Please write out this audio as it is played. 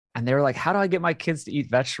and they were like, how do I get my kids to eat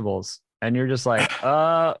vegetables? And you're just like,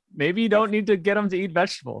 maybe you don't need to get them to eat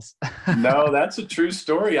vegetables. No, that's a true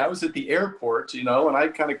story. I was at the airport, and I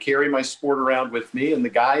kind of carry my sport around with me. And the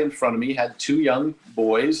guy in front of me had two young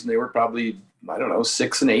boys, and they were probably, I don't know,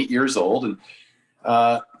 6 and 8 years old.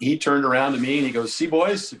 And he turned around to me and he goes, see,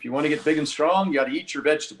 boys, if you want to get big and strong, you got to eat your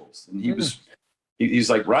vegetables. And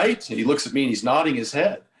he's like, right. And he looks at me and he's nodding his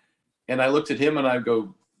head. And I looked at him and I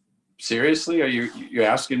go, seriously, you're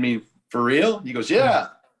asking me for real? He goes, yeah.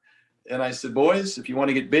 And I said, boys, if you want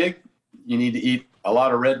to get big, you need to eat a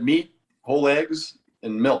lot of red meat, whole eggs,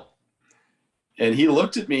 and milk. And he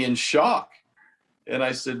looked at me in shock. And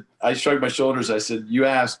I said, I shrugged my shoulders. I said, you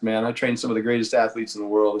asked, man. I trained some of the greatest athletes in the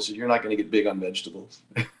world. I said, you're not going to get big on vegetables.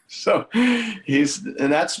 So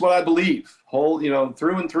and that's what I believe,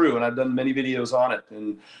 through and through. And I've done many videos on it.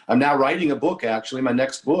 And I'm now writing a book, actually. My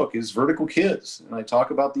next book is Vertical Kids. And I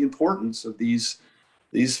talk about the importance of these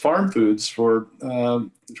farm foods for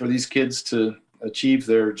these kids to achieve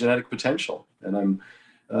their genetic potential. And I'm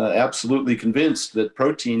absolutely convinced that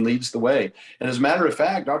protein leads the way. And as a matter of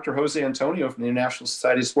fact, Dr. Jose Antonio from the International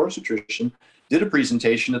Society of Sports Nutrition did a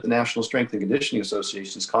presentation at the National Strength and Conditioning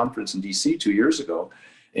Association's conference in DC 2 years ago.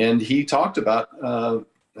 And he talked about talked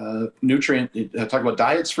about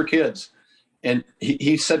diets for kids. And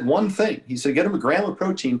he said one thing. He said, get them a gram of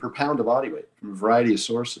protein per pound of body weight from a variety of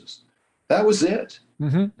sources. That was it.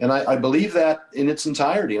 Mm-hmm. And I believe that in its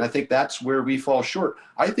entirety. And I think that's where we fall short.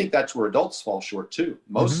 I think that's where adults fall short too,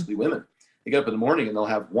 mostly women. They get up in the morning and they'll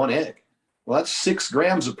have one egg. Well, that's 6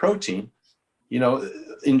 grams of protein.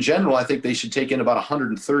 In general, I think they should take in about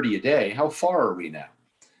 130 a day. How far are we now?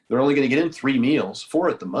 They're only going to get in 3 meals, 4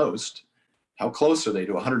 at the most. How close are they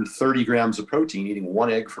to 130 grams of protein eating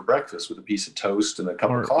 1 egg for breakfast with a piece of toast and a cup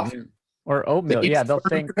of coffee? Or oatmeal. Yeah, they'll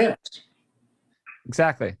think. Grams.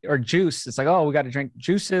 Exactly. Or juice. It's like, oh, we got to drink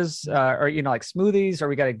juices or, like smoothies, or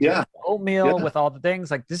we got to get oatmeal with all the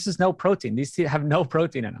things. Like, this is no protein. These have no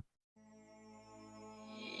protein in them.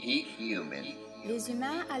 Peak human. Les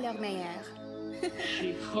humains à leur meilleur.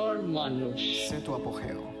 C'est tu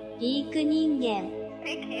apogeo. Peak ningen.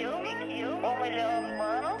 Peak o melhor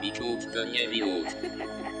humano. Peak ganhei.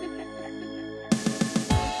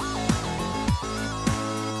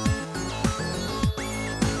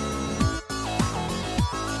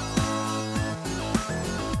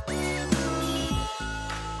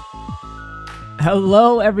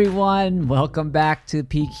 Hello, everyone. Welcome back to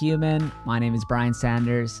Peak Human. My name is Brian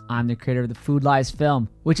Sanders. I'm the creator of the Food Lies film,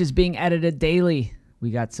 which is being edited daily. We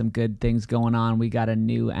got some good things going on. We got a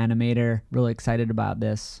new animator. Really excited about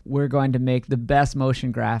this. We're going to make the best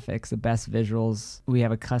motion graphics, the best visuals. We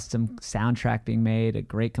have a custom soundtrack being made, a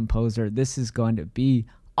great composer. This is going to be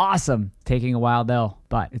awesome. Taking a while though,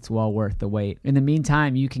 but it's well worth the wait. In the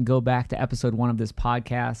meantime, you can go back to episode 1 of this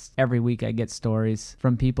podcast. Every week I get stories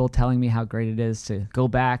from people telling me how great it is to go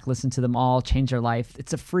back, listen to them all, change their life.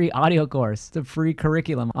 It's a free audio course. It's a free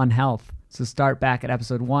curriculum on health. So start back at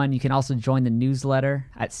episode 1. You can also join the newsletter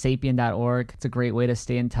at sapien.org. It's a great way to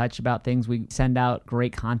stay in touch about things. We send out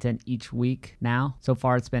great content each week now. So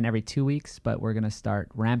far, it's been every 2 weeks, but we're going to start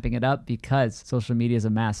ramping it up because social media is a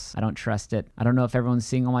mess. I don't trust it. I don't know if everyone's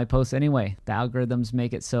seeing all my posts anyway. The algorithms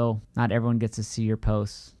make it so not everyone gets to see your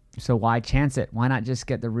posts. So why chance it? Why not just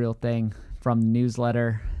get the real thing from the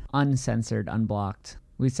newsletter, uncensored, unblocked?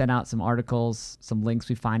 We send out some articles, some links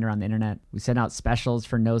we find around the internet. We send out specials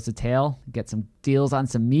for Nose to Tail, get some deals on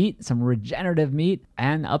some meat, some regenerative meat,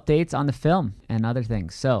 and updates on the film and other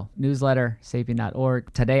things. So, newsletter,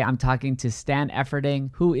 sapien.org. Today, I'm talking to Stan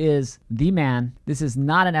Efferding, who is the man. This is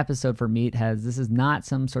not an episode for meatheads. This is not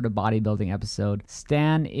some sort of bodybuilding episode.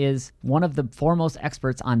 Stan is one of the foremost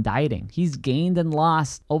experts on dieting. He's gained and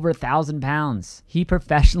lost over 1,000 pounds. He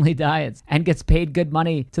professionally diets and gets paid good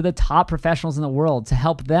money to the top professionals in the world to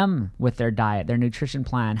help them with their diet, their nutrition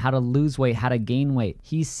plan, how to lose weight, how to gain weight.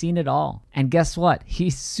 He's seen it all. And guess what?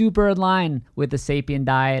 He's super in line with the Sapien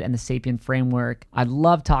diet and the Sapien framework. I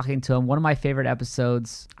love talking to him. One of my favorite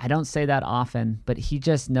episodes. I don't say that often, but he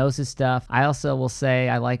just knows his stuff. I also will say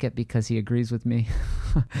I like it because he agrees with me.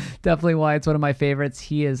 Definitely why it's one of my favorites.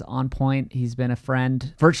 He is on point. He's been a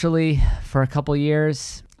friend virtually for a couple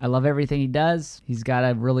years. I love everything he does. He's got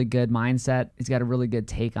a really good mindset. He's got a really good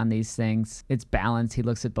take on these things. It's balanced. He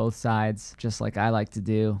looks at both sides, just like I like to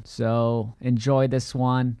do. So enjoy this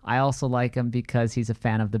one. I also like him because he's a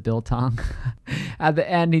fan of the biltong. At the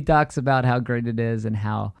end, he talks about how great it is and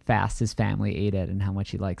how fast his family ate it and how much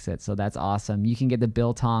he likes it. So that's awesome. You can get the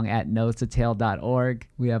biltong at nosetotail.org.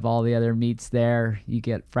 We have all the other meats there. You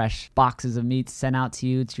get fresh boxes of meats sent out to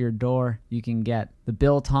you to your door. You can get the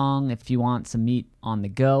biltong if you want some meat on the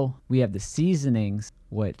go. We have the seasonings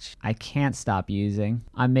which I can't stop using.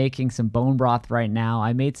 I'm making some bone broth right now.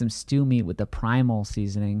 I made some stew meat with the primal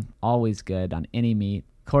seasoning, always good on any meat.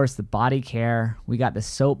 Of course, the body care. We got the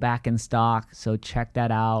soap back in stock, so check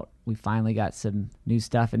that out. We finally got some new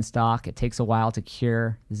stuff in stock. It takes a while to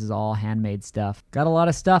cure. This is all handmade stuff. Got a lot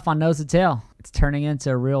of stuff on Nose to Tail. It's turning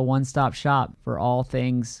into a real one-stop shop for all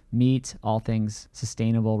things meat, all things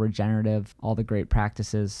sustainable, regenerative, all the great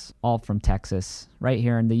practices, all from Texas, right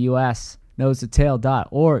here in the U.S.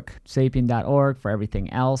 Nosetotale.org, sapien.org for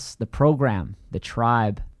everything else. The program, the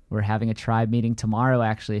tribe. We're having a tribe meeting tomorrow,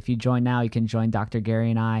 actually. If you join now, you can join Dr.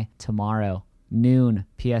 Gary and I tomorrow. Noon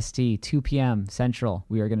PST, 2 p.m. Central.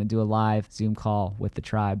 We are going to do a live Zoom call with the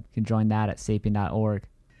tribe. You can join that at sapien.org.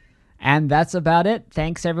 And that's about it.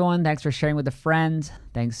 Thanks, everyone. Thanks for sharing with a friend.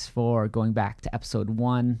 Thanks for going back to episode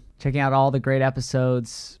 1, checking out all the great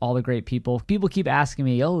episodes, all the great people. People keep asking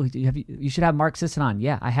me, oh, you should have Mark Sisson on.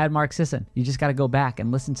 Yeah, I had Mark Sisson. You just got to go back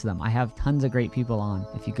and listen to them. I have tons of great people on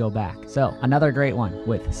if you go back. So another great one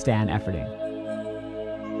with Stan Efferding.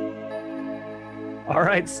 All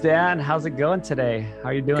right, Stan, how's it going today? How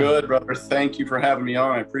are you doing? Good, brother. Thank you for having me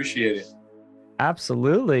on. I appreciate it.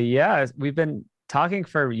 Absolutely. Yeah, we've been talking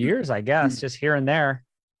for years, I guess, just here and there.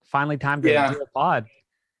 Finally, time to do a pod.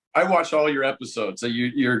 I watch all your episodes.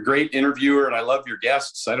 You're a great interviewer, and I love your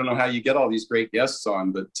guests. I don't know how you get all these great guests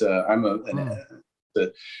on, but I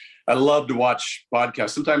love to watch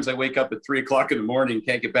podcasts. Sometimes I wake up at 3 o'clock in the morning,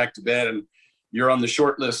 can't get back to bed, and you're on the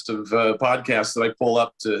short list of podcasts that I pull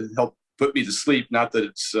up to help put me to sleep. Not that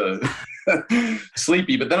it's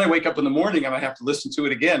sleepy, but then I wake up in the morning and I have to listen to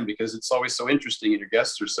it again because it's always so interesting and your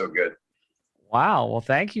guests are so good. Wow. Well,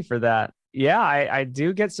 thank you for that. Yeah, I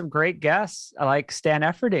do get some great guests. I like Stan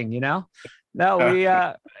Efferding, you know?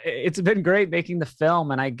 No, it's been great making the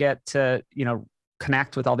film, and I get to,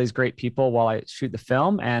 connect with all these great people while I shoot the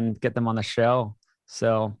film and get them on the show.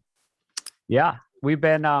 So yeah, we've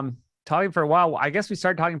been talking for a while. I guess we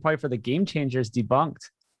started talking probably for the Game Changers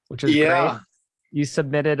Debunked, which is great. You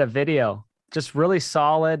submitted a video, just really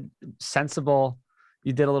solid, sensible.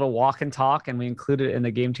 You did a little walk and talk, and we included it in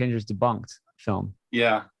the Game Changers Debunked film.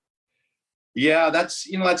 Yeah. That's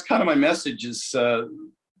kind of my message is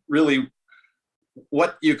really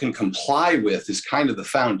what you can comply with is kind of the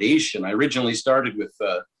foundation. I originally started with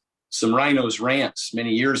some Rhinos rants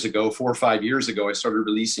many years ago, 4 or 5 years ago. I started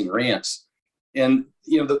releasing rants. And,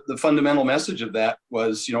 the fundamental message of that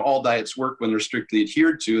was, all diets work when they're strictly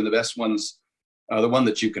adhered to, and the best ones are the one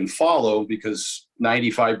that you can follow, because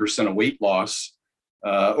 95% of weight loss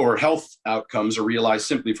or health outcomes are realized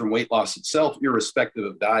simply from weight loss itself, irrespective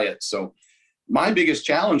of diet. So my biggest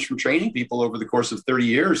challenge from training people over the course of 30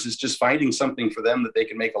 years is just finding something for them that they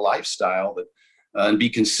can make a lifestyle that and be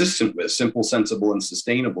consistent with, simple, sensible, and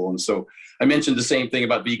sustainable. And so I mentioned the same thing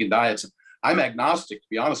about vegan diets. I'm agnostic, to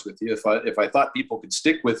be honest with you. If I thought people could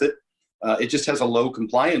stick with it, it just has a low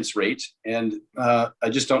compliance rate. And I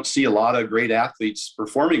just don't see a lot of great athletes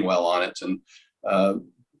performing well on it. And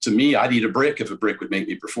to me, I'd eat a brick if a brick would make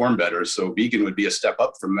me perform better. So vegan would be a step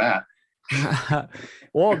up from that.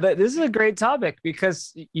 Well, this is a great topic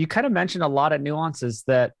because you kind of mentioned a lot of nuances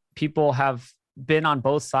that people have been on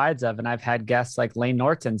both sides of. And I've had guests like Lane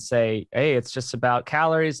Norton say, hey, it's just about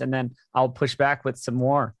calories. And then I'll push back with some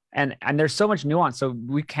more. And there's so much nuance. So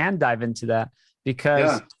we can dive into that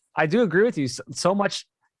because I do agree with you. So much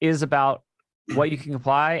is about what you can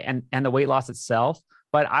apply and the weight loss itself.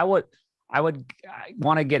 But I would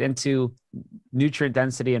want to get into nutrient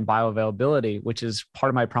density and bioavailability, which is part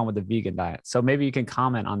of my problem with the vegan diet. So maybe you can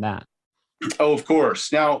comment on that. Oh, of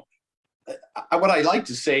course. Now, what I like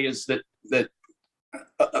to say is that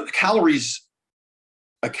calories,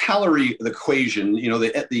 a calorie equation,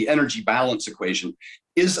 the energy balance equation,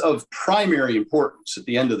 is of primary importance at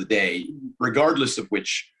the end of the day, regardless of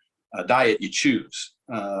which diet you choose.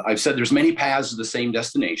 I've said there's many paths to the same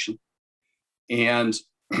destination, and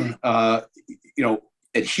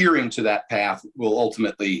adhering to that path will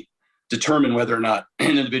ultimately determine whether or not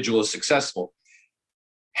an individual is successful.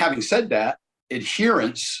 Having said that,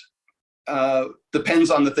 adherence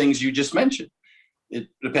depends on the things you just mentioned. It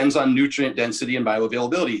depends on nutrient density and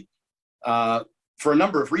bioavailability. For a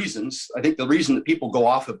number of reasons. I think the reason that people go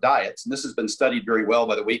off of diets, and this has been studied very well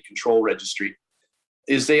by the Weight Control Registry,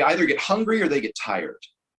 is they either get hungry or they get tired.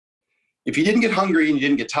 If you didn't get hungry and you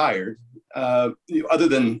didn't get tired, other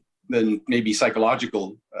than maybe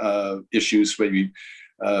psychological issues, maybe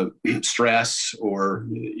stress or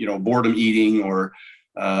boredom eating or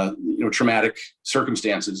traumatic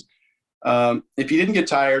circumstances, if you didn't get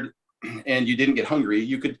tired and you didn't get hungry,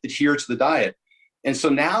 you could adhere to the diet. And so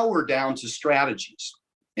now we're down to strategies,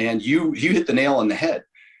 and you hit the nail on the head.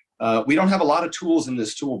 We don't have a lot of tools in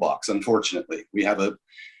this toolbox, unfortunately. We have the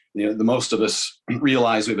most of us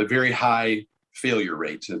realize we have a very high failure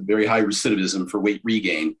rate, a very high recidivism for weight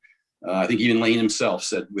regain. I think even Lane himself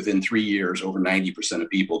said within 3 years, over 90% of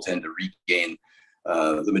people tend to regain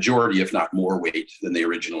the majority, if not more weight than they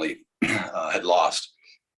originally had lost.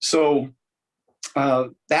 So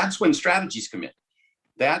that's when strategies come in.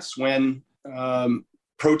 That's when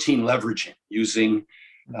protein leveraging, using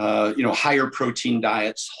higher protein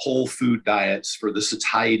diets, whole food diets for the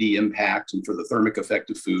satiety impact and for the thermic effect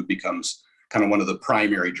of food becomes kind of one of the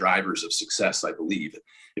primary drivers of success, I believe.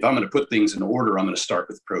 If I'm going to put things in order, I'm going to start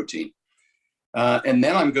with protein. And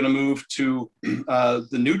then I'm going to move to the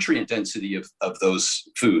nutrient density of those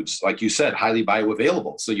foods. Like you said, highly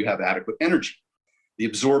bioavailable, so you have adequate energy. The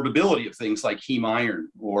absorbability of things like heme iron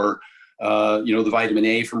or, the vitamin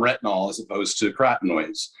A from retinol as opposed to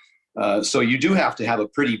carotenoids. So you do have to have a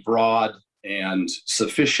pretty broad and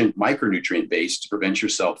sufficient micronutrient base to prevent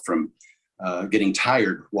yourself from getting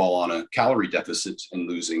tired while on a calorie deficit and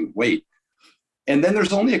losing weight. And then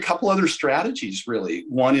there's only a couple other strategies, really.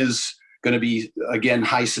 One is going to be, again,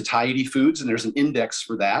 high satiety foods, and there's an index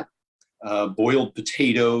for that. Boiled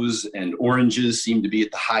potatoes and oranges seem to be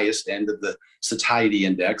at the highest end of the satiety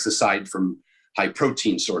index, aside from high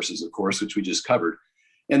protein sources, of course, which we just covered.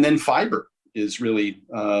 And then fiber is really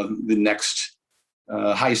the next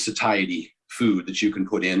high satiety food that you can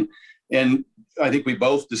put in. And I think we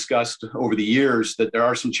both discussed over the years that there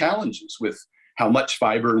are some challenges with how much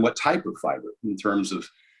fiber and what type of fiber in terms of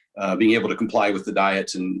being able to comply with the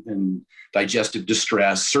diet and digestive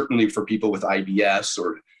distress, certainly for people with IBS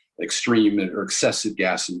or extreme or excessive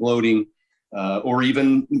gas and bloating, or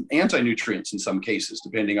even anti-nutrients in some cases,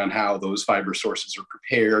 depending on how those fiber sources are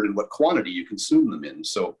prepared and what quantity you consume them in.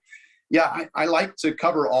 So yeah, I like to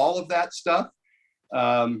cover all of that stuff.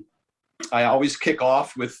 I always kick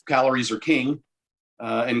off with calories are king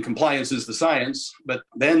and compliance is the science. But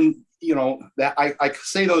then, that I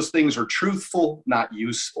say those things are truthful, not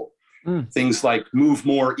useful. Things like move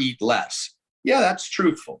more, eat less. Yeah, that's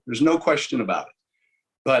truthful. There's no question about it.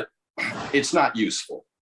 But it's not useful.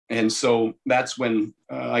 And so that's when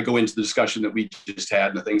I go into the discussion that we just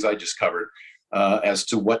had and the things I just covered as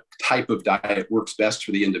to what type of diet works best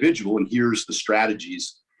for the individual. And here's the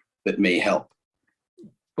strategies that may help.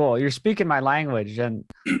 Cool. You're speaking my language, and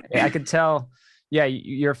I could tell, yeah,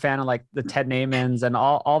 you're a fan of like the Ted Naimans and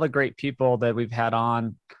all the great people that we've had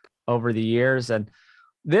on over the years. And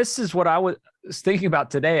this is what I was thinking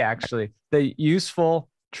about today, actually, the useful,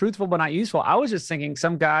 truthful, but not useful. I was just thinking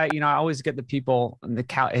some guy, I always get the people and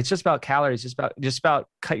it's just about calories, just about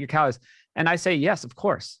cut your calories. And I say, yes, of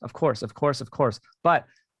course. But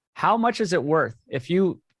how much is it worth if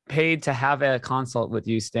you paid to have a consult with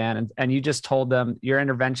you, Stan, and you just told them your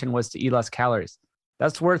intervention was to eat less calories?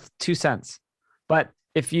 That's worth 2 cents. But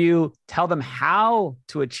if you tell them how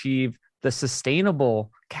to achieve the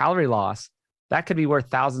sustainable calorie loss, that could be worth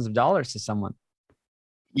thousands of dollars to someone.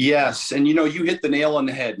 Yes. And, you hit the nail on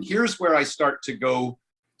the head. And here's where I start to go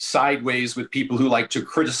sideways with people who like to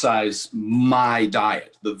criticize my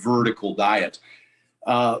diet, the vertical diet.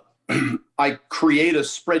 I create a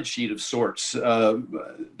spreadsheet of sorts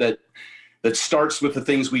that starts with the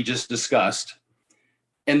things we just discussed.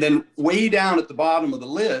 And then way down at the bottom of the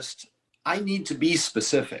list, I need to be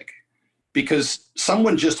specific because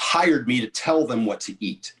someone just hired me to tell them what to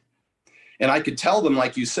eat. And I could tell them,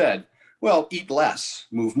 like you said, well, eat less,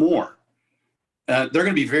 move more. They're going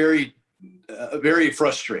to be very, very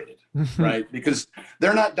frustrated, right? Because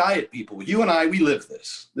they're not diet people. You and I, we live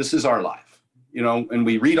this. This is our life, and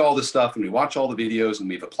we read all this stuff and we watch all the videos and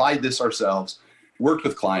we've applied this ourselves, worked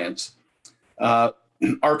with clients.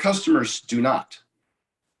 Our customers do not.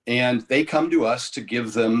 And they come to us to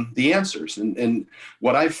give them the answers. And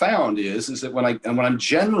what I've found is that when I'm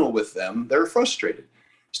general with them, they're frustrated.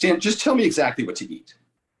 Stan, just tell me exactly what to eat.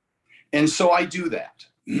 And so I do that.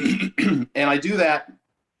 And I do that,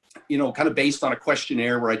 kind of based on a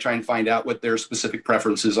questionnaire where I try and find out what their specific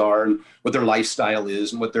preferences are and what their lifestyle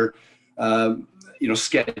is and what their,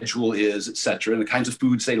 schedule is, et cetera, and the kinds of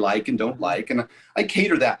foods they like and don't like. And I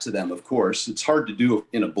cater that to them, of course. It's hard to do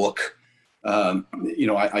in a book.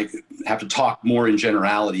 I have to talk more in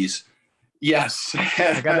generalities. Yes.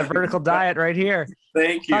 I got the vertical diet right here.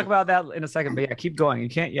 Thank you. Talk about that in a second, but yeah, keep going. You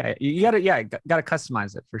can't, you gotta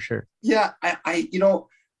customize it for sure. Yeah.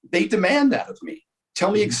 They demand that of me. Tell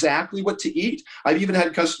me exactly what to eat. I've even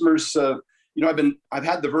had customers, I've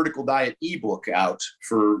had the vertical diet ebook out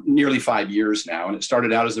for nearly 5 years now. And it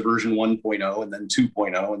started out as a version 1.0 and then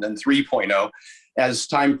 2.0 and then 3.0. As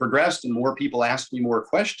time progressed and more people asked me more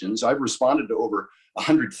questions, I've responded to over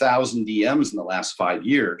 100,000 DMs in the last 5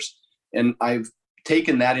 years. And I've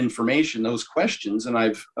taken that information, those questions, and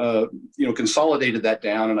I've consolidated that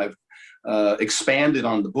down, and I've expanded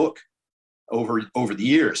on the book over the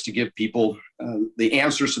years to give people the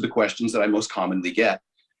answers to the questions that I most commonly get.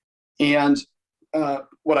 And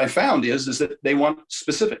what I found is that they want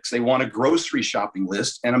specifics. They want a grocery shopping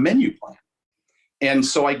list and a menu plan. And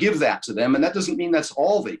so I give that to them. And that doesn't mean that's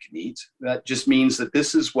all they can eat. That just means that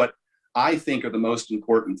this is what I think are the most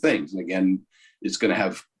important things. And again, it's going to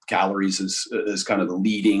have calories as kind of the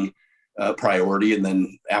leading priority. And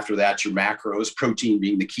then after that, your macros, protein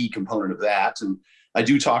being the key component of that. And I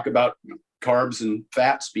do talk about carbs and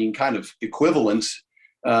fats being kind of equivalent.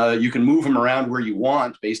 You can move them around where you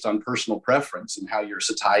want based on personal preference and how your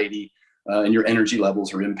satiety and your energy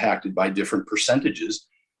levels are impacted by different percentages.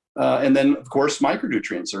 And then, of course,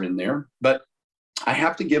 micronutrients are in there. But I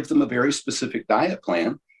have to give them a very specific diet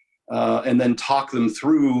plan and then talk them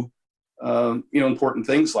through important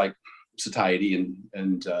things like satiety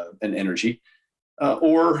and energy,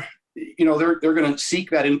 or they're going to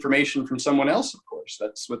seek that information from someone else. Of course,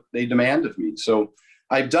 that's what they demand of me. So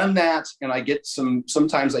I've done that, and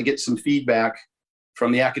sometimes I get some feedback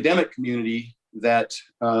from the academic community that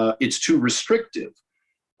it's too restrictive.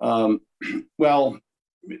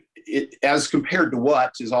 As compared to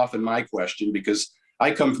what is often my question, because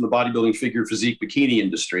I come from the bodybuilding, figure, physique, bikini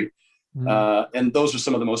industry. And those are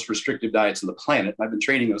some of the most restrictive diets on the planet. I've been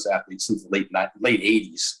training those athletes since the late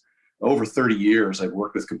 80s. Over 30 years, I've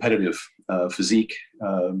worked with competitive physique,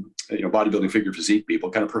 bodybuilding, figure, physique people,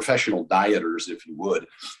 kind of professional dieters, if you would.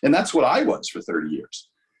 And that's what I was for 30 years.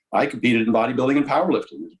 I competed in bodybuilding and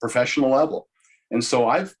powerlifting at a professional level. And so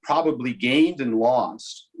I've probably gained and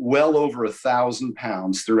lost well over 1,000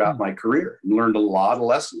 pounds throughout my career, and learned a lot of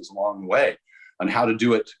lessons along the way on how to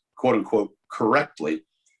do it, quote unquote, correctly,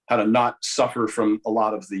 how to not suffer from a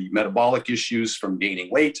lot of the metabolic issues from gaining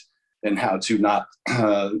weight, and how to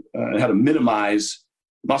minimize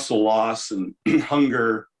muscle loss and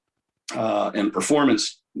hunger and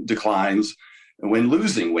performance declines when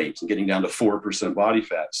losing weight and getting down to 4% body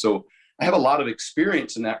fat. So I have a lot of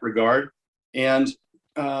experience in that regard. And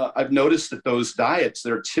I've noticed that those diets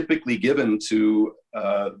that are typically given to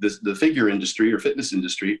the figure industry or fitness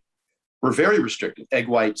industry were very restricted. Egg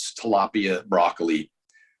whites, tilapia, broccoli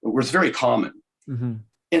was very common. Mm-hmm.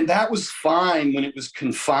 And that was fine when it was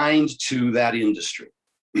confined to that industry,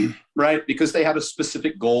 right? Because they had a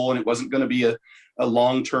specific goal, and it wasn't going to be a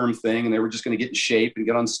long-term thing, and they were just going to get in shape and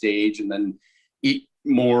get on stage and then eat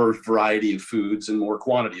more variety of foods and more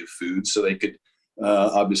quantity of foods so they could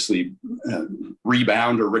obviously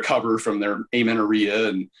rebound or recover from their amenorrhea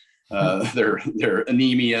and their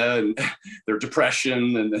anemia and their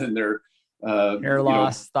depression and their hair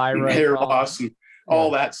loss, thyroid hair loss, and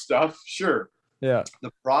all that stuff. Sure. Yeah.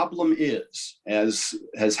 The problem is, as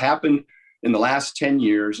has happened in the last 10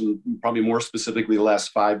 years, and probably more specifically the last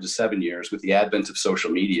 5 to 7 years with the advent of social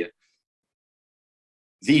media,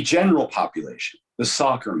 the general population, the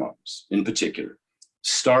soccer moms in particular,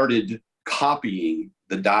 started copying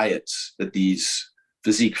the diets that these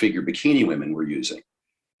physique, figure, bikini women were using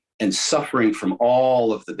and suffering from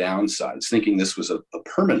all of the downsides, thinking this was a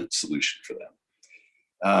permanent solution for them.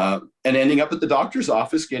 And ending up at the doctor's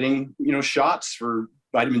office getting, shots for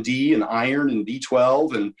vitamin D and iron and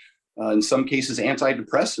B12 and in some cases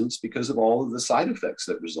antidepressants because of all of the side effects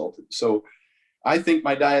that resulted. So I think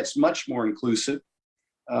my diet's much more inclusive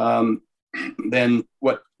than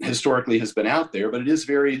what historically has been out there, but it is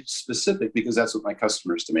very specific because that's what my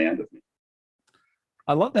customers demand of me.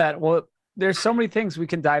 I love that. Well, there's so many things we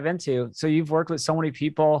can dive into. So you've worked with so many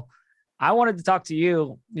people. I wanted to talk to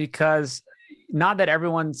you because not that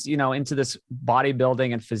everyone's, into this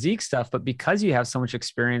bodybuilding and physique stuff, but because you have so much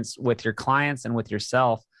experience with your clients and with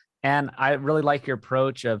yourself. And I really like your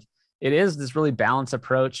approach of, it is this really balanced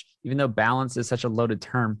approach, even though balance is such a loaded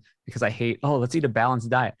term because I hate, let's eat a balanced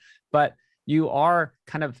diet. But you are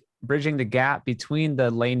kind of bridging the gap between the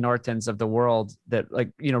Lane Nortons of the world that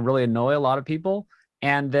really annoy a lot of people.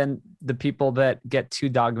 And then the people that get too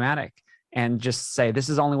dogmatic and just say, this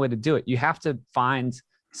is the only way to do it. You have to find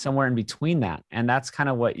somewhere in between that. And that's kind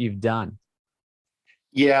of what you've done.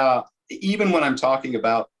 Yeah. Even when I'm talking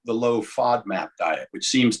about the low FODMAP diet, which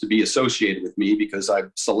seems to be associated with me because I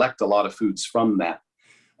select a lot of foods from that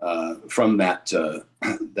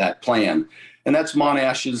plan. And that's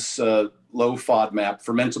Monash's low FODMAP,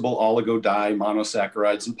 fermentable oligo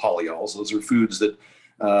monosaccharides and polyols. Those are foods that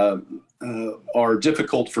are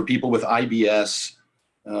difficult for people with IBS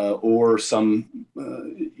or some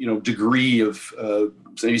degree of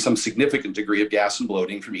maybe some significant degree of gas and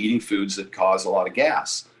bloating from eating foods that cause a lot of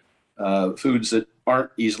gas. Foods that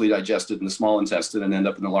aren't easily digested in the small intestine and end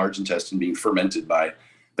up in the large intestine being fermented by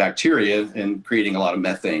bacteria and creating a lot of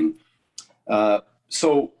methane.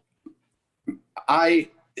 So I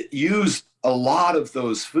use a lot of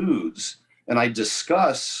those foods, and I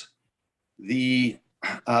discuss the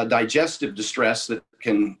digestive distress that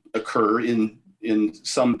can occur in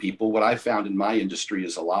some people. What I found in my industry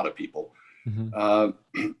is a lot of people.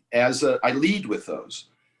 I lead with those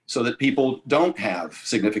so that people don't have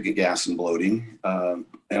significant gas and bloating and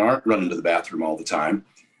aren't running to the bathroom all the time.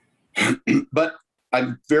 But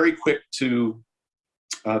I'm very quick to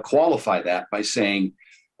qualify that by saying,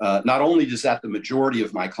 not only is that the majority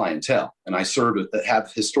of my clientele, and I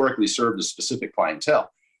have historically served a specific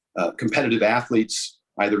clientele, competitive athletes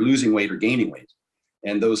either losing weight or gaining weight.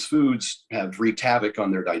 And those foods have wreaked havoc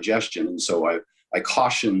on their digestion. And so I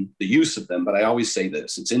caution the use of them, but I always say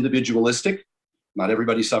this: it's individualistic. Not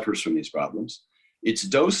everybody suffers from these problems. It's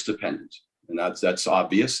dose dependent, and that's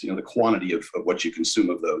obvious. The quantity of what you consume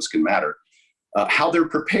of those can matter. How they're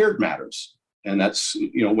prepared matters, and that's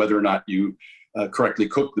whether or not you correctly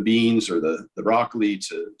cook the beans or the broccoli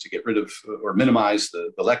to get rid of or minimize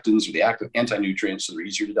the lectins or the active anti-nutrients so they're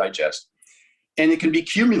easier to digest. And it can be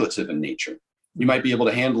cumulative in nature. You might be able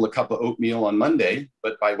to handle a cup of oatmeal on Monday,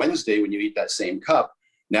 but by Wednesday, when you eat that same cup,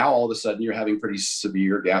 now all of a sudden you're having pretty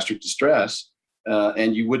severe gastric distress.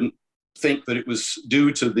 And you wouldn't think that it was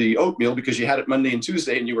due to the oatmeal because you had it Monday and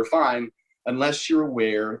Tuesday and you were fine, unless you're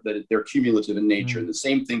aware that they're cumulative in nature. And the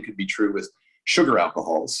same thing could be true with sugar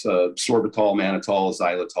alcohols, sorbitol, mannitol,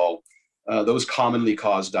 xylitol. Those commonly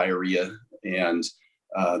cause diarrhea, and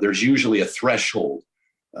there's usually a threshold.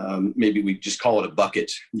 Maybe we just call it a bucket.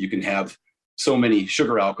 You can have so many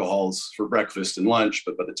sugar alcohols for breakfast and lunch,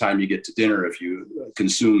 but by the time you get to dinner, if you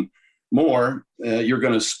consume more, you're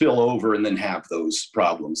going to spill over and then have those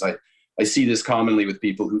problems. I see this commonly with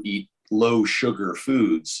people who eat low sugar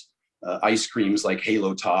foods, ice creams like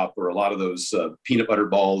Halo Top, or a lot of those peanut butter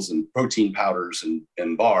balls and protein powders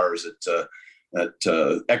and bars at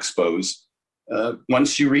expos.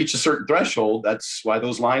 Once you reach a certain threshold, that's why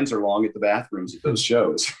those lines are long at the bathrooms at those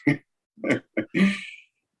shows.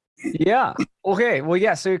 Yeah. Okay. Well,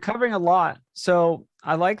 yeah. So you're covering a lot. So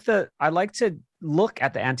I like to look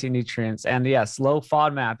at the anti-nutrients and yes, low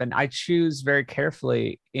FODMAP. And I choose very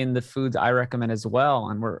carefully in the foods I recommend as well.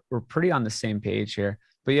 And we're pretty on the same page here.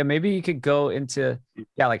 But yeah, maybe you could go into,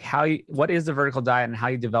 like what is the vertical diet and how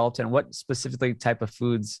you developed it and what specifically type of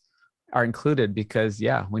foods are included, because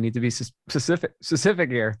we need to be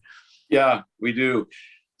specific here. Yeah, we do.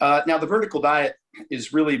 Now the vertical diet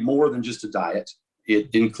is really more than just a diet.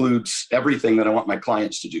 It includes everything that I want my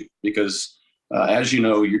clients to do, because as you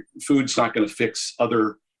know, your food's not going to fix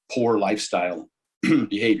other poor lifestyle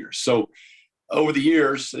behaviors. So over the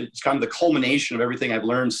years, it's kind of the culmination of everything I've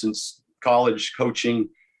learned since college, coaching,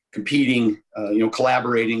 competing,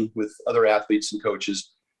 collaborating with other athletes and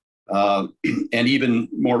coaches. And even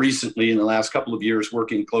more recently, in the last couple of years,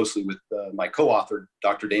 working closely with my co-author,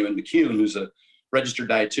 Dr. Damon McCune, who's a registered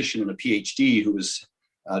dietitian and a PhD, who was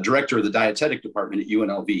director of the dietetic department at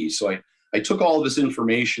UNLV. So I took all of this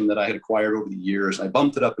information that I had acquired over the years, and I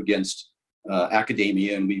bumped it up against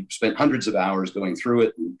academia, and we spent hundreds of hours going through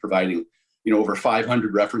it and providing, over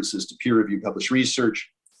 500 references to peer-reviewed published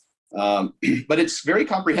research. But it's very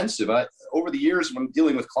comprehensive. Over the years, when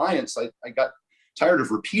dealing with clients, I got tired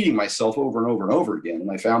of repeating myself over and over and over again.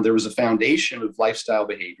 And I found there was a foundation of lifestyle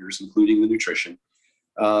behaviors, including the nutrition,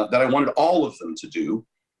 that I wanted all of them to do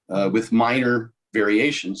with minor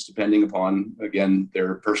variations depending upon, again,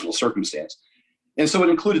 their personal circumstance. And so it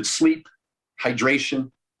included sleep,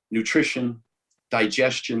 hydration, nutrition,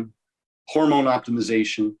 digestion, hormone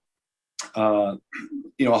optimization, a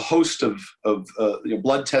host of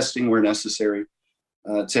blood testing where necessary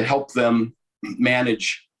to help them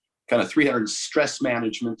manage kind of 300 stress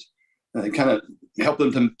management, kind of help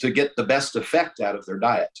them to get the best effect out of their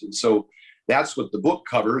diet. And so that's what the book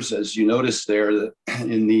covers, as you notice there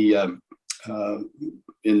in the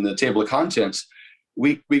table of contents.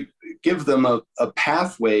 We give them a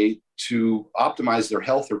pathway to optimize their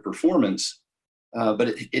health or performance,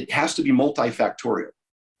 but it has to be multifactorial.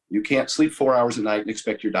 You can't sleep 4 hours a night and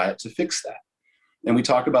expect your diet to fix that. And we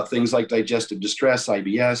talk about things like digestive distress,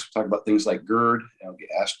 IBS. We talk about things like GERD,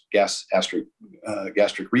 gastric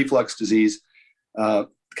reflux disease, the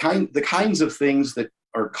kinds of things that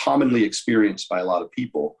are commonly experienced by a lot of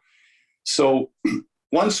people. So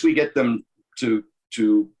once we get them to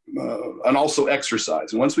and also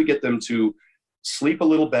exercise, and once we get them to sleep a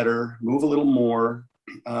little better, move a little more,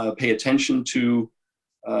 pay attention to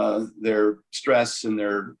their stress and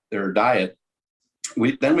their diet,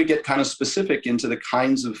 then we get kind of specific into the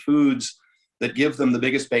kinds of foods that give them the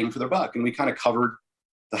biggest bang for their buck. And we kind of covered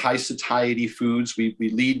the high satiety foods. We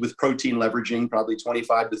lead with protein leveraging. Probably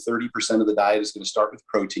 25 to 30% of the diet is going to start with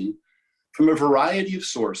protein from a variety of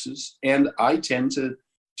sources. And I tend to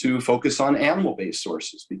focus on animal-based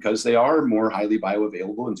sources because they are more highly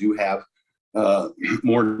bioavailable and do have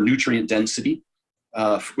more nutrient density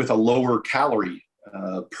with a lower calorie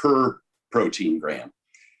per protein gram.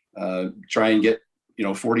 Try and get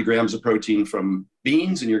 40 grams of protein from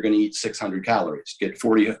beans and you're going to eat 600 calories. Get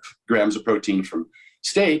 40 grams of protein from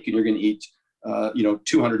steak and you're going to eat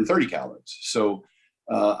 230 calories. So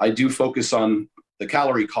I do focus on the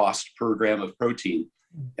calorie cost per gram of protein,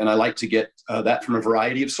 and I like to get that from a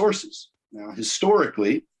variety of sources. Now,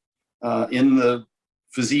 historically, in the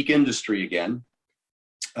physique industry again,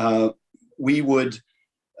 we would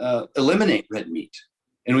eliminate red meat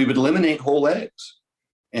and we would eliminate whole eggs.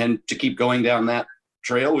 And to keep going down that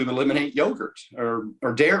trail, we would eliminate yogurt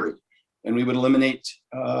or dairy, and we would eliminate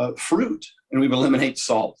fruit, and we would eliminate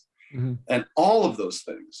salt. Mm-hmm. And all of those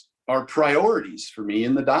things are priorities for me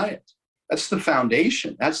in the diet. That's the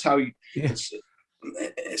foundation. That's how you,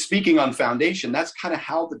 speaking on foundation, that's kind of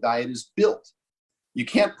how the diet is built. You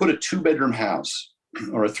can't put a 2-bedroom house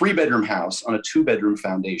or a 3-bedroom house on a 2-bedroom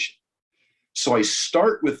foundation. So I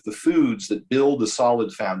start with the foods that build a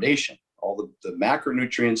solid foundation, all the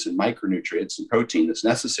macronutrients and micronutrients and protein that's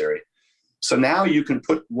necessary. So now you can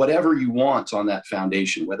put whatever you want on that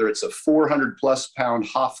foundation, whether it's a 400+ pound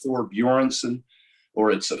Hafthor Bjornsson,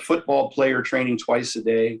 or it's a football player training twice a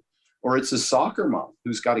day, or it's a soccer mom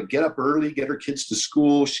who's got to get up early, get her kids to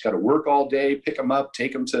school. She's got to work all day, pick them up,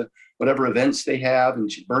 take them to whatever events they have,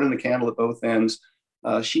 and she's burning the candle at both ends.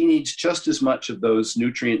 She needs just as much of those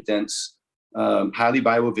nutrient-dense, highly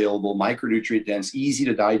bioavailable, micronutrient-dense, easy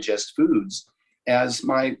to digest foods as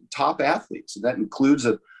my top athletes. And that includes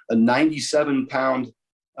a 97-pound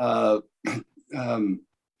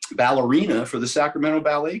ballerina for the Sacramento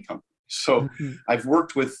Ballet Company. So I've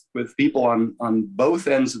worked with people on both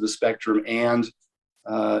ends of the spectrum and,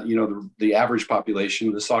 the average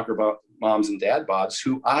population, the soccer moms and dad bods,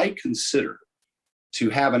 who I consider to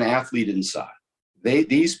have an athlete inside.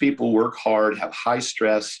 These people work hard, have high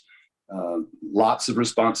stress, lots of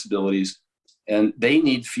responsibilities, and they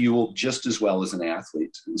need fuel just as well as an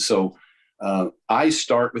athlete. And so I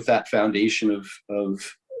start with that foundation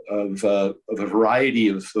of a variety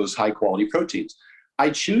of those high quality proteins. I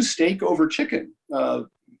choose steak over chicken.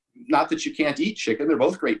 Not that you can't eat chicken. They're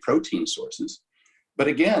both great protein sources. But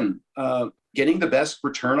again, getting the best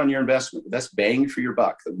return on your investment, the best bang for your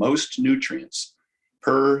buck, the most nutrients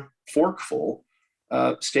per forkful,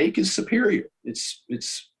 steak is superior. It's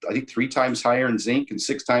I think 3 times higher in zinc and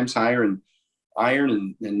 6 times higher in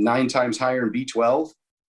iron and 9 times higher in B12.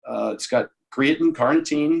 It's got creatine,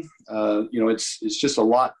 carnitine. It's just a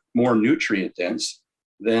lot more nutrient dense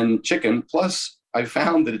than chicken. Plus, I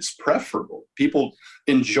found that it's preferable. People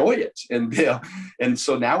enjoy it, and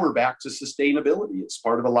so now we're back to sustainability. It's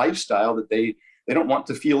part of a lifestyle that they don't want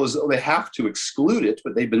to feel as though they have to exclude it,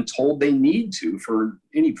 but they've been told they need to for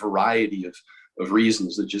any variety of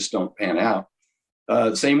reasons that just don't pan out.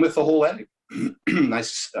 Same with the whole egg. I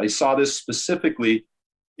saw this specifically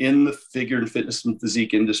in the figure and fitness and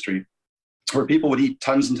physique industry, where people would eat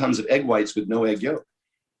tons and tons of egg whites with no egg yolk.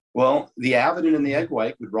 Well, the avidin in the egg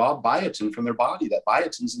white would rob biotin from their body. That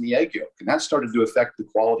biotin's in the egg yolk, and that started to affect the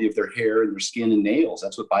quality of their hair and their skin and nails.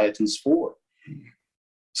 That's what biotin's for.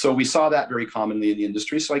 So we saw that very commonly in the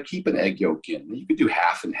industry. So I keep an egg yolk in. You could do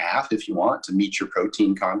half and half if you want to meet your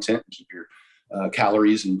protein content and keep your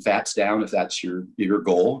calories and fats down if that's your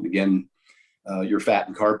goal. And again, your fat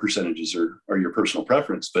and carb percentages are your personal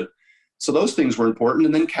preference. But so those things were important.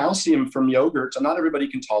 And then calcium from yogurt. So not everybody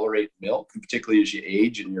can tolerate milk, particularly as you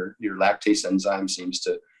age and your lactase enzyme seems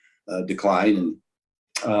to decline.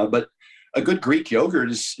 But a good Greek yogurt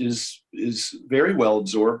is very well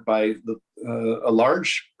absorbed by a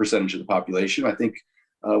large percentage of the population. I think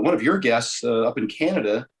one of your guests up in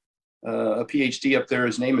Canada, a PhD up there,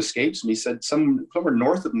 his name escapes me, said somewhere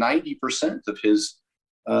north of 90% of his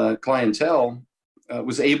clientele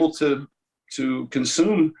was able to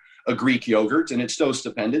consume a Greek yogurt, and it's dose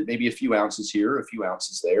dependent, maybe a few ounces here, a few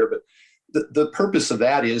ounces there. But the purpose of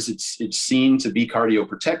that is it's seen to be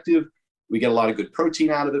cardioprotective. We get a lot of good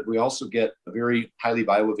protein out of it. We also get a very highly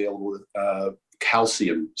bioavailable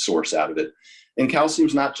calcium source out of it. And calcium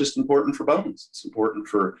is not just important for bones. It's important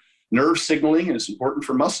for nerve signaling, and it's important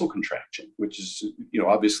for muscle contraction, which is,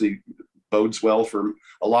 obviously bodes well for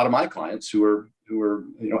a lot of my clients who are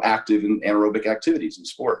active in anaerobic activities and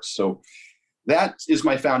sports. So that is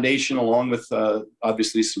my foundation, along with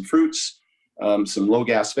obviously some fruits. Some low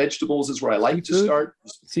gas vegetables is where I like to start.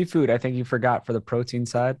 Seafood, I think you forgot for the protein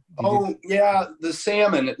side. Yeah, the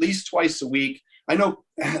salmon at least twice a week. I know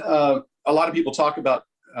a lot of people talk about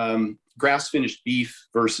grass-finished beef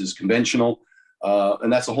versus conventional,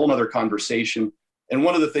 and that's a whole nother conversation. And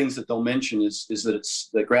one of the things that they'll mention is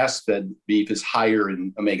that grass-fed beef is higher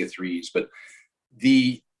in omega-3s, but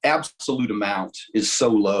the absolute amount is so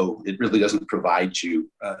low, it really doesn't provide you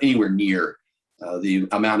anywhere near the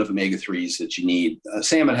amount of omega-3s that you need.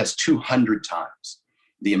 Salmon has 200 times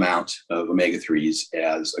the amount of omega-3s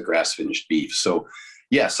as a grass-finished beef. So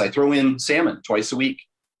yes, I throw in salmon twice a week,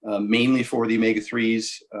 mainly for the omega-3s,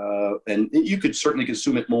 and you could certainly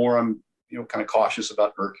consume it more. I'm kind of cautious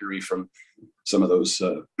about mercury from some of those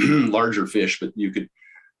larger fish, but you could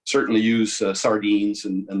certainly use sardines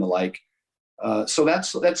and the like. So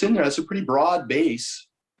that's in there. That's a pretty broad base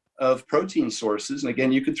of protein sources. And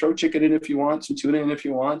again, you could throw chicken in if you want, some tuna in if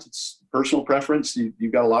you want. It's personal preference.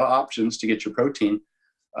 You've got a lot of options to get your protein,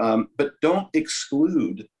 but don't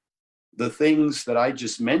exclude the things that I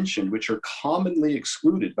just mentioned, which are commonly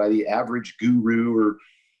excluded by the average guru or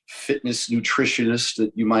fitness nutritionist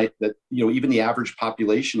that even the average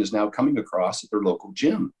population is now coming across at their local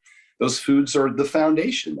gym. Those foods are the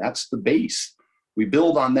foundation. That's the base. We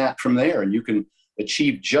build on that from there, and you can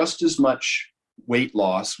achieve just as much weight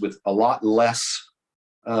loss with a lot less,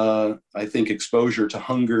 I think, exposure to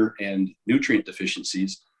hunger and nutrient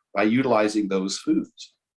deficiencies by utilizing those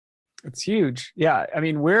foods. It's huge. Yeah. I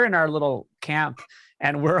mean, we're in our little camp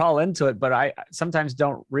and we're all into it, but I sometimes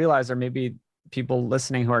don't realize, or maybe people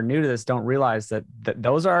listening who are new to this don't realize that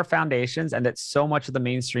those are our foundations, and that so much of the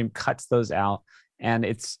mainstream cuts those out, and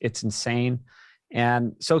it's insane.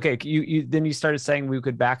 And so, okay, you started saying we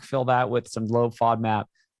could backfill that with some low FODMAP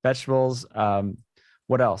vegetables.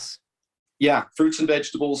 What else? Yeah, fruits and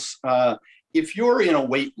vegetables. If you're in a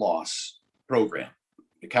weight loss program,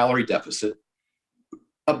 a calorie deficit,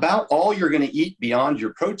 about all you're going to eat beyond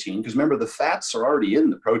your protein, because remember, the fats are already in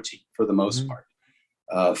the protein for the most part.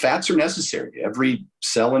 Fats are necessary. Every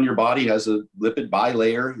cell in your body has a lipid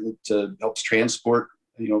bilayer that helps transport,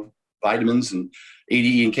 vitamins and A,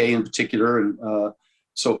 D, and K in particular. And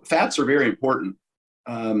so fats are very important.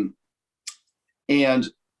 And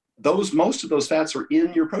most of those fats are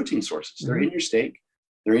in your protein sources. They're in your steak,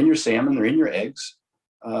 they're in your salmon, they're in your eggs.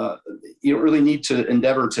 You don't really need to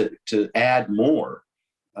endeavor to add more.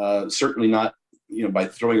 Certainly not, by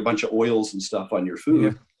throwing a bunch of oils and stuff on your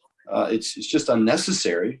food. It's just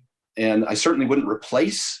unnecessary. And I certainly wouldn't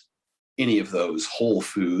replace any of those whole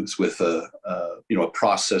foods with a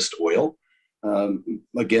processed oil.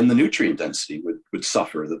 Again, the nutrient density would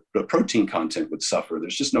suffer. The protein content would suffer.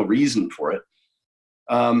 There's just no reason for it.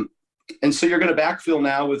 And so you're going to backfill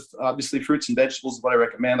now with obviously fruits and vegetables is what I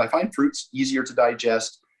recommend. I find fruits easier to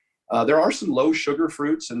digest. There are some low sugar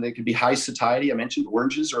fruits, and they can be high satiety. I mentioned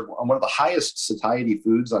oranges are one of the highest satiety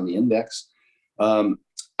foods on the index.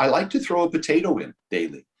 I like to throw a potato in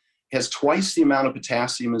daily. It has twice the amount of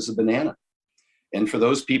potassium as a banana. And for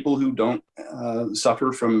those people who don't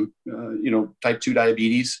suffer from, type 2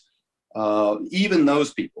 diabetes, even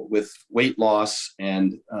those people with weight loss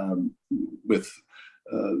and with,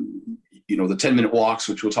 the 10-minute walks,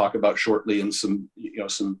 which we'll talk about shortly, and some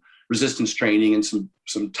resistance training and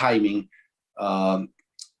some timing,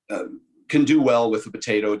 can do well with a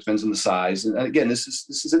potato. It depends on the size. And again, this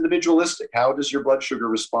is individualistic. How does your blood sugar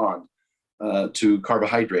respond to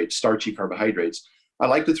carbohydrates, starchy carbohydrates? I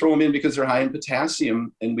like to throw them in because they're high in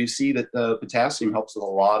potassium, and we see that potassium helps with a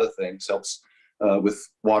lot of things. Helps with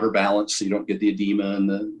water balance, so you don't get the edema and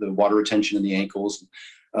the water retention in the ankles.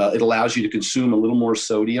 It allows you to consume a little more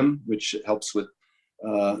sodium, which helps with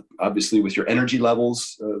obviously with your energy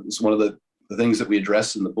levels. It's one of the things that we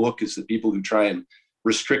address in the book is that people who try and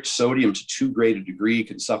restrict sodium to too great a degree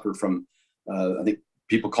can suffer from, I think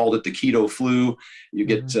people called it the keto flu. You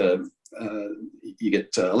get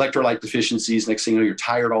electrolyte deficiencies. Next thing you know, you're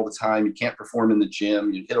tired all the time. You can't perform in the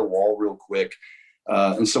gym. You hit a wall real quick.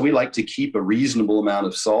 And so we like to keep a reasonable amount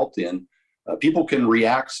of salt in. People can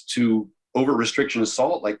react to over restriction of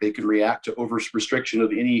salt like they can react to over restriction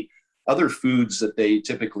of any other foods that they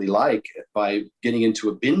typically like by getting into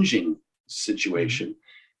a binging situation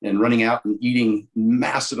and running out and eating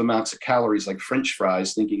massive amounts of calories like French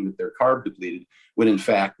fries, thinking that they're carb depleted, when in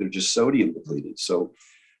fact they're just sodium depleted. So,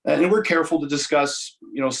 and we're careful to discuss,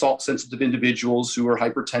 salt sensitive individuals who are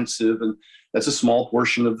hypertensive, and that's a small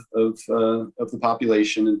portion of the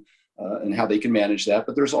population, and how they can manage that.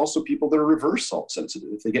 But there's also people that are reverse salt sensitive.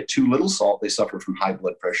 If they get too little salt, they suffer from high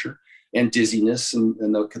blood pressure and dizziness and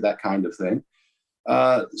that kind of thing.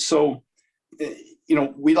 So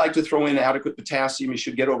we like to throw in adequate potassium. You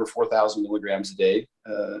should get over 4,000 milligrams a day,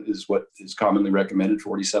 is what is commonly recommended.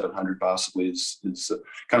 4,700 possibly is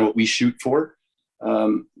kind of what we shoot for.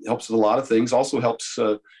 Helps with a lot of things. Also helps,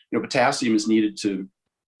 potassium is needed to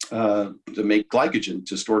make glycogen,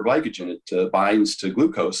 to store glycogen. It binds to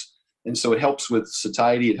glucose. And so it helps with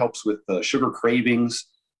satiety. It helps with sugar cravings.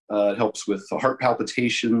 It helps with heart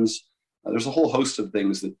palpitations. There's a whole host of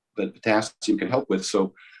things that potassium can help with.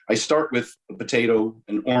 So I start with a potato,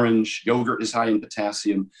 an orange. Yogurt is high in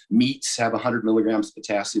potassium. Meats have 100 milligrams of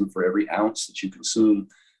potassium for every ounce that you consume.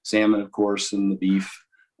 Salmon, of course, and the beef.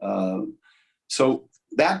 So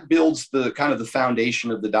that builds the kind of the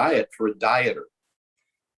foundation of the diet for a dieter.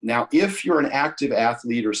 Now, if you're an active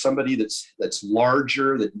athlete or somebody that's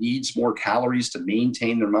larger, that needs more calories to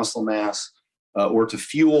maintain their muscle mass, or to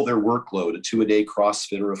fuel their workload, a 2-a-day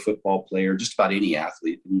CrossFit or a football player, just about any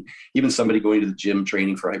athlete, and even somebody going to the gym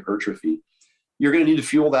training for hypertrophy, you're going to need to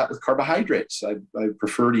fuel that with carbohydrates. I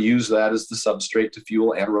prefer to use that as the substrate to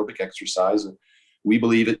fuel anaerobic exercise. We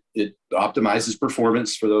believe it optimizes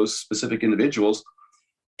performance for those specific individuals.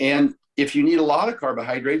 And if you need a lot of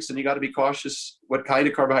carbohydrates, then you got to be cautious what kind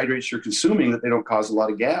of carbohydrates you're consuming, that they don't cause a lot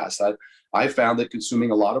of gas. I found that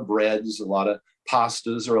consuming a lot of breads, a lot of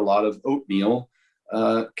pastas, or a lot of oatmeal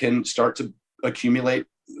can start to accumulate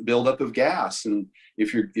buildup of gas. And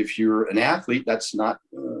if you're an athlete, that's not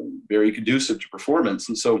very conducive to performance.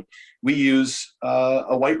 And so we use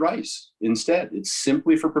a white rice instead. It's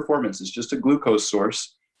simply for performance. It's just a glucose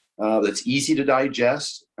source that's easy to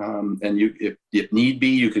digest. And if need be,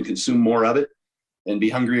 you can consume more of it and be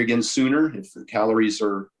hungry again sooner if the calories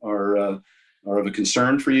are of a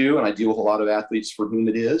concern for you. And I deal with a lot of athletes for whom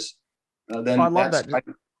it is. Then I love that.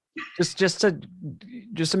 Just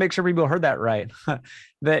to make sure people heard that right,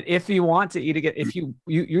 that if you want to eat again, if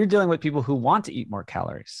you're dealing with people who want to eat more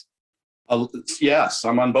calories. Yes,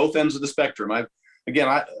 I'm on both ends of the spectrum.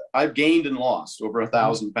 I've gained and lost over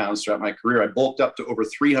 1,000 pounds throughout my career. I bulked up to over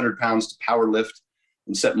 300 pounds to power lift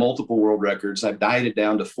and set multiple world records. I've dieted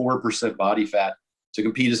down to 4% body fat to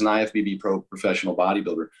compete as an IFBB Professional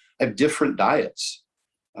bodybuilder. I have different diets.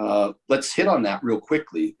 Let's hit on that real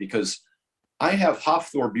quickly, because I have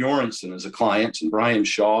Hafthor Bjornsson as a client, and Brian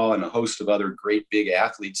Shaw, and a host of other great big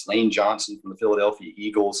athletes, Lane Johnson from the Philadelphia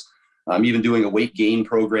Eagles. I'm even doing a weight gain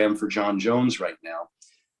program for John Jones right now.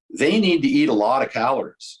 They need to eat a lot of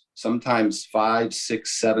calories, sometimes 5,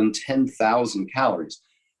 6, 7, 10,000 calories.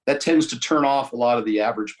 That tends to turn off a lot of the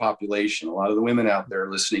average population. A lot of the women out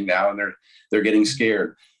there listening now, and they're getting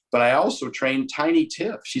scared. But I also train Tiny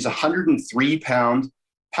Tiff. She's a 103-pound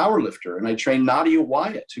powerlifter. And I trained Nadia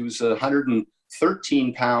Wyatt, who's a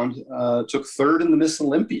 113-pound, took third in the Miss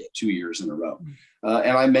Olympia 2 years in a row.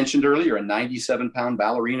 And I mentioned earlier, a 97-pound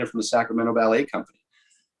ballerina from the Sacramento Ballet Company.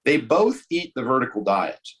 They both eat the vertical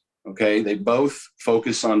diet, okay? They both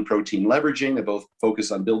focus on protein leveraging. They both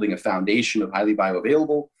focus on building a foundation of highly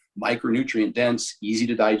bioavailable, micronutrient-dense,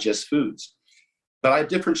 easy-to-digest foods. But I have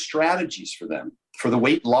different strategies for them. For the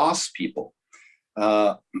weight loss people,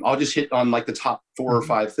 I'll just hit on like the top 4 or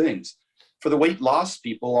 5 things. For the weight loss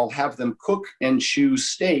people, I'll have them cook and chew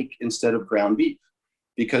steak instead of ground beef,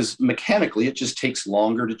 because mechanically it just takes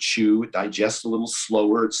longer to chew. It digests a little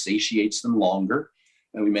slower. It satiates them longer.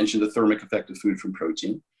 And we mentioned the thermic effect of food from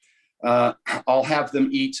protein. I'll have them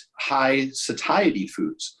eat high satiety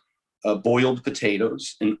foods, boiled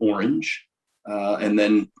potatoes, an orange, and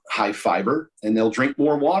then high fiber, and they'll drink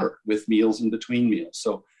more water with meals and between meals.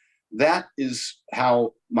 So that is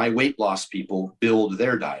how my weight loss people build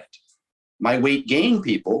their diet. My weight gain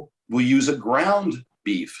people will use a ground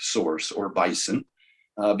beef source or bison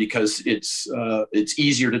because it's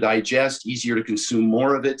easier to digest, easier to consume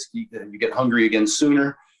more of it. You get hungry again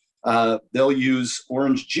sooner. They'll use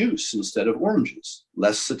orange juice instead of oranges.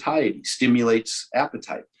 Less satiety, stimulates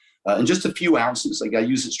appetite. And just a few ounces. Like, I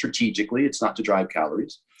use it strategically. It's not to drive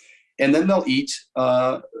calories. And then they'll eat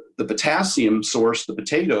the potassium source, the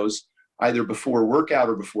potatoes, either before workout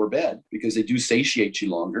or before bed, because they do satiate you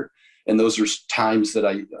longer. And those are times that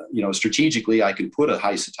I, strategically, I can put a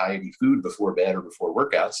high satiety food before bed or before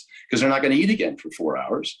workouts, because they're not going to eat again for 4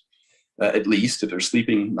 hours, at least if they're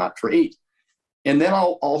sleeping not for 8. And then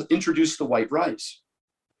I'll introduce the white rice.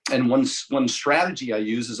 And one strategy I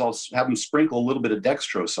use is I'll have them sprinkle a little bit of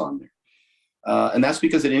dextrose on there. And that's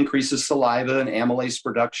because it increases saliva and amylase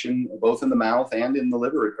production, both in the mouth and in the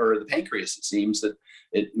liver or the pancreas. It seems that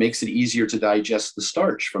it makes it easier to digest the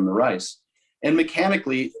starch from the rice. And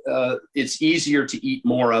mechanically, it's easier to eat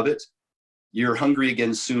more of it. You're hungry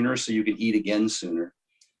again sooner, so you can eat again sooner.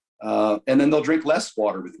 And then they'll drink less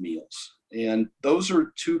water with meals. And those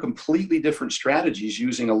are two completely different strategies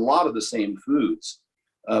using a lot of the same foods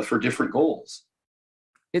for different goals.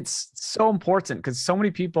 It's so important because so many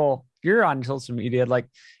people, you're on social media, like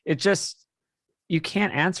it just, you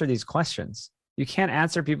can't answer these questions. You can't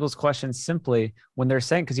answer people's questions simply when they're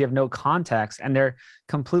saying, because you have no context and they're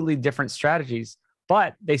completely different strategies,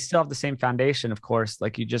 but they still have the same foundation, of course,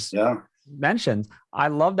 like you just mentioned. I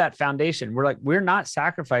love that foundation. We're not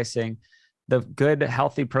sacrificing the good,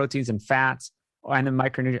 healthy proteins and fats and the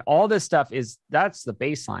micronutrients. All this stuff that's the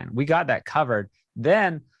baseline. We got that covered.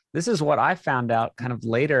 Then this is what I found out kind of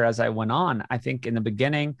later as I went on. I think in the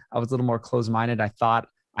beginning, I was a little more closed-minded. I thought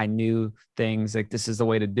I knew things, like this is the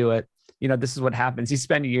way to do it. You know, this is what happens. You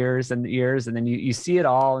spend years and years, and then you see it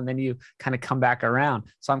all, and then you kind of come back around.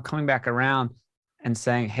 So I'm coming back around and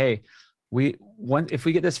saying, hey, if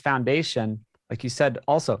we get this foundation, like you said,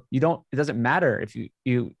 also, it doesn't matter if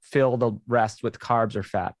you fill the rest with carbs or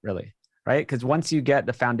fat, really, right? Because once you get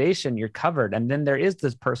the foundation, you're covered. And then there is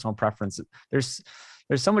this personal preference. There's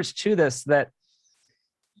so much to this that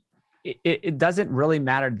it doesn't really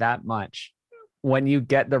matter that much when you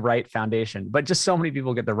get the right foundation, but just so many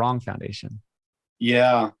people get the wrong foundation.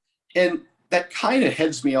 Yeah. And that kind of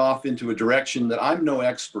heads me off into a direction that I'm no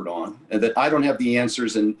expert on and that I don't have the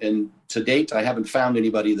answers. And to date, I haven't found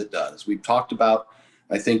anybody that does. We've talked about,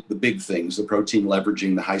 I think, the big things, the protein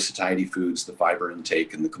leveraging, the high satiety foods, the fiber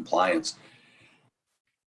intake, and the compliance.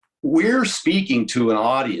 We're speaking to an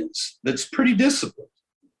audience that's pretty disciplined,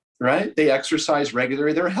 right? They exercise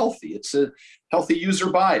regularly. They're healthy. It's a healthy user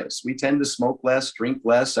bias. We tend to smoke less, drink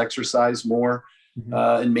less, exercise more,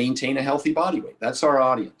 and maintain a healthy body weight. That's our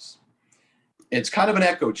audience. It's kind of an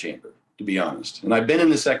echo chamber, to be honest. And I've been in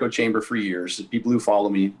this echo chamber for years. People who follow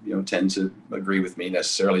me, tend to agree with me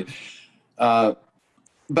necessarily. But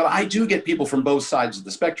I do get people from both sides of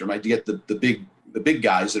the spectrum. I get the big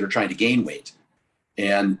guys that are trying to gain weight.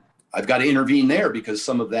 And I've got to intervene there because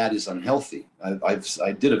some of that is unhealthy.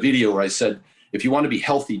 I did a video where I said, if you want to be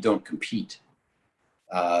healthy, don't compete.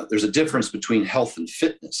 There's a difference between health and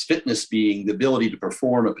fitness. Fitness being the ability to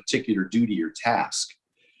perform a particular duty or task.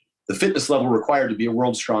 The fitness level required to be a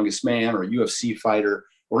world's strongest man or a UFC fighter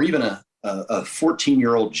or even a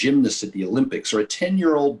 14-year-old gymnast at the Olympics or a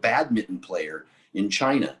 10-year-old badminton player in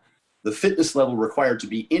China. The fitness level required to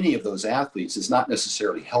be any of those athletes is not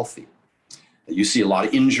necessarily healthy. You see a lot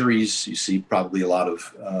of injuries. You see probably a lot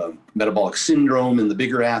of metabolic syndrome in the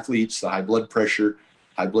bigger athletes, the high blood pressure,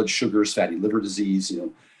 high blood sugars, fatty liver disease,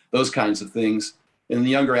 those kinds of things. In the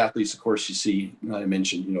younger athletes, of course, you see, I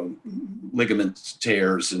mentioned, ligament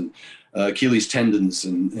tears and Achilles tendons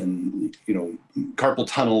and carpal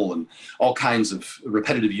tunnel and all kinds of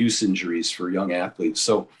repetitive use injuries for young athletes.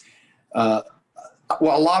 So a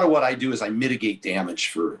lot of what I do is I mitigate damage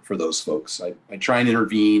for those folks. I try and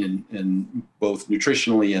intervene and both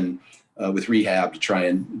nutritionally and with rehab to try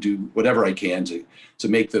and do whatever I can to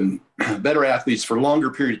make them better athletes for a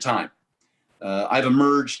longer period of time. I've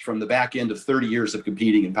emerged from the back end of 30 years of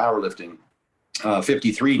competing in powerlifting,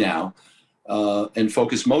 53 now, and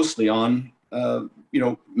focus mostly on,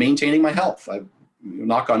 maintaining my health. I've,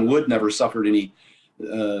 knock on wood, never suffered any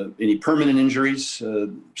permanent injuries,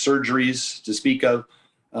 surgeries to speak of,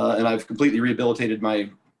 and I've completely rehabilitated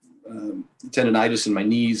my tendonitis in my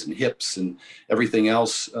knees and hips and everything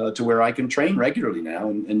else to where I can train regularly now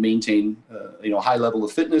and maintain, a high level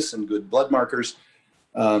of fitness and good blood markers.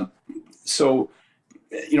 So,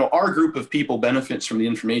 our group of people benefits from the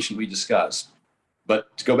information we discuss.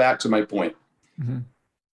 But to go back to my point,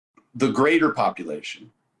 the greater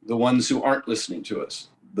population, the ones who aren't listening to us,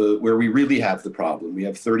 where we really have the problem, we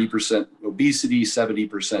have 30% obesity,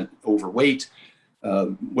 70% overweight.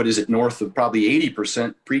 North of probably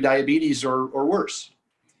 80% pre-diabetes or worse,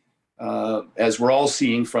 as we're all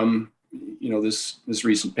seeing from, this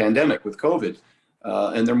recent pandemic with COVID,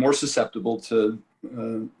 and they're more susceptible to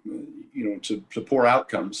poor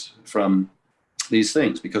outcomes from these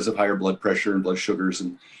things because of higher blood pressure and blood sugars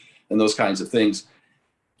and those kinds of things.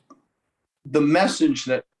 The message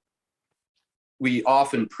that we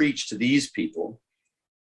often preach to these people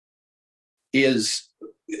is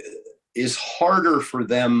harder for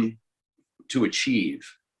them to achieve.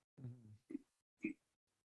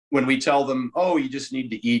 When we tell them, oh, you just need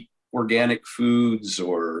to eat organic foods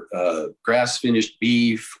or grass-finished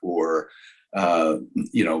beef or,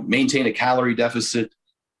 maintain a calorie deficit,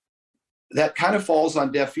 that kind of falls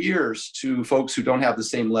on deaf ears to folks who don't have the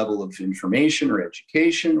same level of information or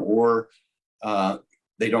education, or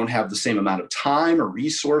they don't have the same amount of time or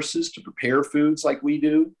resources to prepare foods like we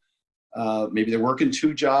do. Maybe they're working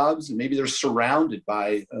 2 jobs, and maybe they're surrounded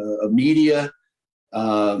by a media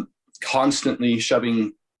constantly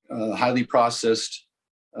shoving highly processed,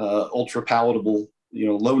 ultra palatable,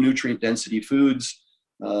 low nutrient density foods.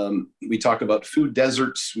 We talk about food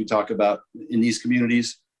deserts. We talk about in these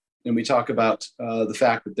communities, and we talk about the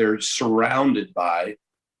fact that they're surrounded by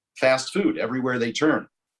fast food everywhere they turn.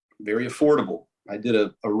 Very affordable. I did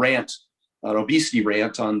an obesity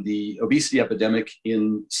rant on the obesity epidemic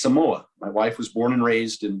in Samoa. My wife was born and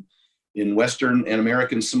raised in Western and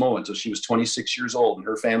American Samoa until she was 26 years old, and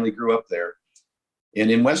her family grew up there.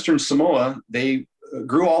 And in Western Samoa, they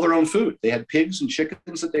grew all their own food. They had pigs and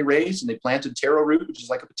chickens that they raised, and they planted taro root, which is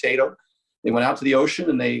like a potato. They went out to the ocean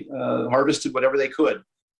and they harvested whatever they could.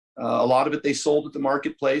 A lot of it they sold at the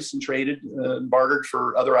marketplace and traded and bartered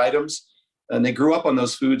for other items. And they grew up on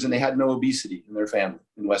those foods, and they had no obesity in their family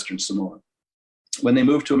in Western Samoa. When they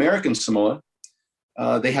moved to American Samoa,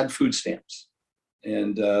 they had food stamps.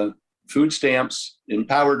 And food stamps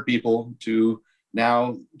empowered people to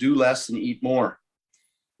now do less and eat more.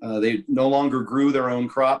 They no longer grew their own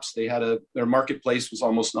crops. Their marketplace was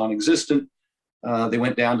almost non-existent. They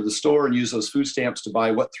went down to the store and used those food stamps to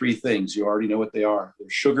buy what three things? You already know what they are. They're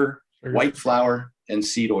sugar, white flour, and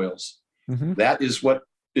seed oils. Mm-hmm. That is what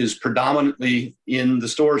is predominantly in the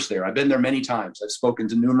stores there. I've been there many times. I've spoken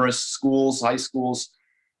to numerous schools, high schools,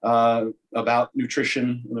 about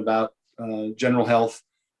nutrition and about general health.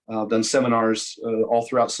 I've done seminars all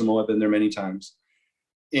throughout Samoa. I've been there many times.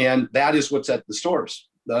 And that is what's at the stores.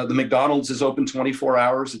 The McDonald's is open 24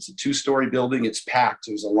 hours. It's a 2-story building. It's packed.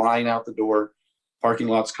 There's a line out the door. Parking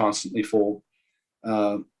lot's constantly full.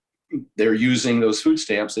 They're using those food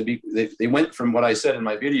stamps. They went from what I said in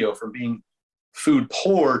my video, from being food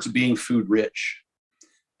poor to being food rich.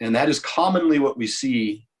 And that is commonly what we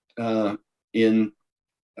see in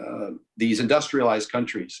these industrialized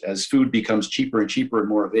countries. As food becomes cheaper and cheaper and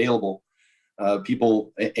more available,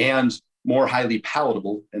 people and more highly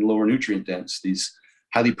palatable and lower nutrient dense, these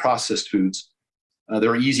highly processed foods,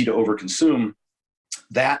 they're easy to overconsume.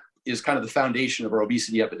 That is kind of the foundation of our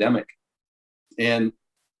obesity epidemic. And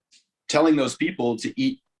telling those people to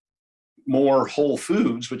eat more whole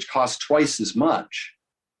foods, which cost twice as much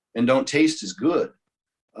and don't taste as good,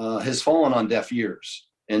 has fallen on deaf ears.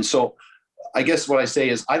 And so I guess what I say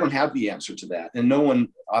is I don't have the answer to that. And no one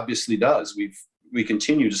obviously does. We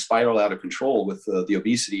continue to spiral out of control with the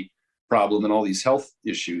obesity problem and all these health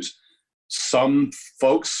issues. Some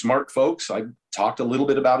folks, smart folks, I talked a little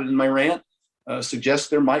bit about it in my rant,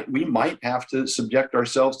 suggest we might have to subject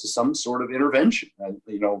ourselves to some sort of intervention.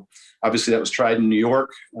 Obviously that was tried in New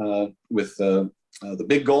York with the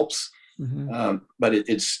big gulps, mm-hmm. But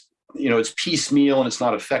it's piecemeal and it's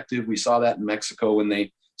not effective. We saw that in Mexico when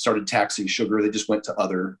they started taxing sugar. They just went to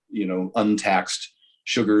other, untaxed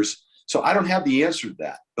sugars. So I don't have the answer to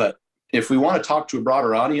that, but if we want to talk to a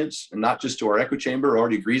broader audience and not just to our echo chamber who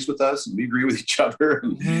already agrees with us and we agree with each other,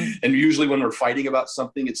 mm-hmm. and usually when we're fighting about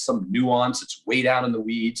something, it's some nuance, it's way down in the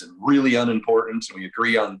weeds and really unimportant, and we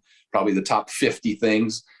agree on probably the top 50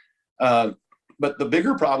 things. But the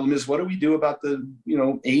bigger problem is, what do we do about the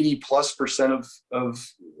 80+% of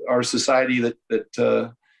our society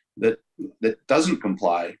that doesn't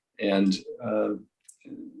comply and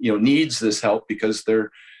needs this help because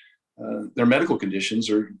their medical conditions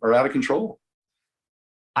are out of control.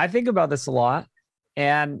 I think about this a lot,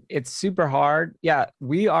 and it's super hard. Yeah,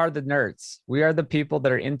 we are the nerds. We are the people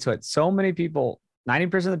that are into it. So many people,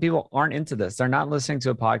 90% of the people aren't into this. They're not listening to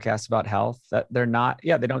a podcast about health. That they're not.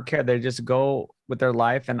 Yeah, they don't care. They just go with their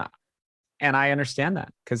life, and I understand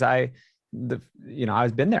that because I've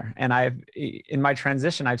been there, and in my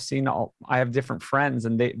transition, I have different friends,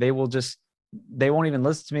 and they won't even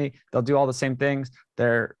listen to me. They'll do all the same things.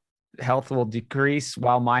 Their health will decrease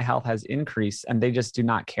while my health has increased, and they just do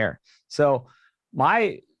not care. So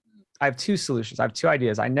I have two solutions. I have two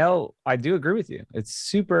ideas. I know I do agree with you. It's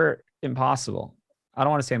super impossible. I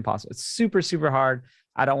don't want to say impossible. It's super, super hard.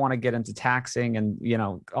 I don't want to get into taxing and,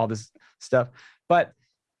 all this stuff. But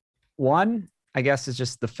one, I guess, is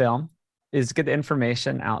just the film, is get the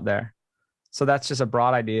information out there. So that's just a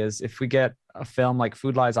broad idea, is if we get a film like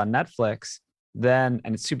Food Lies on Netflix, and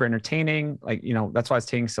it's super entertaining, that's why it's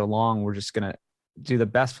taking so long. We're just going to do the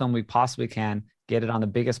best film we possibly can, get it on the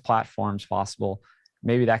biggest platforms possible.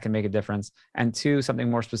 Maybe that can make a difference. And two, something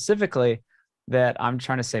more specifically that I'm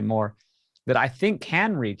trying to say more that I think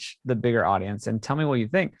can reach the bigger audience, and tell me what you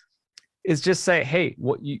think, is just say, hey,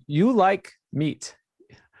 what you like meat,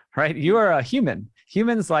 right? You are a human.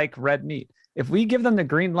 Humans like red meat. If we give them the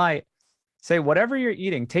green light, say, whatever you're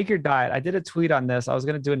eating, take your diet. I did a tweet on this. I was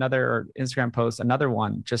going to do another Instagram post, another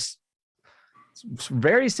one, just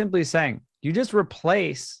very simply saying, you just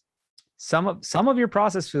replace some of your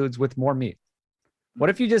processed foods with more meat. What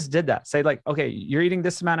if you just did that? Say like, okay, you're eating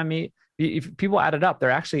this amount of meat. If people add it up, they're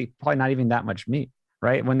actually probably not even that much meat,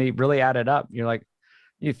 right? When they really add it up, you're like,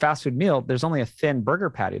 you eat fast food meal, there's only a thin burger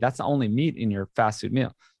patty. That's the only meat in your fast food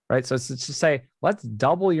meal, right? So it's to say, let's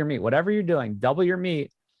double your meat, whatever you're doing, double your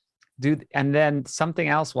meat, and then something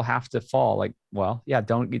else will have to fall. Like, well, yeah,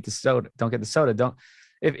 don't eat the soda. Don't get the soda.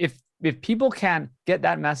 If people can get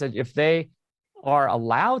that message, if they are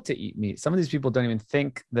allowed to eat meat, some of these people don't even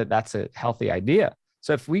think that that's a healthy idea.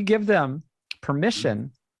 So if we give them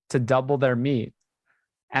permission to double their meat,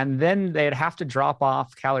 and then they'd have to drop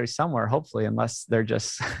off calories somewhere, hopefully, unless they're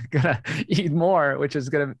just going to eat more, which is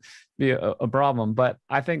going to be a problem. But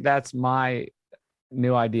I think that's my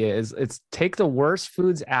new idea is it's take the worst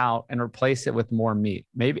foods out and replace it with more meat,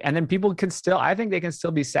 maybe. And then people can still, I think they can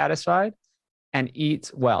still be satisfied and eat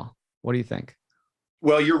well. What do you think?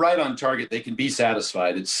 Well, you're right on target. They can be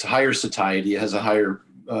satisfied. It's higher satiety. It has a higher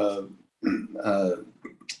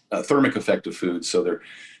thermic effect of food. So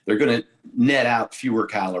they're going to net out fewer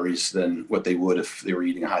calories than what they would if they were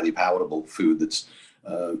eating a highly palatable food. That's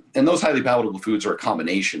and those highly palatable foods are a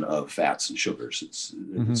combination of fats and sugars.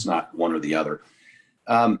 It's not one or the other.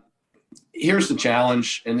 Here's the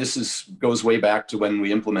challenge, and this goes way back to when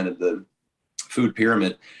we implemented the food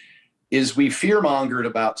pyramid, is we fear-mongered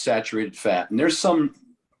about saturated fat. And there's some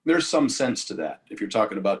sense to that if you're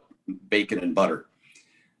talking about bacon and butter.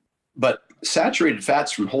 But saturated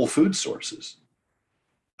fats from whole food sources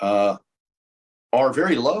are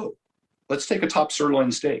very low. Let's take a top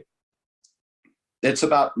sirloin steak. It's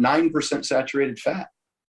about 9% saturated fat.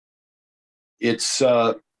 It's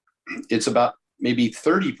about maybe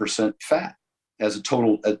 30% fat as a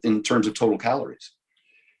total in terms of total calories.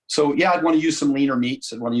 So yeah, I'd want to use some leaner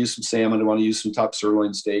meats. I'd want to use some salmon. I'd want to use some top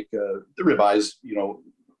sirloin steak. The ribeyes,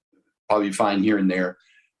 probably fine here and there,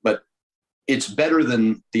 but it's better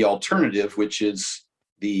than the alternative, which is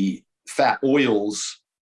the fat oils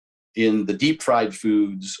in the deep fried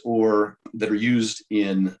foods or that are used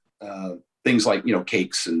in things like,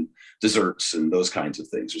 cakes and desserts and those kinds of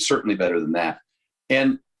things. It's certainly better than that.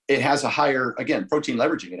 And it has a higher, again, protein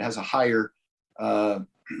leveraging. It has a higher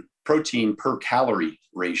protein per calorie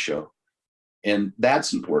ratio. And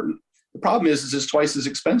that's important. The problem is it's twice as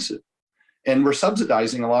expensive. And we're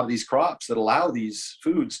subsidizing a lot of these crops that allow these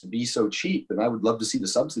foods to be so cheap. And I would love to see the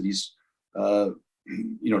subsidies,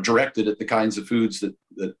 directed at the kinds of foods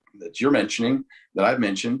that you're mentioning, that I've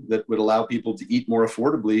mentioned, that would allow people to eat more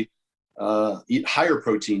affordably, eat higher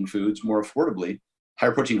protein foods more affordably,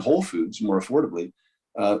 higher protein whole foods more affordably.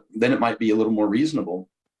 Then it might be a little more reasonable.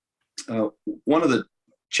 One of the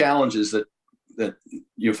challenges that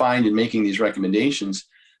you find in making these recommendations,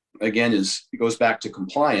 again, it goes back to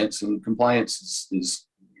compliance, and compliance is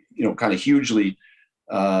kind of hugely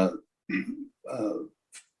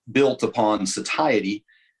built upon satiety,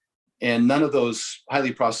 and none of those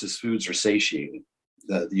highly processed foods are satiating.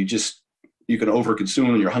 You can overconsume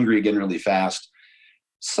and you're hungry again really fast.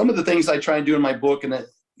 Some of the things I try and do in my book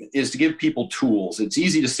is to give people tools. It's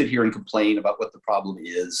easy to sit here and complain about what the problem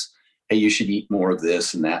is. Hey, you should eat more of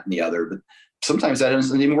this and that and the other, but sometimes that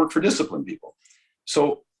doesn't even work for disciplined people.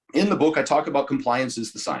 So in the book, I talk about compliance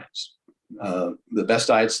is the science. The best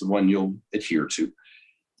diet's the one you'll adhere to.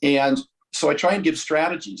 And so I try and give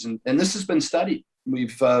strategies, and this has been studied.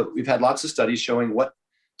 We've had lots of studies showing what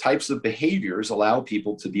types of behaviors allow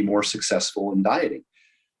people to be more successful in dieting.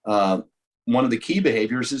 One of the key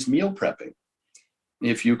behaviors is meal prepping.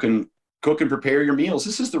 If you can cook and prepare your meals,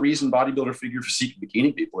 this is the reason bodybuilder, figure physique,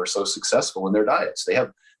 bikini people are so successful in their diets.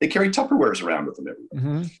 They carry Tupperwares around with them every day.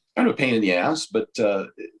 Mm-hmm. Kind of a pain in the ass, but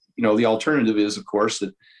the alternative is, of course,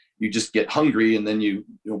 that you just get hungry and then you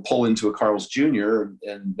pull into a Carl's Jr.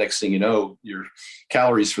 and next thing you know, your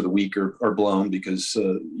calories for the week are blown because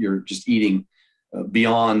you're just eating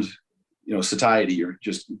beyond satiety. You're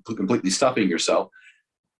just completely stuffing yourself.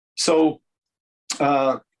 So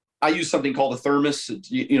I use something called a thermos,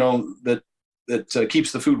 that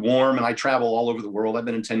keeps the food warm. And I travel all over the world. I've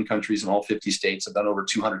been in 10 countries in all 50 states. I've done over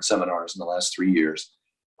 200 seminars in the last 3 years.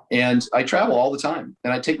 And I travel all the time,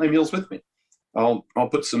 and I take my meals with me. I'll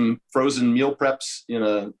put some frozen meal preps in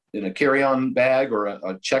a carry-on bag or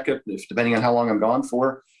a check-it, depending on how long I'm gone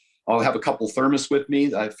for. I'll have a couple thermos with me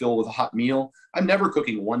that I fill with a hot meal. I'm never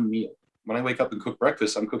cooking one meal. When I wake up and cook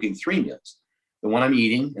breakfast, I'm cooking 3 meals. The one I'm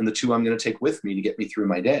eating and the 2 I'm going to take with me to get me through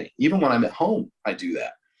my day. Even when I'm at home, I do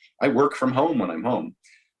that. I work from home when I'm home.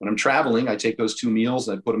 When I'm traveling, I take those 2 meals,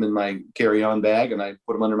 and I put them in my carry-on bag, and I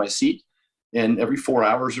put them under my seat. And every 4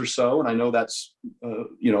 hours or so, and I know that's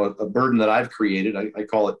a burden that I've created. I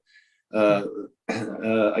call it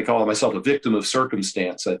I call myself a victim of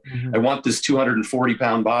circumstance. I want this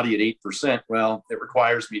 240-pound body at 8%. Well, it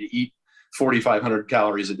requires me to eat 4,500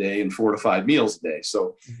 calories a day and 4 to 5 meals a day.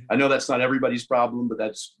 So I know that's not everybody's problem, but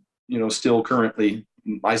that's, still currently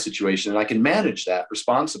my situation. And I can manage that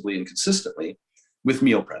responsibly and consistently with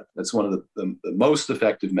meal prep. That's one of the most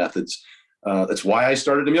effective methods. That's why I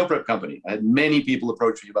started a meal prep company. I had many people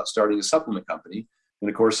approach me about starting a supplement company. And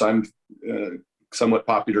of course, I'm somewhat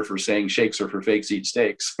popular for saying shakes are for fakes, eat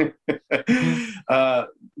steaks.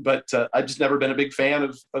 But I've just never been a big fan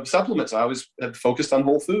of supplements. I always have focused on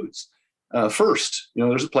whole foods first.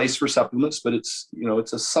 There's a place for supplements, but it's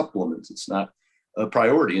a supplement. It's not a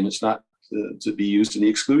priority, and it's not to be used in the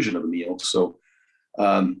exclusion of a meal. So,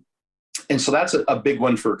 and so that's a big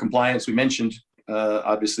one for compliance. We mentioned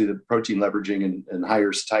obviously the protein leveraging and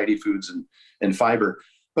higher satiety foods and fiber,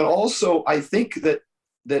 but also I think that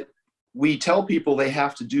we tell people they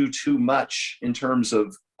have to do too much in terms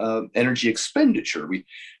of energy expenditure.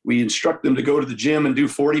 We instruct them to go to the gym and do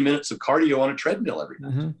 40 minutes of cardio on a treadmill every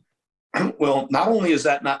night. Well, not only is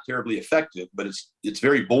that not terribly effective, but it's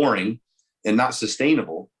very boring and not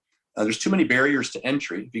sustainable. There's too many barriers to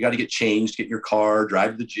entry. You got to get changed, get in your car,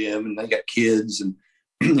 drive to the gym, and then you got kids and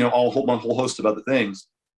a whole host of other things.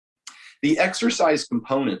 The exercise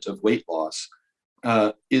component of weight loss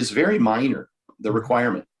is very minor, the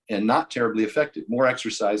requirement, and not terribly effective. More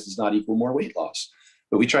exercise does not equal more weight loss.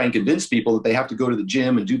 But we try and convince people that they have to go to the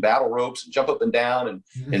gym and do battle ropes and jump up and down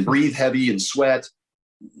and breathe heavy and sweat.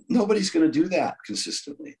 Nobody's going to do that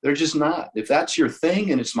consistently. They're just not. If that's your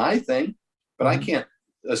thing, and it's my thing, but I can't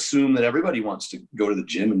assume that everybody wants to go to the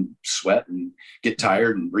gym and sweat and get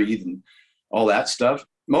tired and breathe and all that stuff.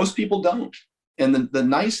 Most people don't. And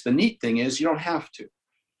the neat thing is you don't have to.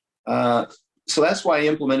 So that's why I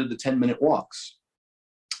implemented the 10-minute walks.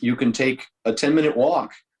 You can take a 10-minute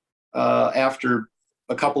walk after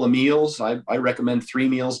a couple of meals. I recommend 3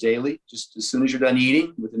 meals daily. Just as soon as you're done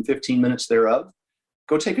eating, within 15 minutes thereof,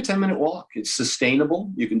 go take a 10-minute walk. It's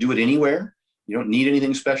sustainable. You can do it anywhere. You don't need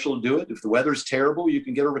anything special to do it. If the weather's terrible, you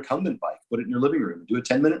can get a recumbent bike, put it in your living room, and do a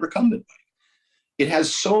 10-minute recumbent bike. It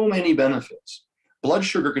has so many benefits. Blood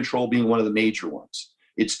sugar control being one of the major ones.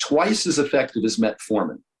 It's twice as effective as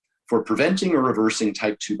metformin for preventing or reversing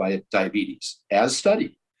type 2 diabetes, as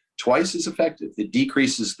studied. Twice as effective. It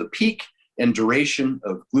decreases the peak and duration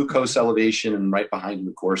of glucose elevation, and right behind it,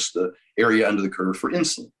 of course, the area under the curve for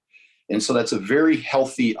insulin. And so that's a very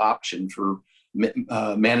healthy option for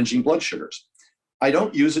managing blood sugars. I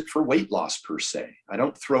don't use it for weight loss per se. I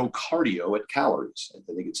don't throw cardio at calories.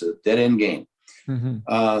 I think it's a dead end game.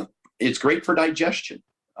 It's great for digestion,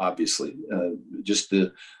 obviously. Just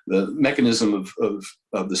the mechanism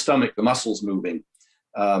of the stomach, the muscles moving.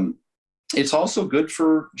 It's also good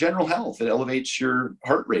for general health. It elevates your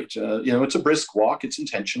heart rate. It's a brisk walk. It's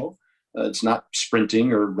intentional. It's not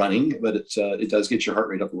sprinting or running, but it does get your heart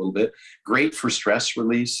rate up a little bit. Great for stress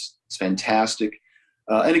release. It's fantastic.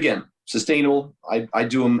 And again, sustainable. I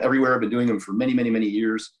do them everywhere. I've been doing them for many, many, many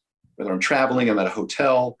years. Whether I'm traveling, I'm at a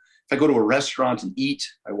hotel. If I go to a restaurant and eat,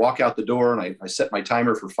 I walk out the door and I set my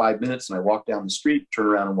timer for 5 minutes and I walk down the street, turn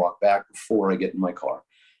around and walk back before I get in my car.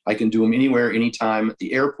 I can do them anywhere, anytime. At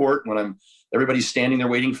the airport, when everybody's standing there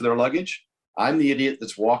waiting for their luggage, I'm the idiot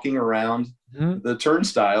that's walking around the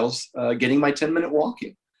turnstiles, getting my 10-minute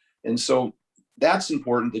walking. And so that's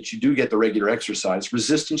important that you do get the regular exercise.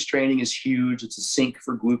 Resistance training is huge. It's a sink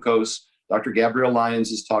for glucose. Dr. Gabrielle Lyons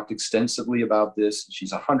has talked extensively about this.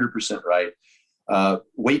 She's 100% right.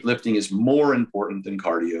 Weightlifting is more important than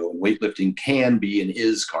cardio, and weightlifting can be and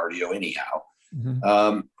is cardio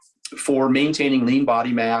anyhow. For maintaining lean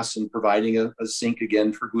body mass and providing a sink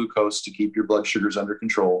again for glucose to keep your blood sugars under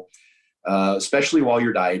control, especially while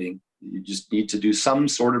you're dieting. You just need to do some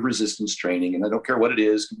sort of resistance training. And I don't care what it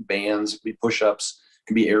is. It can be bands, it can be push-ups, it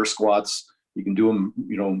can be air squats. You can do them,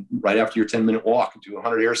 right after your 10-minute walk, do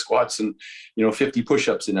 100 air squats and, 50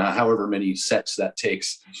 push-ups in however many sets that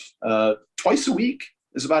takes. Twice a week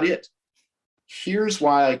is about it. Here's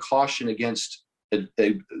why I caution against,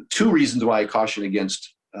 2 reasons why I caution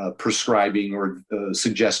against prescribing or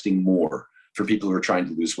suggesting more for people who are trying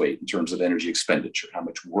to lose weight in terms of energy expenditure, how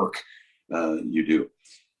much work you do.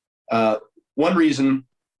 One reason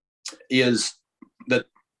is that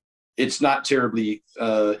it's not terribly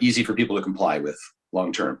easy for people to comply with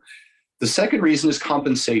long term. The second reason is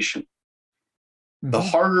compensation. The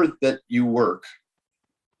harder that you work,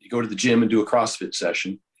 you go to the gym and do a CrossFit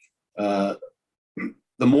session, the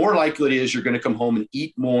more likely it is you're going to come home and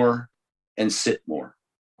eat more and sit more.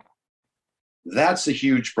 That's a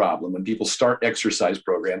huge problem when people start exercise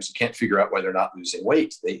programs and can't figure out why they're not losing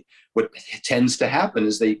weight. What tends to happen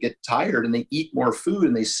is they get tired and they eat more food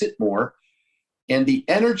and they sit more. And the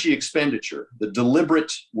energy expenditure, the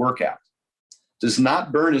deliberate workout, does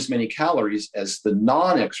not burn as many calories as the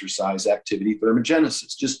non-exercise activity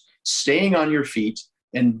thermogenesis, just staying on your feet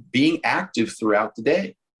and being active throughout the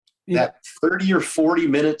day. Yeah. That 30 or 40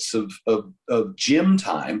 minutes of gym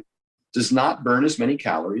time does not burn as many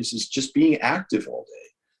calories as just being active all day.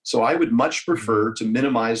 So I would much prefer to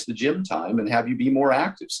minimize the gym time and have you be more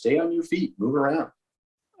active. Stay on your feet, move around.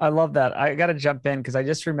 I love that. I got to jump in because I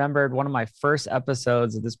just remembered one of my first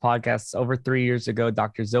episodes of this podcast over 3 years ago,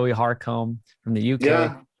 Dr. Zoe Harcombe from the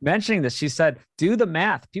UK mentioning this. She said, do the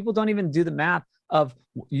math. People don't even do the math of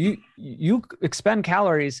you expend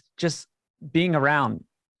calories just being around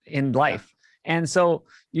in life. And so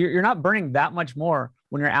you're not burning that much more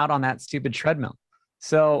when you're out on that stupid treadmill.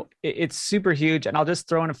 So it's super huge. And I'll just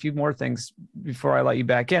throw in a few more things before I let you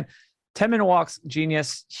back in. 10-minute walks,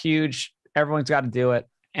 genius, huge. Everyone's got to do it.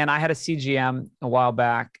 And I had a CGM a while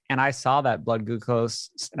back and I saw that blood glucose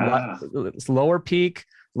lower peak,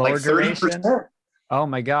 lower like duration. Oh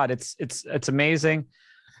my God. It's amazing.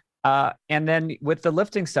 And then with the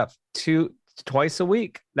lifting stuff, twice a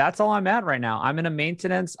week, that's all I'm at right now. I'm in a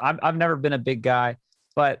maintenance. I've never been a big guy,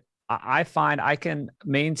 but I find I can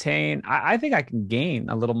maintain, I think I can gain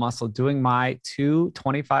a little muscle doing my 2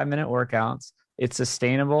 25-minute workouts. It's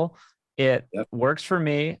sustainable. It works for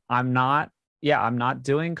me. I'm not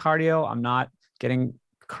doing cardio. I'm not getting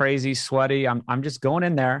crazy sweaty. I'm just going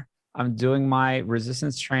in there. I'm doing my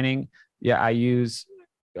resistance training. Yeah. I use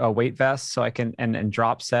a weight vest so I can, and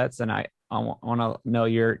drop sets. And I want to know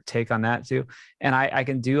your take on that too. And I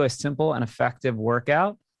can do a simple and effective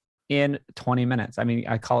workout in 20 minutes. I mean,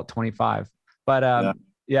 I call it 25, but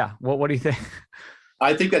what do you think?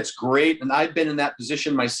 I think that's great. And I've been in that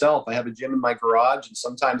position myself. I have a gym in my garage. And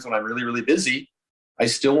sometimes when I'm really, really busy, I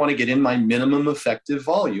still want to get in my minimum effective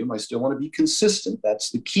volume. I still want to be consistent. That's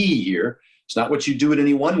the key here. It's not what you do at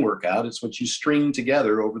any one workout. It's what you string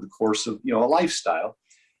together over the course of, a lifestyle.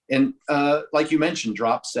 And like you mentioned,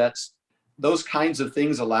 drop sets, those kinds of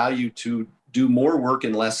things allow you to do more work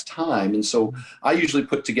in less time. And so I usually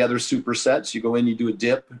put together supersets. You go in, you do a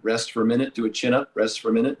dip, rest for a minute, do a chin up, rest for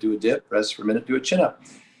a minute, do a dip, rest for a minute, do a chin up.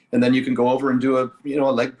 And then you can go over and do a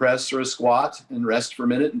leg press or a squat and rest for a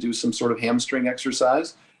minute and do some sort of hamstring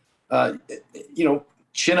exercise.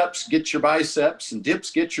 Chin ups get your biceps and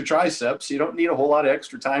dips get your triceps. You don't need a whole lot of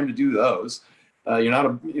extra time to do those.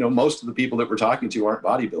 Most of the people that we're talking to aren't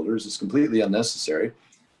bodybuilders. It's completely unnecessary.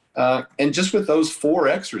 And just with those 4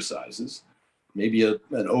 exercises, maybe an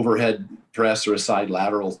overhead press or a side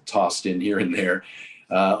lateral tossed in here and there.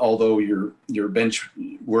 Although your bench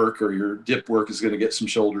work or your dip work is going to get some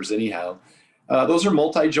shoulders anyhow. Those are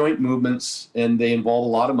multi-joint movements and they involve a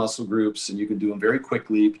lot of muscle groups and you can do them very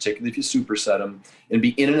quickly, particularly if you superset them and be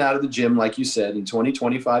in and out of the gym, like you said, in 20,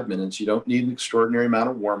 25 minutes. You don't need an extraordinary amount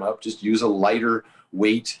of warm up. Just use a lighter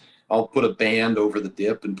weight. I'll put a band over the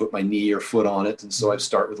dip and put my knee or foot on it. And so I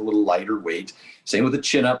start with a little lighter weight. Same with a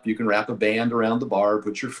chin up. You can wrap a band around the bar,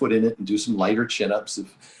 put your foot in it and do some lighter chin ups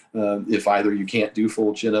if either you can't do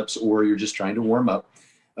full chin ups or you're just trying to warm up.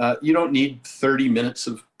 You don't need 30 minutes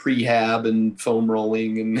of prehab and foam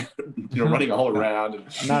rolling and running all around.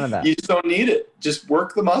 And none of that. You just don't need it. Just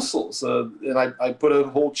work the muscles. And I put a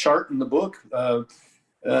whole chart in the book.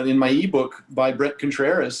 In my ebook by Brett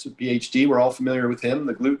Contreras, a PhD, we're all familiar with him,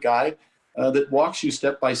 the glute guy, that walks you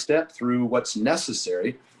step by step through what's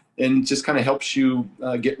necessary and just kind of helps you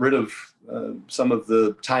get rid of some of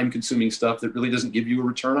the time-consuming stuff that really doesn't give you a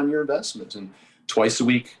return on your investment. And twice a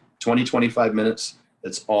week, 20, 25 minutes,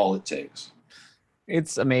 that's all it takes.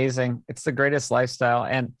 It's amazing. It's the greatest lifestyle.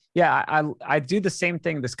 And yeah, I do the same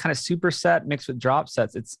thing, this kind of superset mixed with drop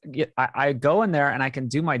sets. I go in there and I can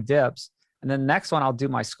do my dips. And then the next one, I'll do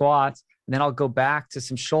my squats, and then I'll go back to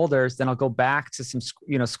some shoulders. Then I'll go back to some,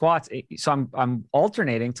 squats. So I'm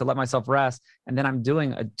alternating to let myself rest. And then I'm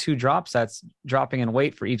doing 2 drop sets, dropping in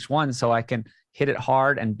weight for each one so I can hit it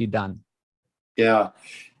hard and be done. Yeah.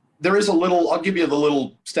 There is I'll give you the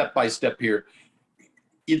little step-by-step here.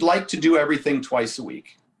 You'd like to do everything twice a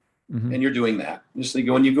week. Mm-hmm. And you're doing that. Just you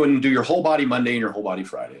go and do your whole body Monday and your whole body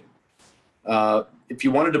Friday. If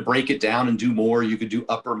you wanted to break it down and do more, you could do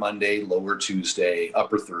upper Monday, lower Tuesday,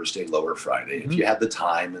 upper Thursday, lower Friday, if you had the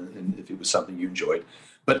time and if it was something you enjoyed.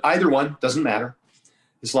 But either one doesn't matter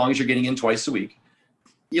as long as you're getting in twice a week.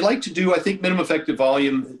 You like to do, I think, minimum effective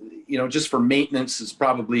volume, just for maintenance is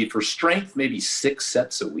probably for strength, maybe 6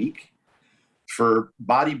 sets a week. For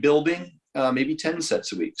bodybuilding, maybe 10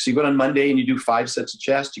 sets a week. So you go in on Monday and you do 5 sets of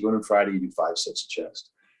chest. You go in on Friday, you do 5 sets of chest.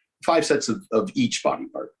 5 sets of each body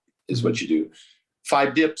part is what you do.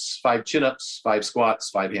 5 dips, 5 chin-ups, 5 squats,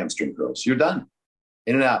 5 hamstring curls. You're done.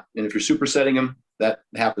 In and out. And if you're supersetting them, that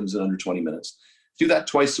happens in under 20 minutes. Do that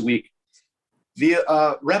twice a week.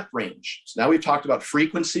 The rep range. So now we've talked about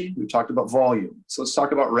frequency. We've talked about volume. So let's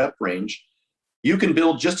talk about rep range. You can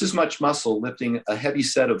build just as much muscle lifting a heavy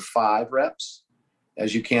set of 5 reps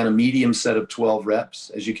as you can a medium set of 12 reps,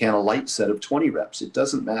 as you can a light set of 20 reps. It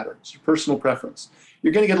doesn't matter. It's your personal preference.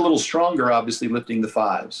 You're going to get a little stronger, obviously, lifting the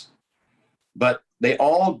 5s. But they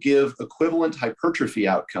all give equivalent hypertrophy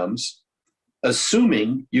outcomes,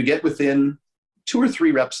 assuming you get within 2 or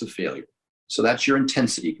 3 reps of failure. So that's your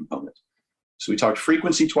intensity component. So we talked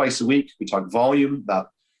frequency twice a week. We talked volume,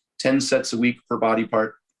 about 10 sets a week per body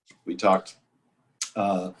part. We talked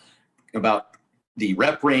about the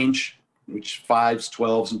rep range, which 5s,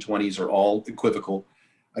 12s, and 20s are all equivocal.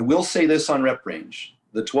 I will say this on rep range.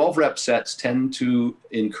 The 12 rep sets tend to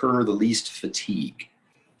incur the least fatigue.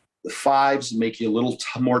 The 5s make you a little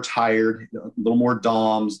more tired, a little more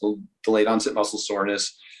DOMS, a little delayed onset muscle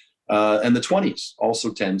soreness. And the 20s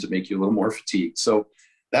also tend to make you a little more fatigued. So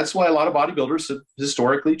that's why a lot of bodybuilders have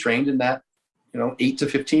historically trained in that 8 to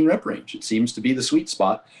 15 rep range. It seems to be the sweet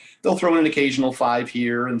spot. They'll throw in an occasional 5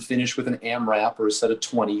 here and finish with an AMRAP or a set of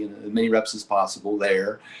 20 and as many reps as possible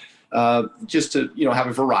there, just to have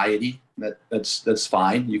a variety. That's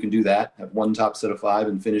fine. You can do that. Have one top set of 5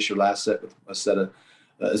 and finish your last set with a set of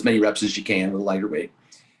as many reps as you can with a lighter weight.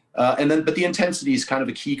 But the intensity is kind of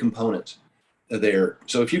a key component there.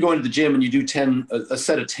 So if you go into the gym and you do a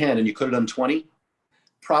set of 10 and you put it on 20,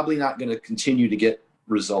 probably not going to continue to get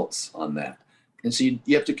results on that. And so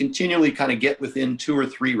you have to continually kind of get within 2 or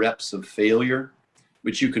 3 reps of failure,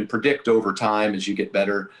 which you can predict over time as you get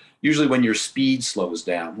better. Usually when your speed slows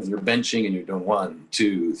down, when you're benching and you're doing 1,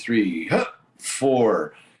 2, 3,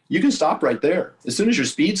 4, you can stop right there. As soon as your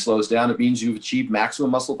speed slows down, it means you've achieved maximum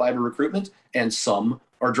muscle fiber recruitment and some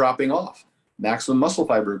are dropping off. Maximum muscle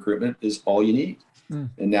fiber recruitment is all you need. And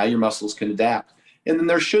now your muscles can adapt. And then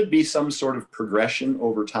there should be some sort of progression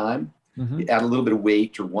over time. You add a little bit of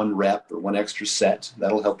weight or 1 rep or 1 extra set.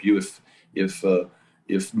 That'll help you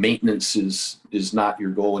if maintenance is not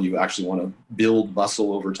your goal and you actually want to build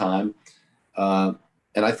muscle over time. And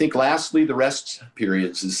I think lastly, the rest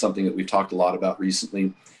periods is something that we've talked a lot about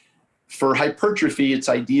recently. For hypertrophy, it's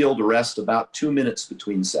ideal to rest about 2 minutes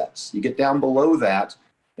between sets. You get down below that,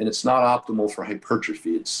 and it's not optimal for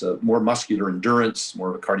hypertrophy. It's more muscular endurance, more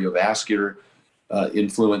of a cardiovascular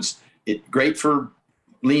influence. Great for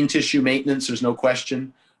lean tissue maintenance, there's no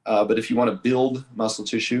question. But if you want to build muscle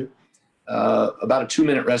tissue, about a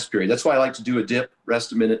 2-minute rest period. That's why I like to do a dip,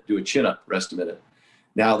 rest a minute, do a chin-up, rest a minute.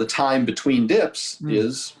 Now, the time between dips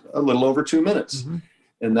is a little over 2 minutes.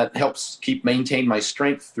 And that helps maintain my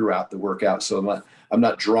strength throughout the workout. So I'm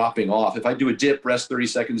not dropping off. If I do a dip, rest 30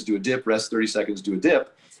 seconds, do a dip, rest 30 seconds, do a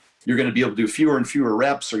dip, you're going to be able to do fewer and fewer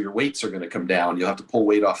reps or your weights are going to come down. You'll have to pull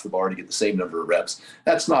weight off the bar to get the same number of reps.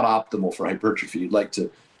 That's not optimal for hypertrophy. You'd like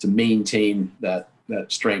to maintain that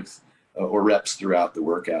strength or reps throughout the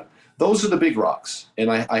workout. Those are the big rocks.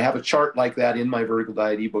 And I have a chart like that in my Vertical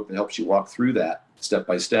Diet ebook that helps you walk through that step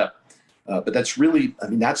by step. But that's really,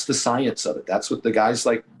 that's the science of it. That's what the guys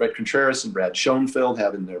like Brett Contreras and Brad Schoenfeld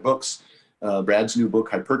have in their books. Brad's new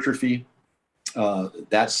book, Hypertrophy.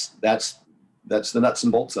 That's the nuts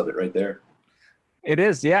and bolts of it right there. It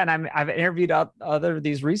is, yeah. And I've interviewed other of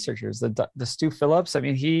these researchers, the Stu Phillips.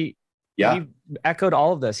 He echoed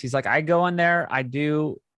all of this. He's like, I go in there, I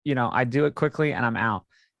do it quickly, and I'm out.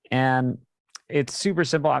 And it's super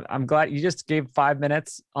simple. I'm glad you just gave 5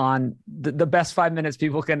 minutes on the best 5 minutes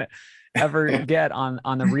people can ever get on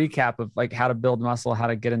the recap of like how to build muscle, how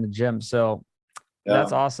to get in the gym. So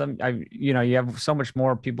that's awesome. You have so much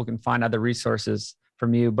more. People can find other resources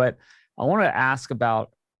from you, but I want to ask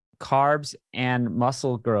about carbs and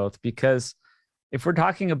muscle growth, because if we're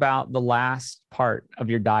talking about the last part of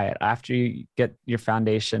your diet, after you get your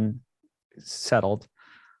foundation settled,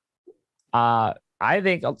 I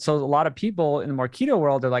think so. A lot of people in the more keto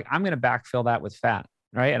world, they're like, I'm going to backfill that with fat.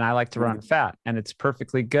 Right. And I like to run fat and it's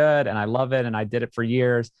perfectly good. And I love it. And I did it for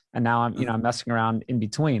years. And now I'm messing around in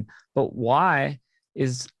between. But why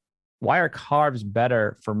are carbs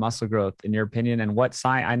better for muscle growth in your opinion? And what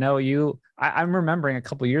science? I know I'm remembering a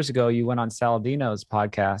couple of years ago, you went on Saladino's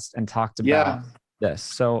podcast and talked about this.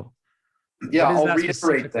 So I'll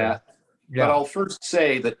reiterate that. Yeah. But I'll first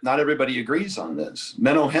say that not everybody agrees on this.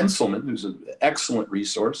 Menno Henselman, who's an excellent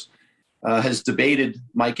resource, has debated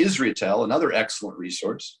Mike Israetel, another excellent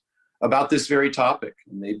resource, about this very topic.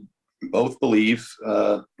 And they both believe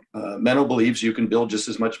Menno believes you can build just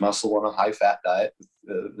as much muscle on a high-fat diet,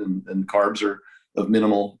 and carbs are of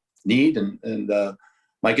minimal need. And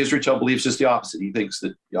Mike Israetel believes just the opposite. He thinks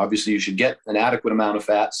that obviously you should get an adequate amount of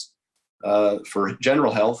fats for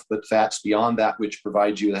general health, but fats beyond that which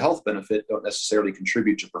provide you the health benefit don't necessarily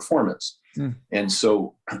contribute to performance. And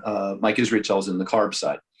so Mike Israetel is in the carb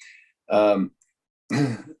side.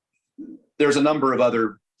 There's a number of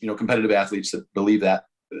other competitive athletes that believe that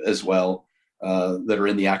as well, that are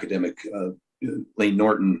in the academic. Lane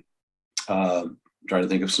Norton, trying to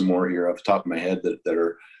think of some more here off the top of my head that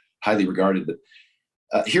are highly regarded. But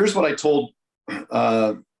here's what I told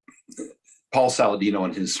Paul Saladino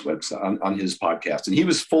on his website, on his podcast, and he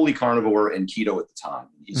was fully carnivore and keto at the time.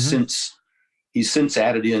 He's since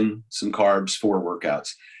added in some carbs for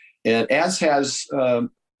workouts, and as has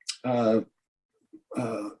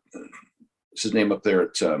what's his name up there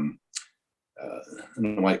at I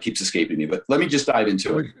don't know why it keeps escaping me, but let me just dive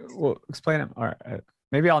into it. Well, explain him. All right.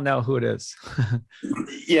 Maybe I'll know who it is.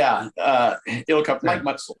 Yeah. It'll come. Mike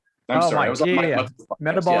Mutzel. I'm sorry. Mike. I was on Mike Mutzel's podcast.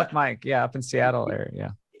 Metabolic Mike. Yeah. Up in Seattle area.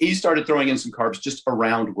 Yeah. He started throwing in some carbs just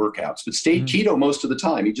around workouts, but stayed keto most of the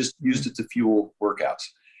time. He just used it to fuel workouts.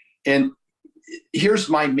 And here's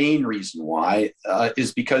my main reason why,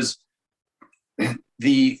 is because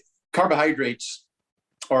the carbohydrates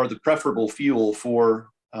are the preferable fuel for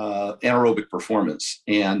anaerobic performance.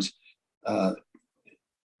 And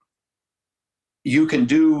you can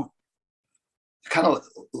do kind of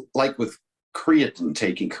like with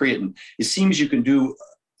taking creatine, it seems you can do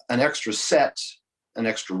an extra set, an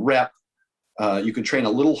extra rep. You can train a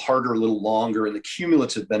little harder, a little longer, and the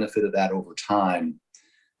cumulative benefit of that over time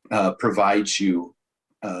provides you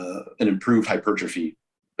an improved hypertrophy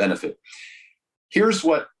benefit. Here's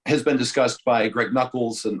what has been discussed by Greg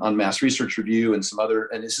Nuckols on Mass Research Review and some other,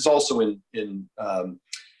 and this is also in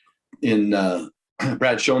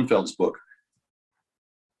Brad Schoenfeld's book.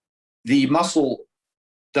 The muscle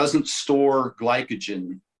doesn't store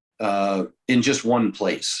glycogen in just one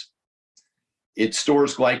place. It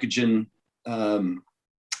stores glycogen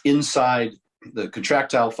inside the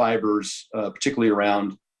contractile fibers, particularly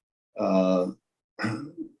around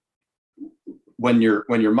when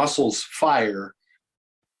your muscles fire.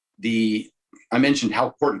 I mentioned how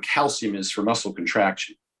important calcium is for muscle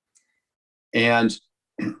contraction. And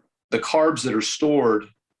the carbs that are stored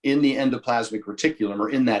in the endoplasmic reticulum or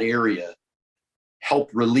in that area help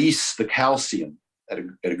release the calcium at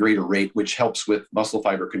a greater rate, which helps with muscle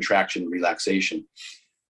fiber contraction and relaxation.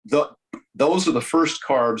 Those are the first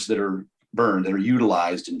carbs that are burned, that are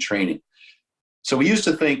utilized in training. So we used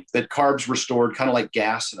to think that carbs were stored kind of like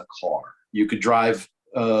gas in a car. You could drive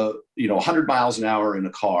 100 miles an hour in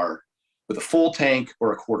a car with a full tank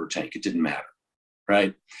or a quarter tank. It didn't matter,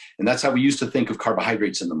 right? And that's how we used to think of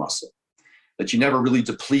carbohydrates in the muscle, that you never really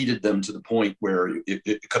depleted them to the point where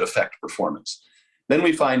it could affect performance. Then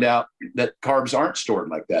we find out that carbs aren't stored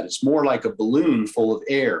like that. It's more like a balloon full of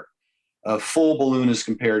air. A full balloon is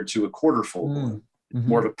compared to a quarter full balloon,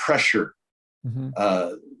 more of a pressure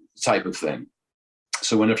type of thing.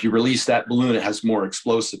 So if you release that balloon, it has more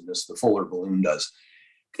explosiveness, the fuller balloon does.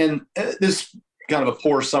 And this kind of a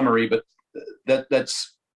poor summary, but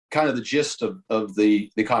that's kind of the gist of the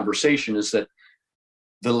conversation, is that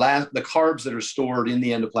the carbs that are stored in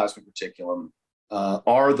the endoplasmic reticulum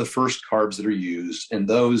are the first carbs that are used, and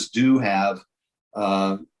those do have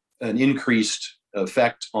an increased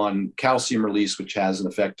effect on calcium release, which has an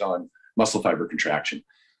effect on muscle fiber contraction.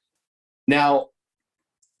 Now,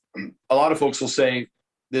 a lot of folks will say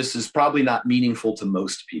this is probably not meaningful to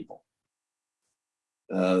most people.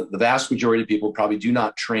 The vast majority of people probably do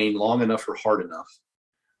not train long enough or hard enough,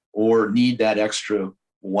 or need that extra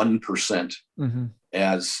 1%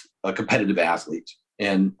 as a competitive athlete.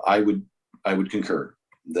 And I would concur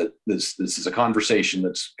that this is a conversation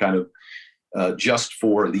that's kind of just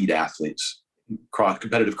for elite athletes,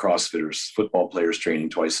 competitive CrossFitters, football players training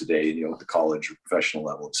twice a day, at the college or professional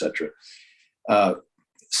level, et cetera.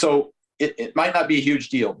 So it might not be a huge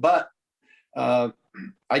deal, but I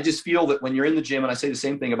just feel that when you're in the gym, and I say the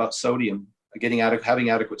same thing about sodium, having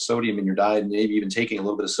adequate sodium in your diet, and maybe even taking a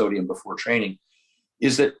little bit of sodium before training,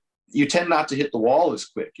 is that you tend not to hit the wall as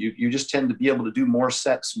quick. You just tend to be able to do more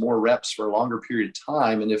sets, more reps for a longer period of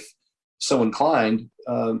time. And if so inclined,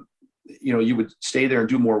 you would stay there and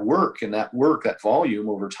do more work, and that volume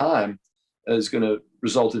over time is going to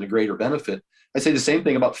result in a greater benefit. I say the same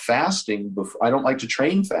thing about fasting. I don't like to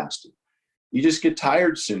train fasting. You just get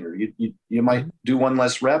tired sooner. You might do one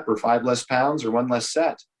less rep or 5 less pounds or one less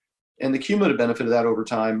set. And the cumulative benefit of that over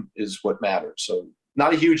time is what matters. So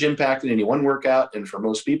not a huge impact in any one workout and for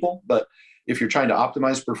most people, but if you're trying to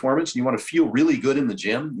optimize performance and you want to feel really good in the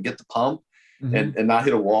gym and get the pump and not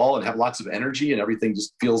hit a wall and have lots of energy and everything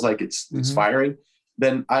just feels like it's firing,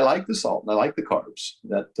 then I like the salt and I like the carbs.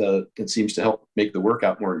 That it seems to help make the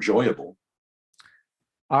workout more enjoyable.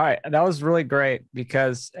 All right. That was really great,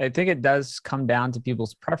 because I think it does come down to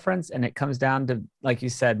people's preference, and it comes down to, like you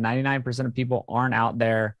said, 99% of people aren't out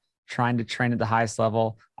there trying to train at the highest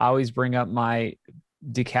level. I always bring up my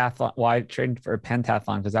decathlon. Well, I trained for a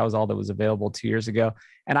pentathlon because that was all that was available 2 years ago.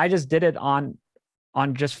 And I just did it on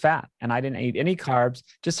just fat, and I didn't eat any carbs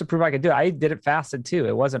just to prove I could do it. I did it fasted too.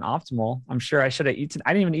 It wasn't optimal. I'm sure I should have eaten.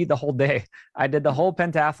 I didn't even eat the whole day. I did the whole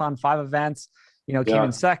pentathlon, 5 events, came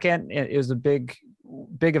in second. It was a big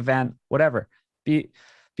event, whatever, beat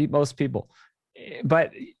most people.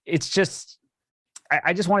 But it's just,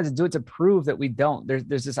 I just wanted to do it to prove that we don't.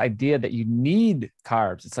 There's this idea that you need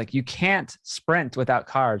carbs. It's like, you can't sprint without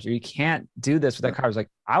carbs, or you can't do this without carbs. Like,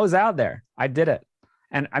 I was out there, I did it.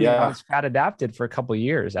 And I mean, I was fat adapted for a couple of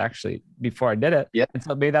years actually before I did it. Yeah. And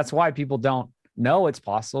so maybe that's why people don't know it's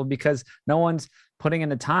possible, because no one's putting in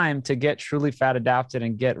the time to get truly fat adapted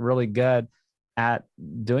and get really good at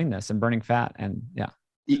doing this and burning fat. And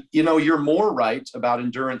you're more right about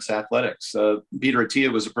endurance athletics. Peter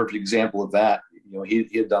Attia was a perfect example of that. He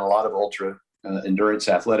had done a lot of ultra endurance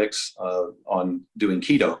athletics on doing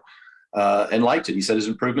keto and liked it. He said his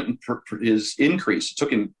improvement, his increase, it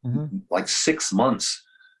took him like 6 months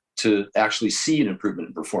to actually see an improvement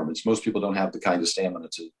in performance. Most people don't have the kind of stamina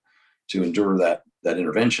to endure that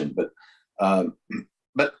intervention.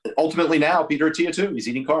 But ultimately now, Peter Attia too, he's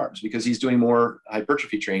eating carbs because he's doing more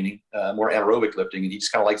hypertrophy training, more anaerobic lifting, and he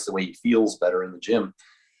just kind of likes the way he feels better in the gym.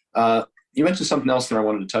 You mentioned something else that I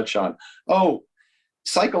wanted to touch on.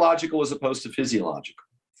 Psychological as opposed to physiological.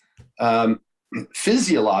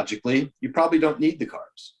 Physiologically, you probably don't need the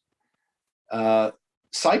carbs.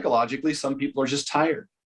 Psychologically, some people are just tired.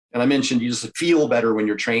 And I mentioned you just feel better when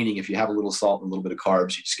you're training. If you have a little salt and a little bit of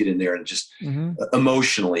carbs, you just get in there and just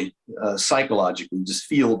emotionally, psychologically, you just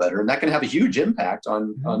feel better. And that can have a huge impact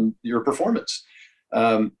on your performance.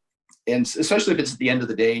 And especially if it's at the end of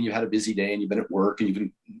the day and you had a busy day and you've been at work and you've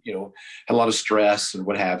been, had a lot of stress and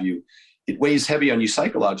what have you, it weighs heavy on you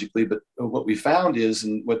psychologically. But what we found is,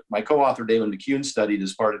 and what my co-author Damon McCune studied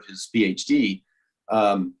as part of his PhD,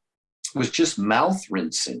 was just mouth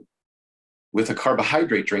rinsing with a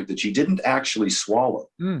carbohydrate drink that you didn't actually swallow,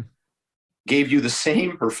 gave you the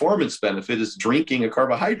same performance benefit as drinking a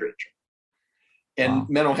carbohydrate drink. And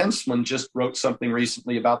Menno Hensman just wrote something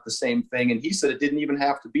recently about the same thing, and he said it didn't even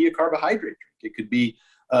have to be a carbohydrate drink. It could be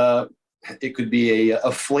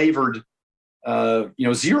a flavored,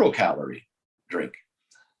 0-calorie drink,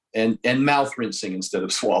 and mouth rinsing instead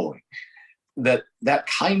of swallowing. That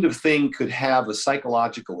kind of thing could have a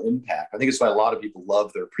psychological impact. I think it's why a lot of people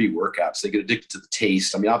love their pre-workouts. They get addicted to the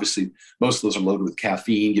taste. I mean, obviously, most of those are loaded with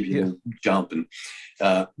caffeine, give you a little jump.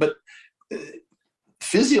 But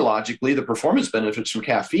physiologically, the performance benefits from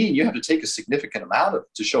caffeine, you have to take a significant amount of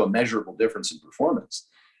it to show a measurable difference in performance.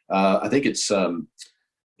 I think it's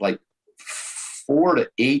like 4 to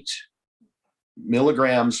 8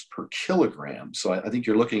 milligrams per kilogram. So I think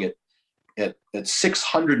you're looking at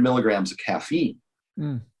 600 milligrams of caffeine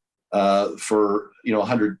for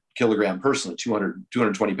 100 kilogram person, a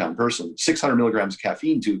 220 pound person, 600 milligrams of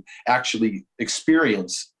caffeine to actually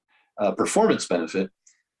experience performance benefit.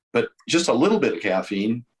 But just a little bit of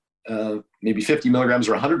caffeine, maybe 50 milligrams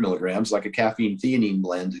or 100 milligrams, like a caffeine theanine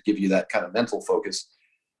blend to give you that kind of mental focus,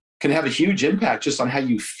 can have a huge impact just on how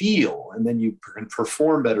you feel, and then you can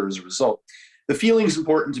perform better as a result. The feeling is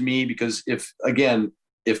important to me because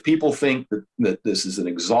if people think that this is an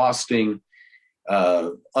exhausting,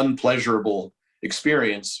 unpleasurable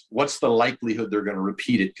experience, what's the likelihood they're going to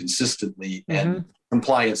repeat it consistently? And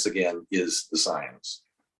compliance, again, is the science.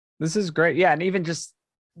 This is great. Yeah. And even just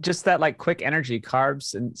that like quick energy,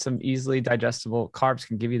 carbs and some easily digestible carbs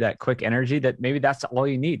can give you that quick energy that maybe that's all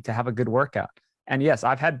you need to have a good workout. And yes,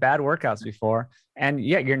 I've had bad workouts before, and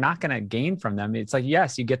you're not going to gain from them. It's like,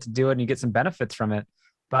 yes, you get to do it and you get some benefits from it.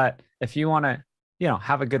 But if you want to,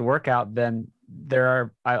 have a good workout, then there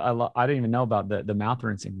are, I didn't even know about the mouth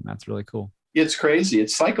rinsing. That's really cool. It's crazy.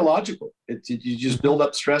 It's psychological. You just build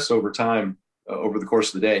up stress over time, over the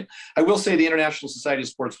course of the day. I will say the International Society of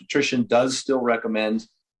Sports Nutrition does still recommend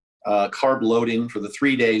carb loading for the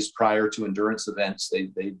 3 days prior to endurance events.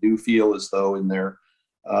 They do feel as though in their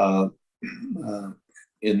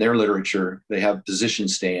literature, they have position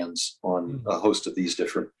stands on a host of these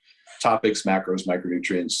different topics, macros,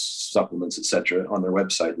 micronutrients, supplements, etc., on their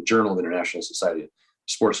website, the Journal of International Society of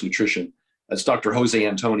Sports Nutrition. That's Dr. Jose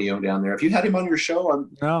Antonio down there. Have you had him on your show?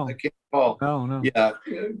 No. I can't recall. No. Yeah,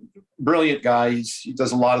 brilliant guy. He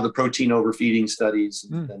does a lot of the protein overfeeding studies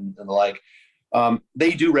and the like.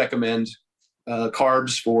 They do recommend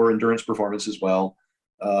carbs for endurance performance as well.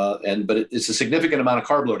 But it's a significant amount of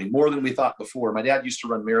carb loading, more than we thought before. My dad used to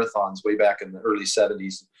run marathons way back in the early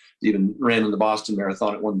 70s. He even ran in the Boston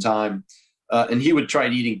Marathon at one time. And he would try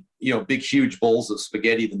eating, big, huge bowls of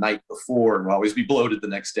spaghetti the night before and always be bloated the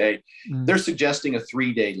next day. They're suggesting a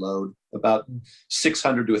 3-day load, about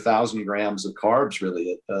 600 to 1,000 grams of carbs,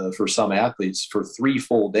 really, for some athletes for 3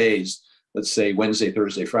 full days, let's say Wednesday,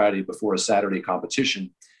 Thursday, Friday, before a Saturday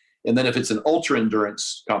competition. And then if it's an ultra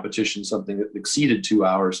endurance competition, something that exceeded 2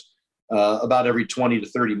 hours, about every 20 to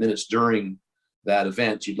 30 minutes during that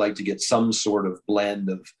event, you'd like to get some sort of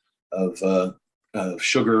blend of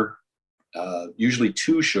sugar, usually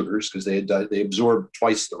 2 sugars, because they absorb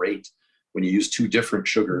twice the rate when you use 2 different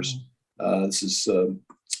sugars. This is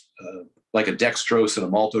like a dextrose and a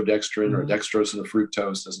maltodextrin, or a dextrose and a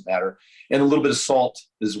fructose, doesn't matter. And a little bit of salt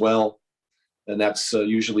as well. And that's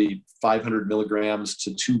usually 500 milligrams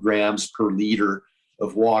to 2 grams per liter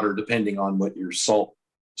of water, depending on what your salt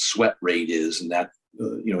sweat rate is. And that,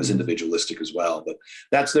 is individualistic as well. But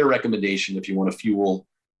that's their recommendation if you want to fuel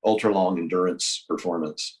ultra long endurance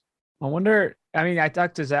performance. I wonder, I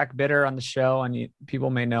talked to Zach Bitter on the show, and people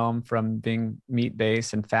may know him from being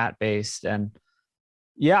meat-based and fat-based. And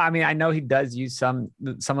yeah, I know he does use some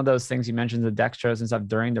of those things you mentioned, the dextrose and stuff,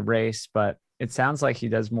 during the race, but it sounds like he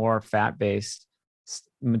does more fat-based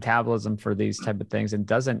metabolism for these type of things and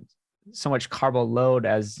doesn't so much carbo load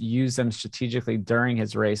as use them strategically during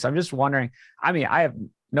his race. So I'm just wondering, I have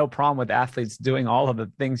no problem with athletes doing all of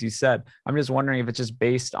the things you said. I'm just wondering if it's just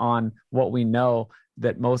based on what we know,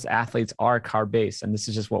 that most athletes are carb-based, and this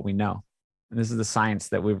is just what we know. And this is the science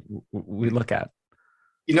that we look at.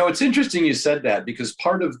 It's interesting you said that, because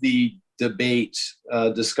part of the debate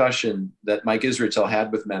discussion that Mike Israetel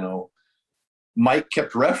had with Menno, Mike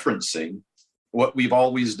kept referencing what we've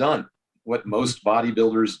always done, what most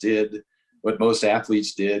bodybuilders did, what most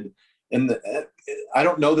athletes did. And I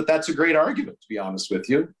don't know that that's a great argument, to be honest with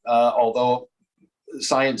you, although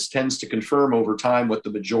science tends to confirm over time what the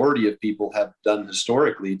majority of people have done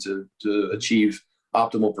historically to achieve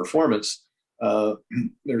optimal performance.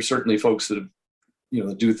 There are certainly folks that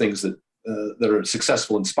that do things that are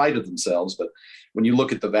successful in spite of themselves. But when you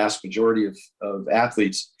look at the vast majority of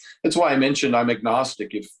athletes, that's why I mentioned I'm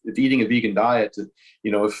agnostic. If eating a vegan diet,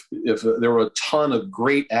 if there were a ton of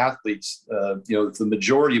great athletes, if the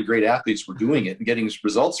majority of great athletes were doing it and getting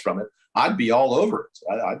results from it, I'd be all over it.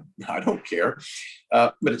 I don't care.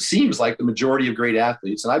 But it seems like the majority of great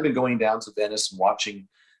athletes, and I've been going down to Venice and watching,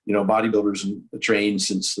 bodybuilders train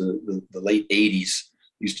since the late 80s.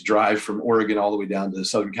 Used to drive from Oregon all the way down to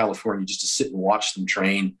Southern California just to sit and watch them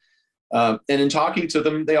train. And in talking to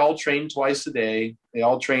them, they all trained twice a day. They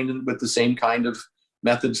all trained with the same kind of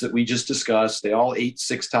methods that we just discussed. They all ate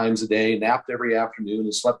 6 times a day, napped every afternoon,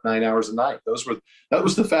 and slept 9 hours a night. That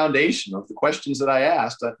was the foundation of the questions that I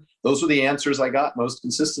asked. Those were the answers I got most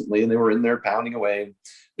consistently, and they were in there pounding away,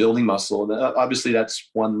 building muscle. And obviously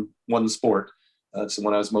that's one sport. That's the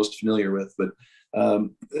one I was most familiar with. But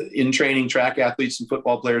in training track athletes and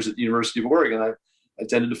football players at the University of Oregon, I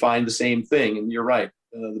tended to find the same thing. And you're right.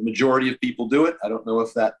 The majority of people do it. I don't know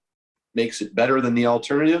if that makes it better than the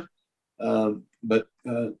alternative, but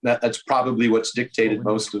that's probably what's dictated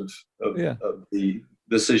most of the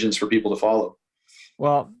decisions for people to follow.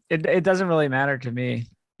 Well, it doesn't really matter to me.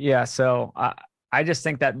 Yeah. So I just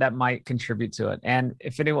think that might contribute to it. And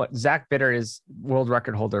if anyone, Zach Bitter is world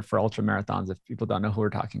record holder for ultra marathons, if people don't know who we're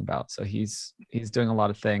talking about. So he's doing a lot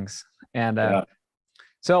of things. And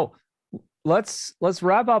so let's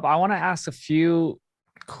wrap up. I want to ask a few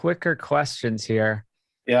quicker questions here.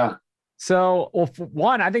 Yeah. So, well, for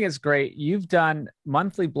one, I think it's great. You've done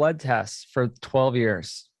monthly blood tests for 12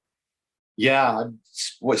 years. Yeah.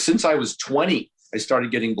 Since I was 20, I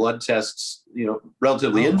started getting blood tests,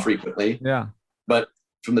 relatively infrequently. Yeah. But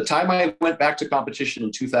from the time I went back to competition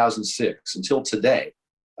in 2006 until today,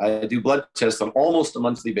 I do blood tests on almost a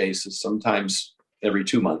monthly basis, sometimes every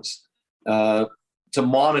 2 months, to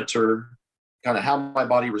monitor kind of how my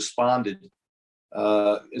body responded.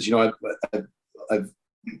 As you know, I've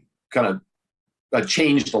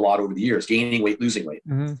changed a lot over the years, gaining weight, losing weight.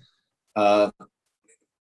 Mm-hmm.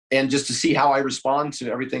 And just to see how I respond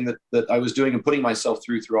to everything that I was doing and putting myself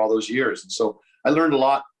through all those years. And so I learned a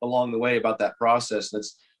lot along the way about that process.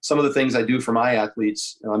 That's some of the things I do for my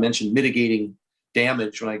athletes. I mentioned mitigating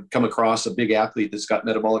damage when I come across a big athlete that's got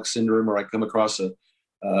metabolic syndrome, or I come across a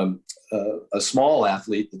small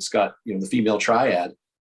athlete that's got, the female triad.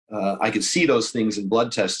 I could see those things in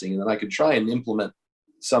blood testing, and then I could try and implement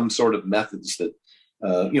some sort of methods that,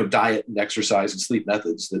 diet and exercise and sleep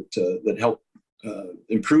methods that help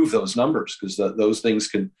improve those numbers, because those things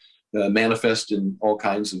can manifest in all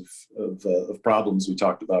kinds of problems we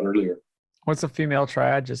talked about earlier. What's a female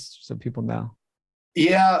triad, just so people know?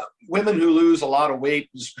 Yeah, women who lose a lot of weight,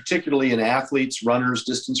 particularly in athletes, runners,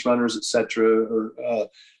 distance runners, etc., or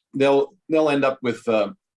they'll end up with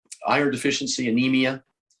iron deficiency, anemia,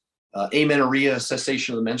 amenorrhea,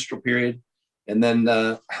 cessation of the menstrual period, and then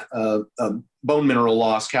bone mineral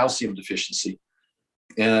loss, calcium deficiency.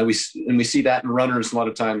 We see that in runners a lot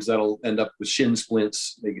of times. That'll end up with shin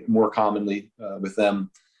splints, more commonly with them,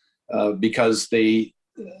 because they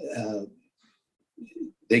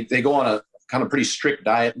go on a kind of pretty strict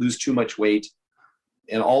diet, lose too much weight,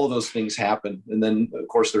 and all of those things happen. And then, of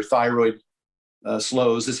course, their thyroid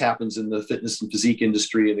slows. This happens in the fitness and physique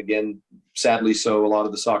industry, and again, sadly so, a lot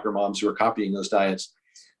of the soccer moms who are copying those diets,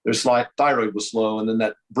 their thyroid will slow, and then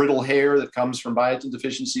that brittle hair that comes from biotin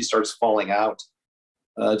deficiency starts falling out.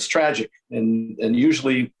 It's tragic, and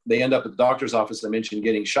usually they end up at the doctor's office, I mentioned,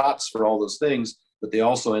 getting shots for all those things, but they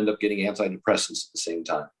also end up getting antidepressants at the same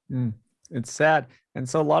time. It's sad. And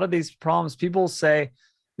so a lot of these problems, people say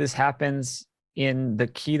this happens in the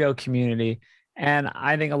keto community. And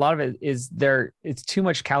I think a lot of it is it's too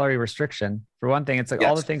much calorie restriction. For one thing, it's like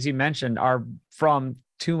all the things you mentioned are from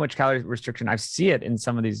too much calorie restriction. I see it in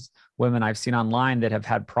some of these women I've seen online that have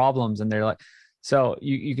had problems, and they're like, so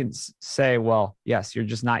you can say, well, yes, you're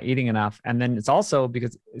just not eating enough. And then it's also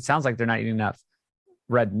because it sounds like they're not eating enough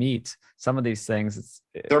red meat. Some of these things,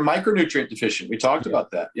 they're micronutrient deficient. We talked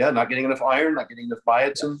about that. Yeah. Not getting enough iron, not getting enough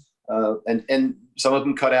biotin. And some of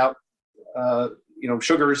them cut out,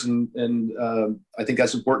 sugars. And I think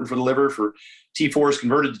that's important for the liver. For T4 is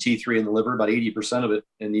converted to T3 in the liver, about 80% of it.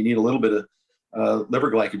 And you need a little bit of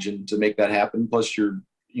liver glycogen to make that happen. Plus your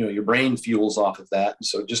brain fuels off of that. And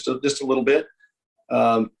so just a little bit.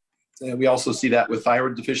 And we also see that with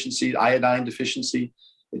thyroid deficiency, iodine deficiency.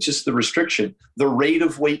 It's just the restriction. The rate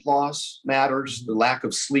of weight loss matters. The lack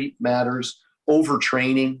of sleep matters.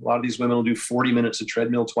 Overtraining. A lot of these women will do 40 minutes of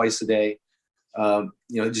treadmill twice a day.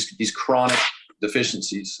 Just these chronic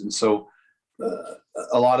deficiencies. And so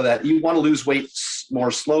a lot of that, you want to lose weight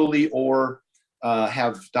more slowly, or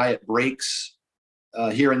have diet breaks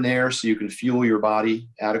here and there so you can fuel your body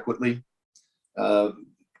adequately.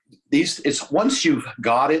 It's once you've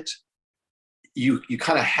got it, you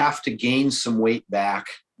kind of have to gain some weight back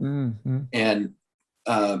and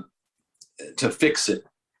to fix it.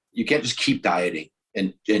 You can't just keep dieting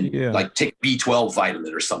and like take B12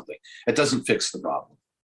 vitamin or something. It doesn't fix the problem.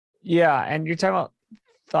 Yeah. And you're talking about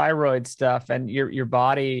thyroid stuff and your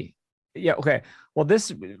body. Yeah. Okay. Well,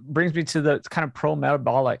 this brings me to the kind of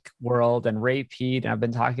pro-metabolic world and Ray Peat. And I've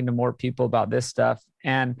been talking to more people about this stuff,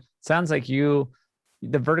 and it sounds like the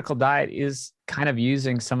vertical diet is kind of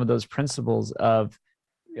using some of those principles of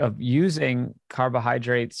using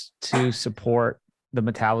carbohydrates to support the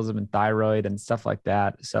metabolism and thyroid and stuff like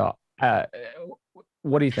that. So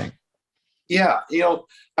what do you think? Yeah.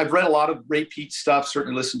 I've read a lot of Ray Peat stuff,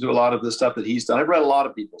 certainly listened to a lot of the stuff that he's done. I've read a lot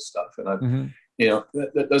of people's stuff, and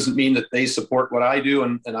that doesn't mean that they support what I do.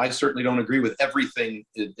 And I certainly don't agree with everything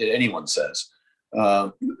that anyone says.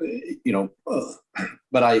 But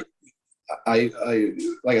I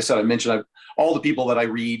like I said, I mentioned all the people that I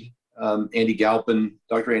read, Andy Galpin,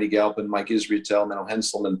 Dr. Andy Galpin, Mike Israetel, Menno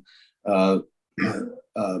Henselman,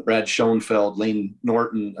 Brad Schoenfeld, Lane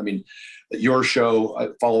Norton. I mean, your show, I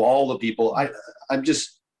follow all the people.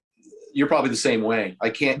 You're probably the same way. I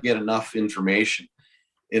can't get enough information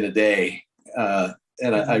in a day.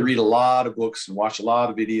 And I read a lot of books and watch a lot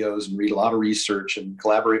of videos and read a lot of research and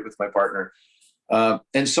collaborate with my partner.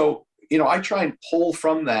 And so, I try and pull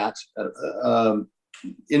from that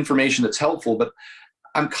information that's helpful, but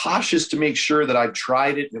I'm cautious to make sure that I've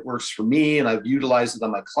tried it and it works for me, and I've utilized it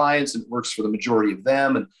on my clients and it works for the majority of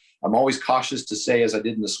them. And I'm always cautious to say, as I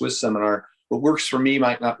did in the Swiss seminar, what works for me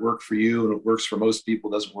might not work for you, and what works for most people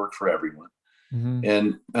doesn't work for everyone.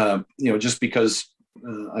 And, just because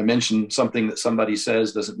I mentioned something that somebody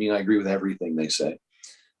says doesn't mean I agree with everything they say.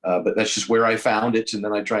 But that's just where I found it. And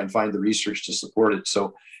then I try and find the research to support it.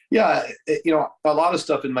 So yeah, a lot of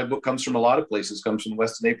stuff in my book comes from a lot of places, comes from the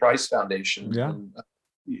Weston A. Price Foundation. Yeah. And,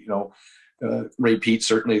 Ray Peat,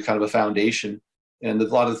 certainly kind of a foundation, and a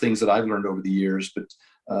lot of the things that I've learned over the years. But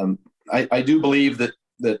I do believe that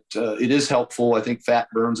it is helpful. I think fat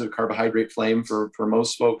burns a carbohydrate flame for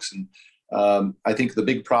most folks. And I think the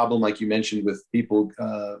big problem, like you mentioned, with people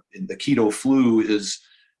in the keto flu is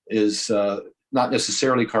not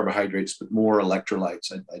necessarily carbohydrates, but more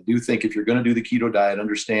electrolytes. I do think if you're going to do the keto diet,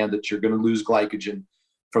 understand that you're going to lose glycogen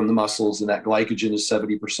from the muscles, and that glycogen is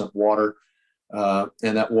 70% water.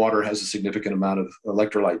 And that water has a significant amount of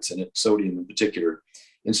electrolytes in it, sodium in particular.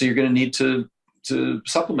 And so you're going to need to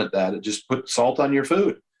supplement that and just put salt on your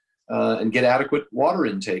food and get adequate water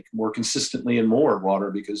intake more consistently, and more water,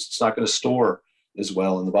 because it's not going to store as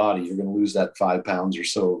well in the body. You're going to lose that 5 pounds or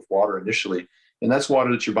so of water initially. And that's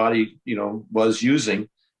water that your body, was using.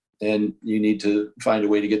 And you need to find a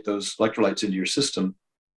way to get those electrolytes into your system.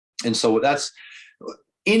 And so that's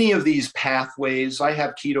any of these pathways. I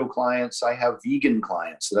have keto clients. I have vegan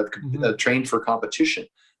clients that I've trained for competition.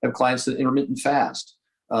 I have clients that intermittent fast.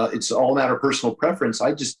 It's all a matter of personal preference.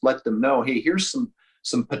 I just let them know, hey, here's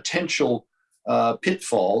some potential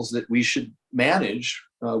pitfalls that we should manage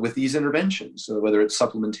with these interventions. So whether it's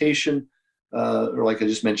supplementation, or like I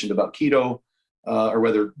just mentioned about keto, or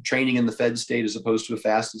whether training in the fed state as opposed to a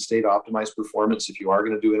fasted state to optimize performance if you are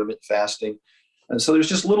going to do intermittent fasting. And so there's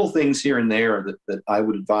just little things here and there that I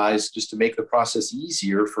would advise just to make the process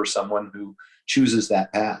easier for someone who chooses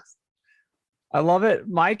that path. I love it.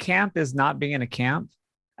 My camp is not being in a camp.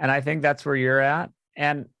 And I think that's where you're at.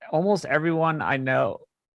 And almost everyone I know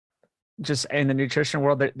just in the nutrition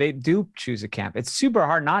world, they do choose a camp. It's super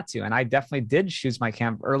hard not to. And I definitely did choose my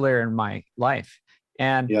camp earlier in my life.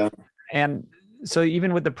 And so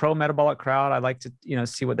even with the pro metabolic crowd, I like to,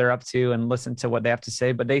 see what they're up to and listen to what they have to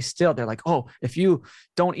say, but they're like, oh, if you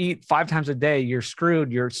don't eat 5 times a day, you're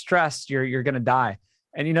screwed. You're stressed. You're going to die.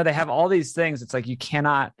 And, they have all these things. It's like, you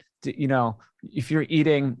cannot, if you're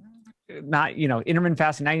eating not, intermittent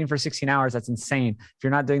fasting, not eating for 16 hours, that's insane. If you're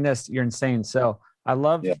not doing this, you're insane. So I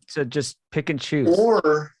love to just pick and choose.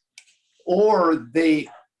 Or they,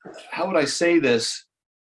 how would I say this?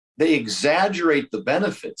 They exaggerate the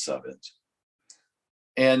benefits of it.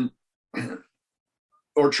 And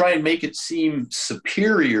or try and make it seem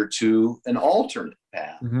superior to an alternate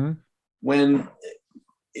path when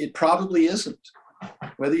it probably isn't.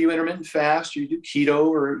 Whether you intermittent fast or you do keto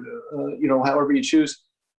or however you choose,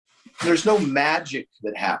 there's no magic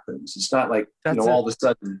that happens. It's not like all of a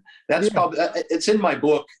sudden. That's probably, it's in my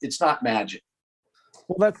book. It's not magic.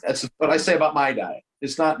 Well, that's what I say about my diet.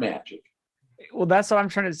 It's not magic. Well, that's what I'm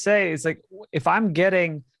trying to say. It's like, if I'm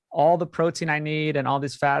getting all the protein I need and all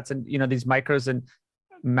these fats and, these micros and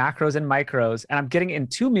macros and micros, and I'm getting in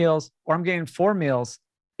 2 meals or I'm getting 4 meals,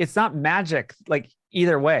 it's not magic, like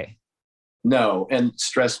either way. No. And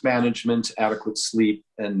stress management, adequate sleep,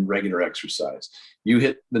 and regular exercise. You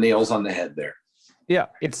hit the nails on the head there. Yeah.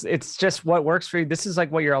 It's just what works for you. This is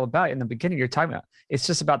like what you're all about in the beginning. You're talking about, it's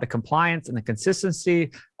just about the compliance and the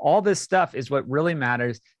consistency. All this stuff is what really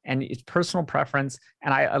matters. And it's personal preference.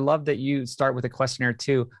 And I love that you start with a questionnaire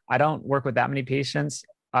too. I don't work with that many patients.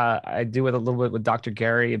 I do with a little bit with Dr.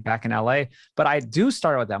 Gary back in LA, but I do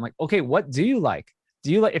start with that. I'm like, okay, what do you like?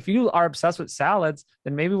 If you are obsessed with salads,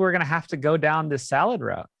 then maybe we're going to have to go down this salad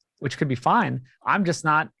route, which could be fine. I'm just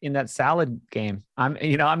not in that salad game. I'm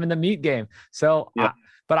in the meat game. So,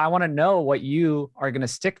 but I want to know what you are going to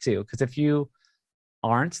stick to, because if you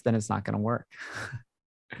aren't, then it's not going to work.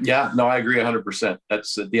 Yeah, no, I agree 100%.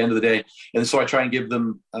 That's at the end of the day. And so I try and give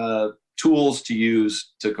them tools to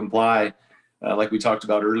use to comply, like we talked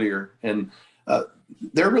about earlier. And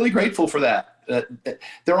they're really grateful for that.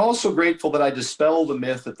 They're also grateful that I dispel the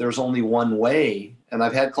myth that there's only one way. And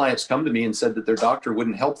I've had clients come to me and said that their doctor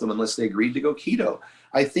wouldn't help them unless they agreed to go keto.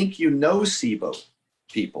 I think SIBO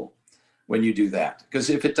people when you do that, because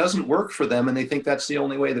if it doesn't work for them and they think that's the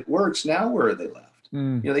only way that works, now where are they left?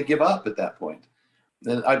 They give up at that point.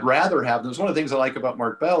 And I'd rather have them. One of the things I like about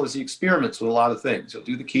Mark Bell is he experiments with a lot of things. He'll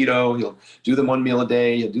do the keto, he'll do the 1 meal a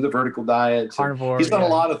day, he'll do the vertical diet. Carnivore. He's done a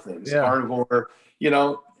lot of things, carnivore,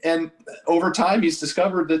 and over time he's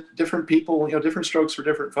discovered that different people, different strokes for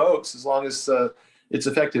different folks, as long as it's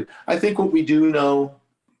effective. I think what we do know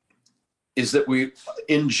is that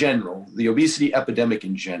in general, the obesity epidemic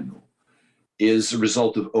in general is a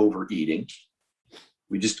result of overeating.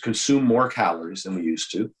 We just consume more calories than we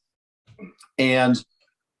used to. And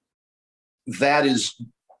that is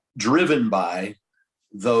driven by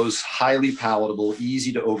those highly palatable,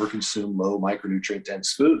 easy to overconsume, low micronutrient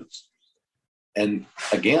dense foods. And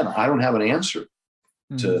again, I don't have an answer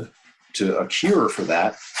to a cure for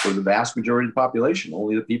that for the vast majority of the population.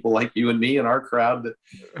 Only the people like you and me and our crowd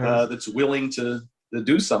that's willing to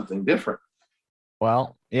do something different.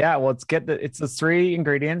 Well, yeah. Well, it's the 3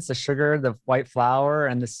 ingredients: the sugar, the white flour,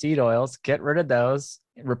 and the seed oils. Get rid of those,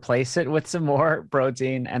 replace it with some more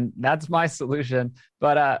protein. And that's my solution.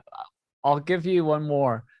 But I'll give you one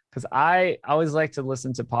more, because I always like to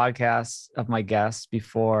listen to podcasts of my guests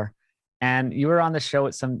before. and you were on the show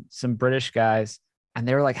with some British guys, and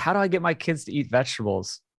they were like, "How do I get my kids to eat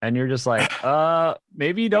vegetables?" And you're just like,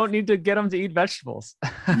 maybe you don't need to get them to eat vegetables.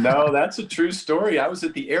 No, that's a true story. I was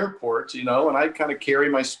at the airport, and I kind of carry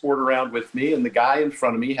my sport around with me. And the guy in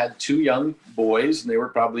front of me had two young boys, and they were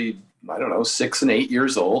probably, I don't know, 6 and 8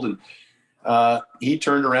 years old. And he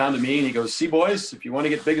turned around to me and he goes, "See, boys, if you want to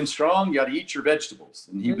get big and strong, you got to eat your vegetables."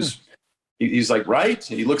 And he's like, "Right?"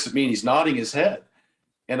 And he looks at me and he's nodding his head.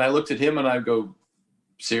 And I looked at him and I go,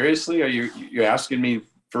 "Seriously? Are you asking me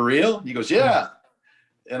for real?" He goes, "Yeah."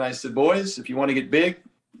 And I said, "Boys, if you want to get big,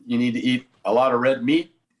 you need to eat a lot of red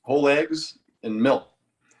meat, whole eggs, and milk."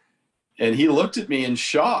 And he looked at me in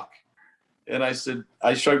shock. And I said,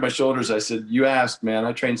 I shrugged my shoulders. I said, "You asked, man.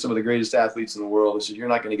 I trained some of the greatest athletes in the world." I said, "You're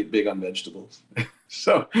not going to get big on vegetables."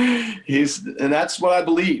 So and that's what I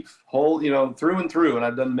believe, through and through. And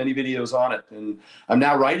I've done many videos on it. And I'm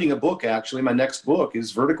now writing a book, actually. My next book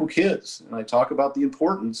is Vertical Kids. And I talk about the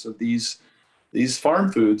importance of these farm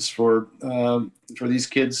foods for these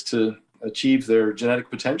kids to achieve their genetic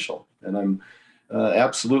potential. And I'm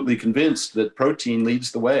absolutely convinced that protein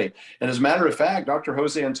leads the way. And as a matter of fact, Dr.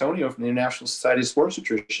 Jose Antonio from the International Society of Sports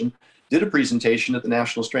Nutrition did a presentation at the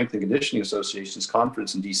National Strength and Conditioning Association's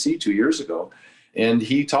conference in DC 2 years ago. And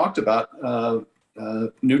he talked about talked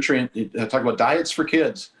about diets for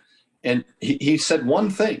kids. And he said one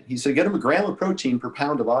thing. He said, get them a gram of protein per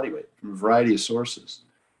pound of body weight from a variety of sources.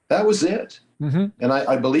 That was it. Mm-hmm. And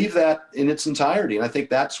I believe that in its entirety. And I think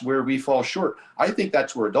that's where we fall short. I think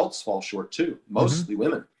that's where adults fall short too, mostly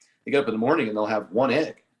women. They get up in the morning and they'll have one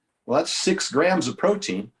egg. Well, that's 6 grams of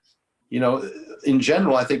protein. In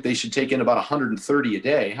general, I think they should take in about 130 a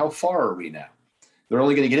day. How far are we now? They're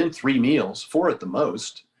only going to get in 3 meals, 4 at the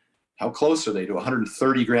most. How close are they to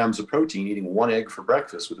 130 grams of protein eating 1 egg for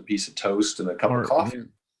breakfast with a piece of toast and a cup of coffee?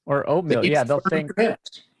 Or oatmeal. Yeah, they'll think. Grams.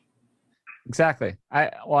 Exactly.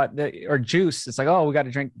 Or juice. It's like, oh, we got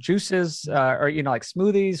to drink juices, or like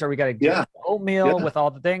smoothies, or we got to get oatmeal with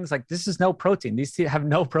all the things. Like, this is no protein. These have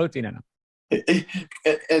no protein in them.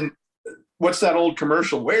 And what's that old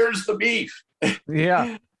commercial? Where's the beef?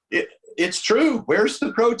 Yeah, it's true. Where's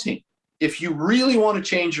the protein? If you really want to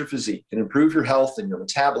change your physique and improve your health and your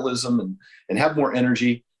metabolism and have more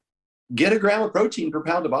energy, get a gram of protein per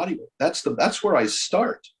pound of body weight. That's where I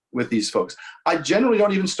start with these folks. I generally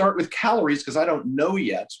don't even start with calories because I don't know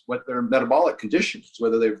yet what their metabolic conditions,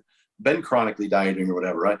 whether they've been chronically dieting or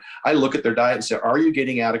whatever, right? I look at their diet and say, are you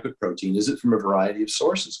getting adequate protein? Is it from a variety of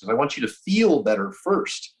sources? Because I want you to feel better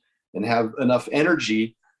first and have enough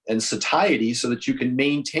energy and satiety so that you can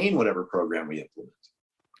maintain whatever program we implement.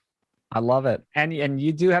 I love it. And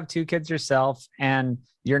you do have 2 kids yourself, and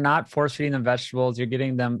you're not force feeding them vegetables. You're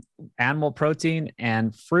getting them animal protein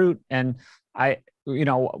and fruit. And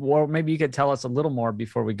or maybe you could tell us a little more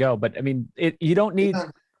before we go, but I mean, you don't need,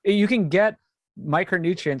 you can get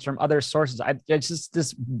micronutrients from other sources. It's just,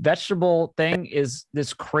 this vegetable thing is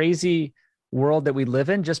this crazy world that we live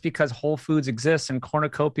in, just because Whole Foods exists and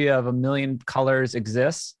cornucopia of a million colors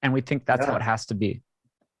exists. And we think that's how it has to be.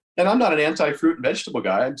 And I'm not an anti-fruit and vegetable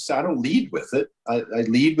guy. I don't lead with it. I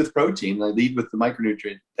lead with protein. I lead with the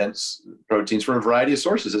micronutrient-dense proteins from a variety of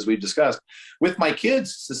sources, as we've discussed. With my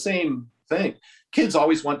kids, it's the same thing. Kids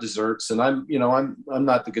always want desserts, and I'm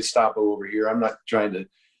not the Gestapo over here. I'm not trying to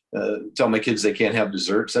tell my kids they can't have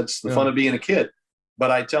desserts. That's the fun of being a kid.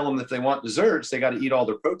 But I tell them that if they want desserts, they got to eat all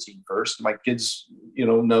their protein first. My kids,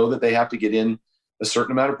 know that they have to get in a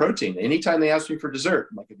certain amount of protein. Anytime they ask me for dessert,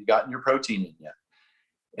 I'm like, have you gotten your protein in yet?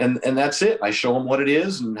 And that's it. I show them what it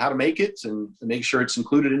is and how to make it and make sure it's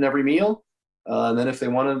included in every meal. And then if they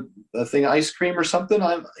want a thing of ice cream or something,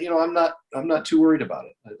 I'm not too worried about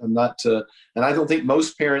it. I'm not, and I don't think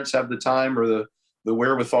most parents have the time or the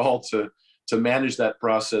wherewithal to manage that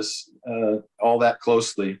process all that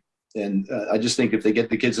closely. And I just think if they get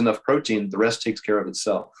the kids enough protein, the rest takes care of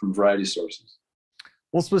itself from a variety of sources.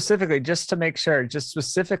 Well, specifically, just to make sure, just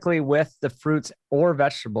specifically with the fruits or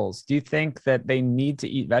vegetables, do you think that they need to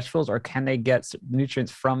eat vegetables, or can they get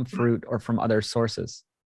nutrients from fruit or from other sources?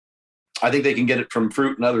 I think they can get it from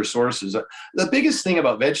fruit and other sources. The biggest thing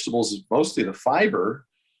about vegetables is mostly the fiber,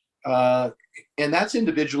 and that's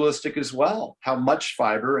individualistic as well. How much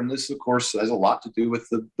fiber, and this, of course, has a lot to do with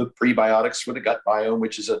the prebiotics for the gut biome,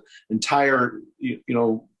 which is an entire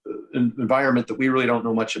environment that we really don't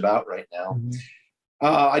know much about right now. Mm-hmm.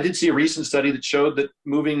 I did see a recent study that showed that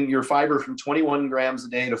moving your fiber from 21 grams a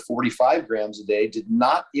day to 45 grams a day did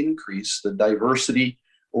not increase the diversity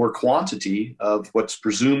or quantity of what's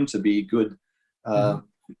presumed to be good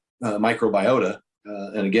microbiota.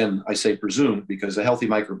 And again, I say presumed because a healthy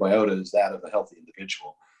microbiota is that of a healthy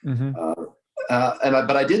individual. Mm-hmm.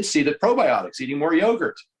 But I did see that probiotics, eating more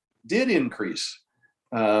yogurt, did increase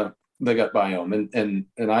the gut biome.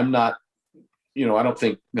 And I'm not, I don't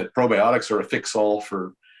think that probiotics are a fix-all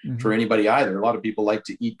for anybody either. A lot of people like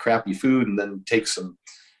to eat crappy food and then take some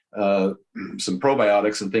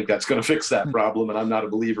probiotics and think that's going to fix that problem. And I'm not a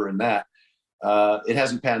believer in that. It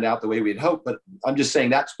hasn't panned out the way we'd hoped, but I'm just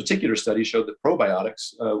saying that particular study showed that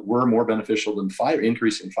probiotics were more beneficial than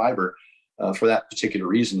increasing fiber for that particular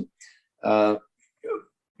reason. But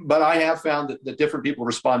I have found that different people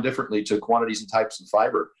respond differently to quantities and types of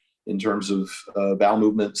fiber in terms of bowel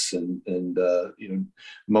movements and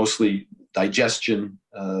mostly digestion.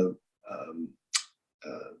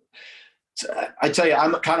 I tell you,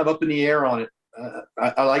 I'm kind of up in the air on it.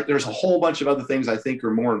 There's a whole bunch of other things I think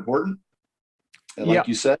are more important. And like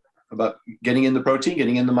you said, about getting in the protein,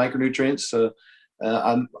 getting in the micronutrients.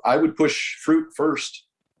 I would push fruit first.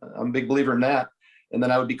 I'm a big believer in that. And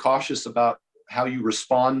then I would be cautious about how you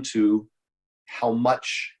respond to how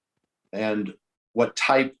much and what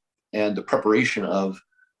type and the preparation of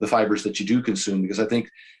the fibers that you do consume. Because I think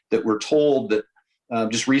that we're told that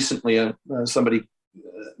just recently somebody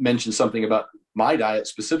mentioned something about my diet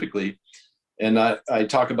specifically. And I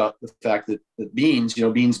talk about the fact that beans,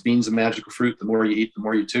 beans a magical fruit. The more you eat, the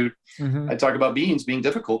more you toot. I talk about beans being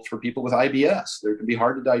difficult for people with IBS. They can be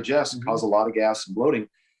hard to digest and cause a lot of gas and bloating.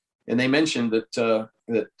 And they mentioned that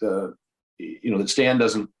Stan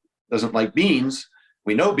doesn't like beans.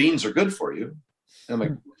 We know beans are good for you. And I'm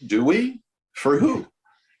like, do we? For who?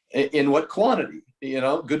 In what quantity?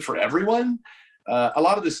 Good for everyone. A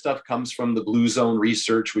lot of this stuff comes from the blue zone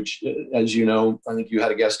research, which, as you know, I think you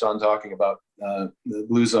had a guest on talking about the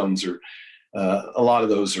blue zones, or a lot of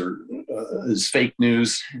those is fake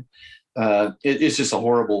news. It's just a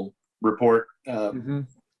horrible report.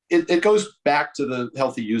 It goes back to the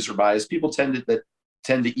healthy user bias. People tend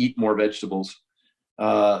to eat more vegetables.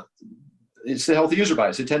 It's the healthy user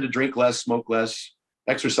bias. They tend to drink less, smoke less,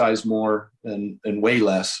 exercise more, and weigh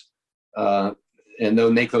less. And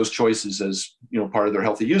they'll make those choices as part of their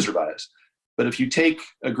healthy user bias. But if you take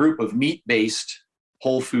a group of meat-based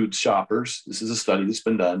whole food shoppers, this is a study that's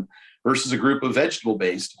been done, versus a group of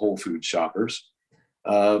vegetable-based whole food shoppers.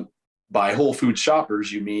 By whole food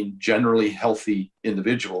shoppers, you mean generally healthy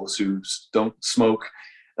individuals who don't smoke,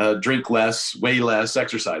 drink less, weigh less,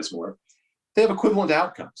 exercise more. They have equivalent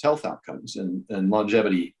outcomes, health outcomes, and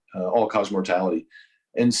longevity, all-cause mortality.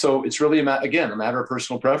 And so it's really, a matter of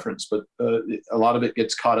personal preference, but a lot of it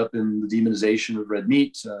gets caught up in the demonization of red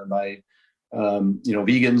meat by,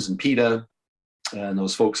 vegans and PETA and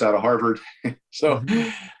those folks out of Harvard. So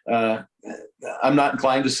I'm not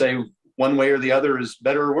inclined to say one way or the other is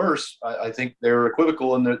better or worse. I think they're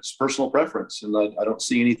equivocal in its personal preference, and I don't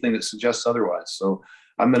see anything that suggests otherwise. So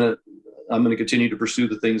I'm going to continue to pursue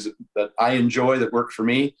the things that I enjoy, that work for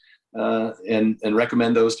me. And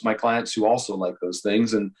recommend those to my clients who also like those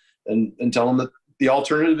things, and tell them that the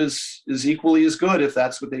alternative is equally as good if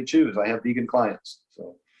that's what they choose. I have vegan clients.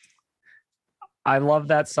 So I love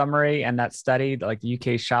that summary and that study, like the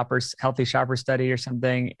UK healthy shopper study or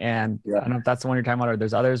something. And I don't know if that's the one you're talking about or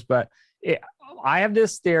there's others, but I have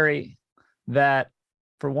this theory that,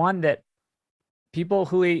 for one, that people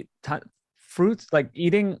who eat fruits, like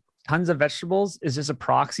eating tons of vegetables, is just a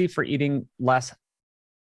proxy for eating less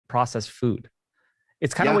processed food.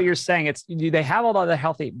 It's kind of what you're saying. They have all the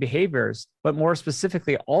healthy behaviors, but more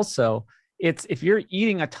specifically, also, it's if you're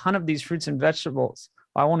eating a ton of these fruits and vegetables,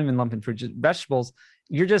 I won't even lump in fruits, just vegetables,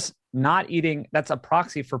 you're just not eating. That's a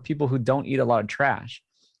proxy for people who don't eat a lot of trash.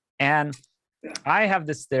 And I have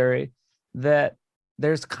this theory that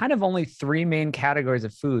there's kind of only three main categories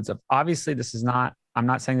of foods. Obviously, I'm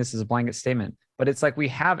not saying this is a blanket statement, but it's like we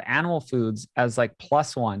have animal foods as like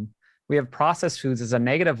 +1. We have processed foods as a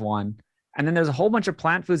 -1. And then there's a whole bunch of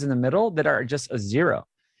plant foods in the middle that are just a 0.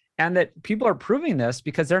 And that people are proving this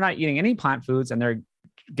because they're not eating any plant foods and they're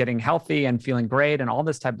getting healthy and feeling great and all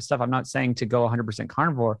this type of stuff. I'm not saying to go 100%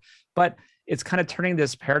 carnivore, but it's kind of turning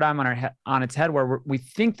this paradigm on its head where we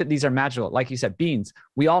think that these are magical. Like you said, beans,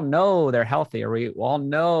 we all know they're healthy, or we all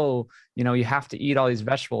know, you have to eat all these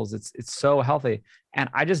vegetables. It's so healthy. And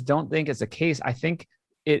I just don't think it's the case. I think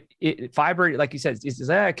fiber, like you said,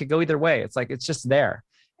 it could go either way. It's like, it's just there.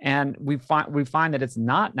 And we find that it's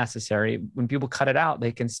not necessary. When people cut it out,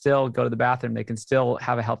 they can still go to the bathroom. They can still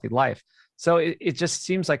have a healthy life. So it just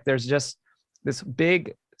seems like there's just this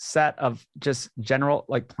big set of just general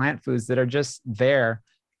like plant foods that are just there.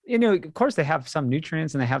 Of course they have some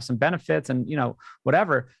nutrients and they have some benefits and,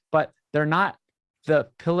 whatever, but they're not the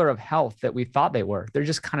pillar of health that we thought they were. They're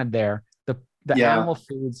just kind of there. The animal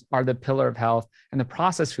foods are the pillar of health, and the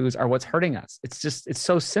processed foods are what's hurting us. It's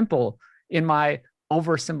so simple. in my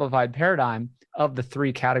oversimplified paradigm of the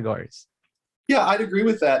three categories. Yeah, I'd agree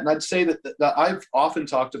with that. And I'd say that I've often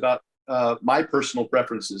talked about my personal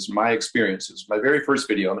preferences, my experiences. My very first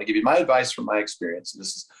video, I'm going to give you my advice from my experience.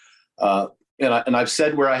 This is, and I've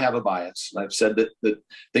said where I have a bias. And I've said that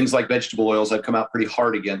things like vegetable oils, I've come out pretty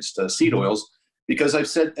hard against seed oils, because I've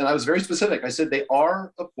said, and I was very specific, I said they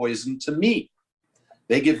are a poison to me.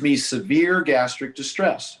 They give me severe gastric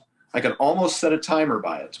distress. I can almost set a timer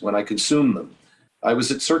by it when I consume them. I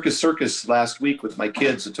was at Circus last week with my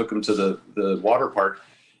kids. I took them to the water park,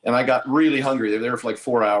 and I got really hungry. They were there for like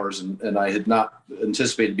 4 hours, and I had not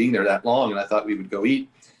anticipated being there that long, and I thought we would go eat.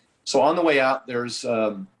 So on the way out, there was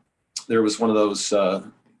one of those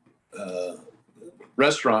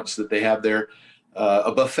restaurants that they have there,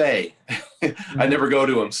 a buffet. I never go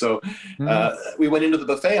to them. So we went into the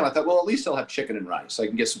buffet, and I thought, well, at least they'll have chicken and rice. I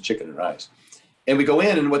can get some chicken and rice. And we go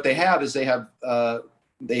in, and what they have is they had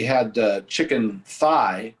chicken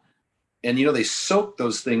thigh, and they soak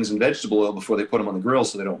those things in vegetable oil before they put them on the grill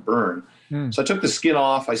so they don't burn. So I took the skin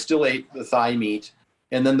off. I still ate the thigh meat,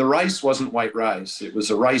 and then the rice wasn't white rice. It was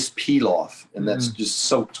a rice pilaf, and that's just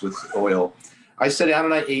soaked with oil. I sat down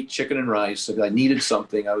and I ate chicken and rice. I needed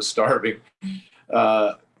something. I was starving.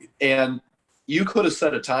 And you could have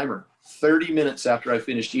set a timer 30 minutes after I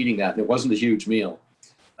finished eating that, and it wasn't a huge meal.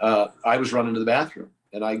 I was running to the bathroom,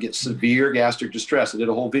 and I get severe gastric distress. I did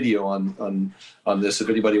a whole video on this. If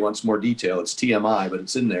anybody wants more detail, it's TMI, but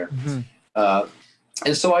it's in there.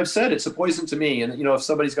 And so I've said it's a poison to me. And, if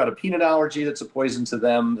somebody's got a peanut allergy, that's a poison to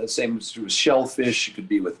them. The same with shellfish. It could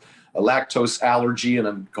be with a lactose allergy, and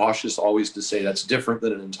I'm cautious always to say that's different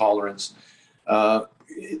than an intolerance.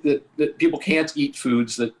 That people can't eat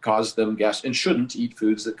foods that cause them gas, and shouldn't eat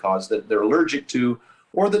foods that they're allergic to,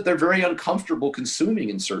 or that they're very uncomfortable consuming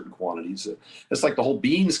in certain quantities. It's like the whole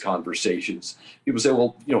beans conversations. People say,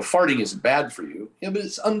 well, farting isn't bad for you. Yeah, but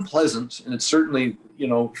it's unpleasant, and it's certainly,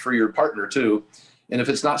 for your partner too. And if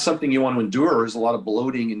it's not something you want to endure, there's a lot of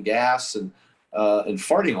bloating and gas and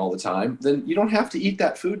farting all the time, then you don't have to eat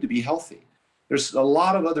that food to be healthy. There's a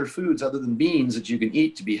lot of other foods other than beans that you can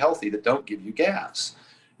eat to be healthy that don't give you gas.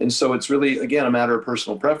 And so it's really, again, a matter of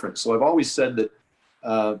personal preference. So I've always said that,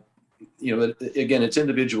 that, again, it's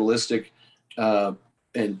individualistic.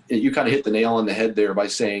 And you kind of hit the nail on the head there by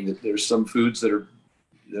saying that there's some foods that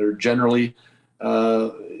are generally,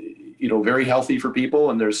 very healthy for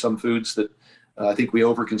people. And there's some foods that I think we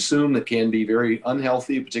overconsume that can be very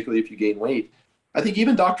unhealthy, particularly if you gain weight. I think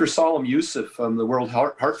even Dr. Salim Youssef from the World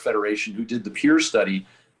Heart Federation, who did the PURE study,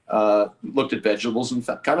 looked at vegetables and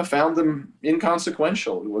kind of found them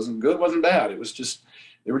inconsequential. It wasn't good, wasn't bad. It was just,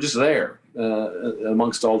 they were just there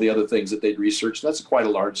amongst all the other things that they'd researched. That's quite a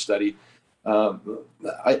large study.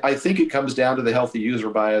 I think it comes down to the healthy user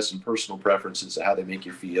bias and personal preferences of how they make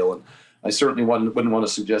you feel. And I certainly wouldn't want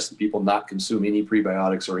to suggest that people not consume any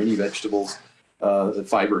prebiotics or any vegetables. The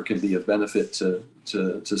fiber can be of benefit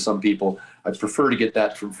to some people. I prefer to get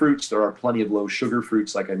that from fruits. There are plenty of low sugar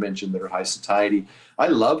fruits, like I mentioned, that are high satiety. I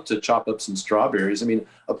love to chop up some strawberries. I mean,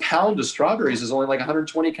 a pound of strawberries is only like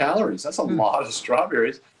 120 calories. That's a lot of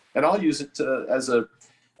strawberries. And I'll use it as a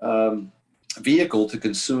vehicle to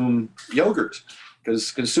consume yogurt,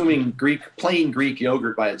 because consuming plain Greek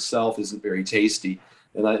yogurt by itself isn't very tasty.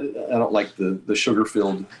 And I don't like the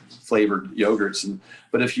sugar-filled flavored yogurts.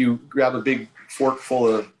 But if you grab a big fork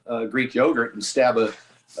full of Greek yogurt and stab a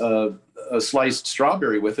sliced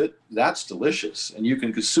strawberry with it, that's delicious. And you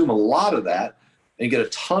can consume a lot of that and get a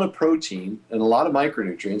ton of protein and a lot of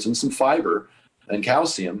micronutrients and some fiber and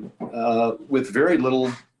calcium with very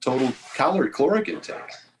little total caloric intake.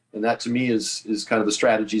 And that to me is kind of the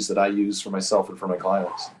strategies that I use for myself and for my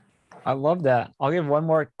clients. I love that. I'll give one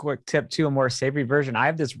more quick tip too, a more savory version. I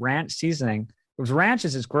have this ranch seasoning. Because ranch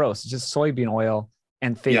is just gross. It's just soybean oil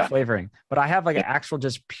and fake flavoring. But I have like an actual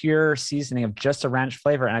just pure seasoning of just a ranch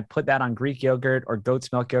flavor. And I put that on Greek yogurt or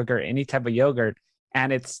goat's milk yogurt, any type of yogurt.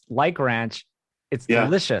 And it's like ranch. It's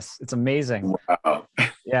delicious. It's amazing. Wow.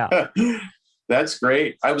 Yeah. That's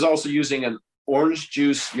great. I was also using an orange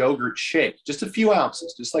juice yogurt shake, just a few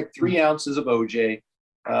ounces, just like 3 ounces of OJ.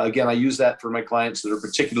 Again, I use that for my clients that are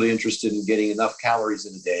particularly interested in getting enough calories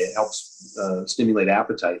in a day. It helps stimulate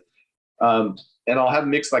appetite. And I'll have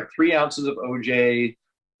mixed like 3 ounces of OJ,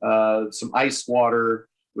 some ice water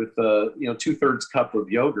with 2/3 cup of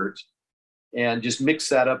yogurt, and just mix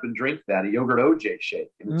that up and drink that, a yogurt OJ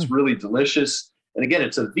shake. And it's really delicious. And again,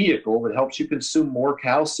 it's a vehicle that helps you consume more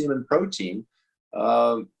calcium and protein,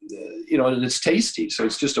 and it's tasty. So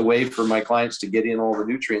it's just a way for my clients to get in all the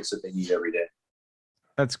nutrients that they need every day.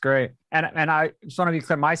 That's great. And I just want to be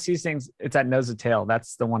clear, my seasonings, it's at nose to tail.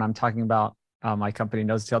 That's the one I'm talking about. my company,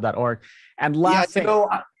 nosetail.org. And Yeah, last you thing, know,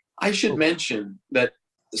 I should mention that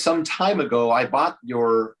some time ago I bought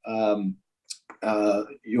your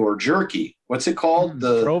jerky. What's it called?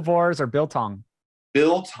 The Provors or biltong.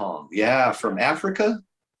 biltong. Yeah, from Africa.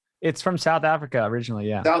 It's from South Africa originally.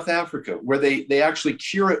 Yeah. South Africa, where they actually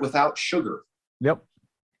cure it without sugar. Yep.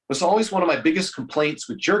 It was always one of my biggest complaints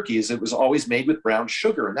with jerky is it was always made with brown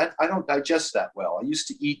sugar, and that I don't digest that well. I used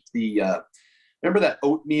to eat the remember that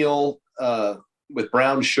oatmeal with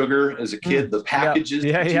brown sugar as a kid, the packages.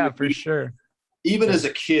 Yeah, for sure. Even as a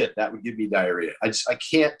kid, that would give me diarrhea. I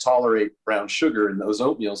can't tolerate brown sugar in those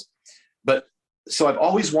oatmeals. But so I've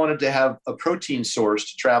always wanted to have a protein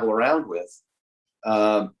source to travel around with.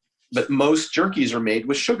 But most jerkies are made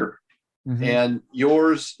with sugar, and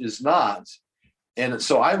yours is not. And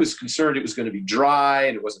so I was concerned it was going to be dry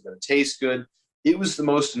and it wasn't going to taste good. It was the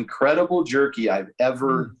most incredible jerky I've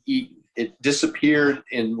ever eaten. It disappeared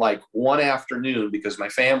in like one afternoon because my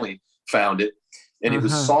family found it. And it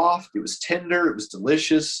was soft, it was tender, it was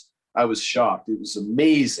delicious. I was shocked. It was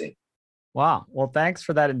amazing. Wow. Well, thanks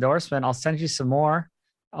for that endorsement. I'll send you some more.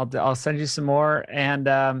 I'll send you some more. And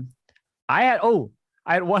I had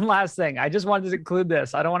one last thing. I just wanted to include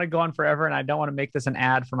this. I don't want to go on forever, and I don't want to make this an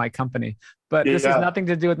ad for my company, but this has nothing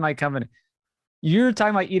to do with my company. You're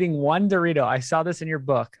talking about eating one Dorito. I saw this in your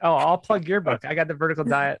book. Oh, I'll plug your book. I got the Vertical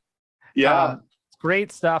Diet. Yeah.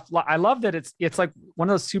 Great stuff. I love that it's like one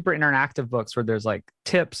of those super interactive books where there's like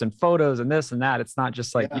tips and photos and this and that. It's not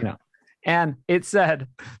just like, and it said,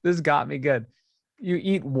 this got me good. You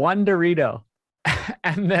eat one Dorito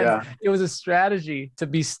and then it was a strategy to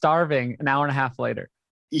be starving an hour and a half later.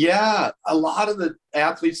 Yeah. A lot of the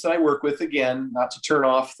athletes that I work with, again, not to turn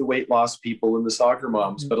off the weight loss people and the soccer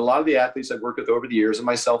moms, but a lot of the athletes I've worked with over the years, and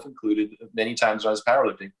myself included many times when I was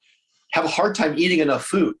powerlifting, have a hard time eating enough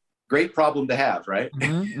food. Great problem to have, right?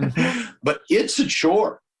 But it's a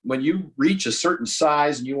chore. When you reach a certain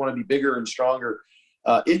size and you want to be bigger and stronger,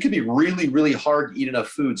 it can be really, really hard to eat enough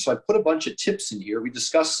food. So I put a bunch of tips in here. We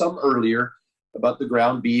discussed some earlier about the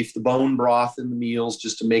ground beef, the bone broth in the meals,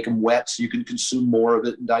 just to make them wet so you can consume more of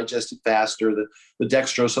it and digest it faster, the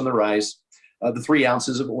dextrose on the rice, the 3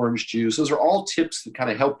 ounces of orange juice. Those are all tips that kind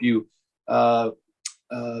of help you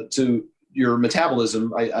to your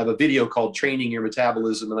metabolism. I have a video called Training Your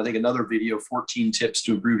Metabolism, and I think another video, 14 tips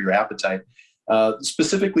to improve your appetite,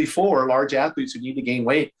 specifically for large athletes who need to gain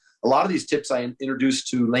weight. A lot of these tips I introduced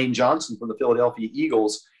to Lane Johnson from the Philadelphia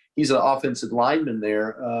Eagles. He's an offensive lineman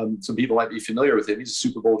there. Some people might be familiar with him. He's a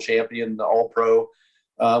Super Bowl champion, all-pro.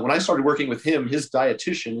 When I started working with him, his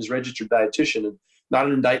dietitian, his registered dietitian, and not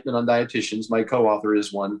an indictment on dietitians, my co-author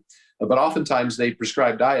is one, but oftentimes they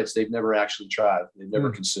prescribe diets they've never actually tried, they've never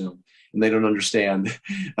consumed. And they don't understand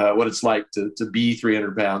what it's like to be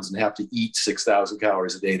 300 pounds and have to eat 6,000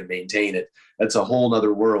 calories a day to maintain it. That's a whole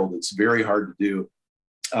nother world. It's very hard to do.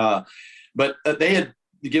 But they had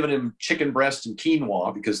given him chicken breast and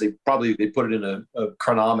quinoa because they put it in a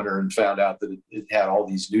chronometer and found out that it had all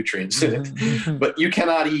these nutrients in it. But you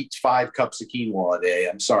cannot eat 5 cups of quinoa a day.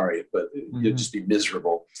 I'm sorry, but you'll just be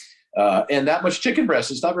miserable. And that much chicken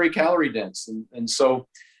breast is not very calorie dense. And so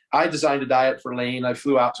I designed a diet for Lane. I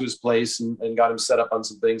flew out to his place and got him set up on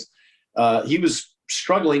some things. He was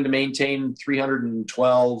struggling to maintain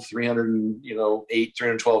 312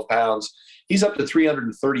 pounds. He's up to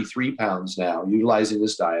 333 pounds now, utilizing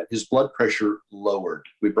this diet. His blood pressure lowered.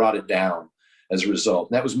 We brought it down as a result.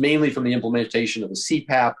 And that was mainly from the implementation of a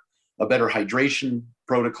CPAP, a better hydration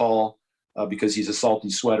protocol, because he's a salty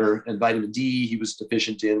sweater, and vitamin D he was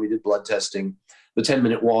deficient in. We did blood testing, the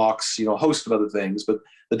 10-minute walks, a host of other things. But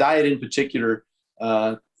the diet in particular,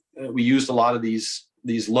 we used a lot of these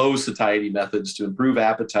low satiety methods to improve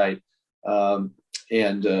appetite.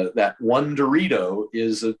 And that one Dorito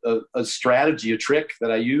is a strategy, a trick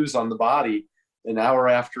that I use on the body. An hour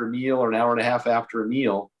after a meal or an hour and a half after a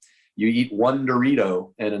meal, you eat one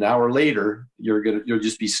Dorito, and an hour later, you'll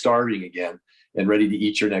just be starving again and ready to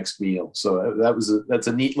eat your next meal. So that's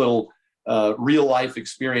a neat little real life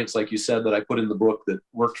experience, like you said, that I put in the book that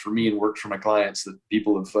worked for me and worked for my clients, that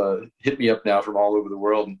people have hit me up now from all over the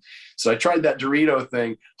world. And so I tried that Dorito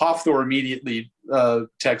thing. Hofthor immediately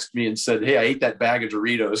texted me and said, "Hey, I ate that bag of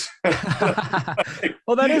Doritos."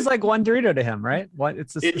 Well, that is like one Dorito to him, right?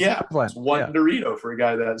 It's one Dorito for a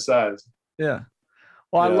guy that size. Yeah.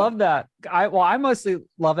 Well, I love that. I mostly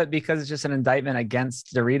love it because it's just an indictment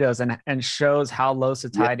against Doritos and shows how low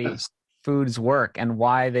satiety foods work and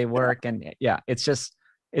why they work. And it's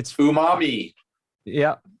umami.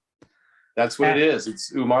 Yeah. That's what it is.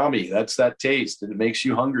 It's umami. That's that taste. And it makes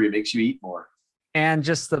you hungry. It makes you eat more. And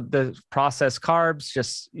just the processed carbs,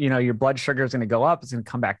 just, your blood sugar is going to go up. It's going to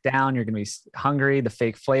come back down. You're going to be hungry, the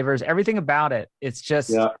fake flavors, everything about it. It's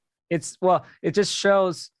just, it just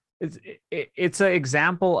shows it's an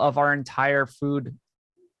example of our entire food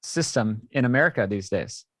system in America these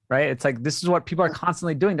days, right? It's like, this is what people are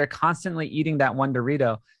constantly doing. They're constantly eating that one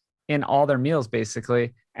Dorito in all their meals,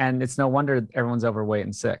 basically. And it's no wonder everyone's overweight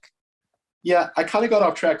and sick. Yeah. I kind of got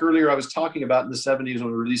off track earlier. I was talking about in the 70s when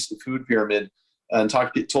we released the food pyramid and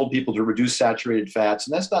told people to reduce saturated fats.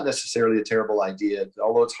 And that's not necessarily a terrible idea,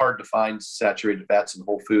 although it's hard to find saturated fats in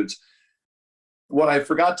whole foods. What I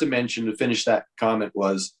forgot to mention to finish that comment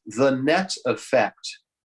was the net effect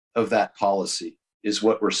of that policy is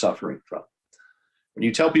what we're suffering from. When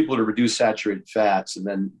you tell people to reduce saturated fats and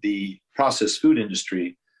then the processed food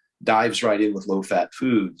industry dives right in with low-fat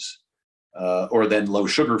foods or then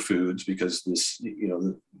low-sugar foods, because this,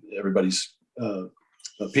 everybody's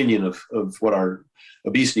opinion of what our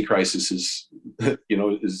obesity crisis is,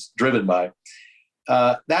 is driven by.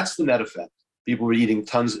 That's the net effect. People were eating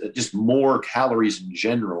tons, just more calories in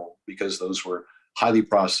general, because those were highly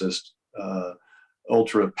processed,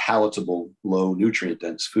 ultra palatable, low nutrient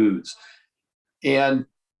dense foods. And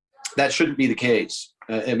that shouldn't be the case.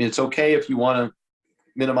 I mean, it's okay if you want to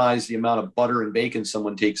minimize the amount of butter and bacon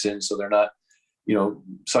someone takes in, so they're not,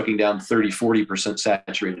 sucking down 30-40%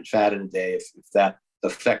 saturated fat in a day, if that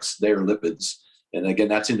affects their lipids. And again,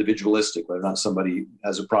 that's individualistic, whether or not somebody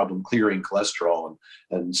has a problem clearing cholesterol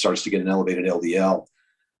and starts to get an elevated LDL.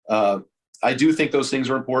 I do think those things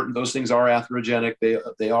are important. Those things are atherogenic.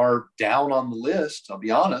 They are down on the list. I'll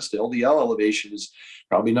be honest. LDL elevation is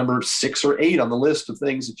probably number 6 or 8 on the list of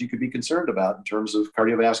things that you could be concerned about in terms of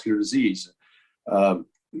cardiovascular disease.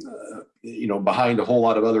 Behind a whole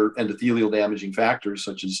lot of other endothelial damaging factors,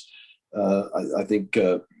 such as I think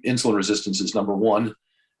insulin resistance is number 1.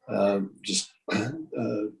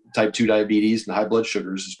 Type 2 diabetes and high blood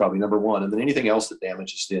sugars is probably number 1. And then anything else that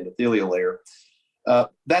damages the endothelial layer.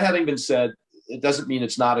 That having been said, it doesn't mean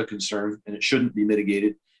it's not a concern, and it shouldn't be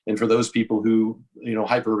mitigated. And for those people who,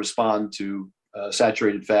 hyper respond to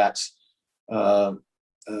saturated fats,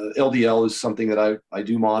 LDL is something that I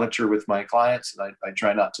do monitor with my clients, and I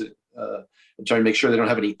try not to, I try to make sure they don't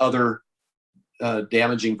have any other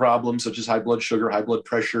damaging problems, such as high blood sugar, high blood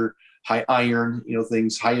pressure, high iron,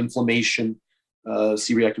 things, high inflammation,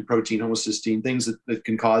 C-reactive protein, homocysteine, things that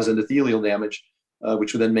can cause endothelial damage,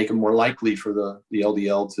 which would then make them more likely for the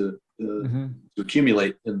LDL to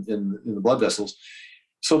accumulate in the blood vessels.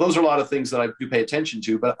 So those are a lot of things that I do pay attention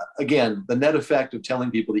to. But again, the net effect of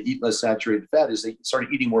telling people to eat less saturated fat is they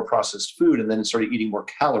started eating more processed food, and then started eating more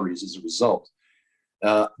calories as a result.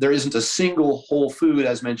 There isn't a single whole food,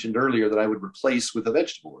 as mentioned earlier, that I would replace with a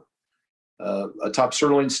vegetable oil. A top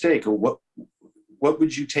sirloin steak, or what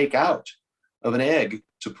would you take out of an egg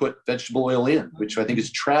to put vegetable oil in, which I think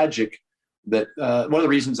is tragic. That one of the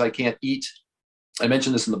reasons I can't eat, I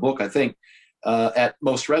mentioned this in the book, I think, at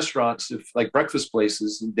most restaurants, if like breakfast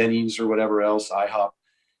places, Denny's or whatever else, IHOP,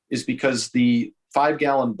 is because the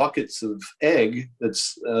 5-gallon buckets of egg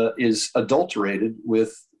is adulterated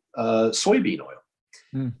with soybean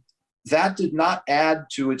oil. That did not add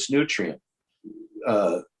to its nutrient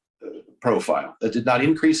profile. That did not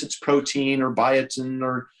increase its protein or biotin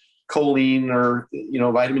or choline or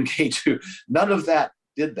vitamin K2. None of that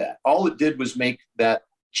did that. All it did was make that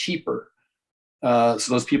cheaper. So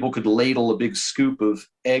those people could ladle a big scoop of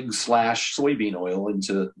egg/soybean oil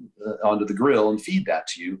onto the grill and feed that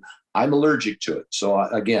to you. I'm allergic to it. So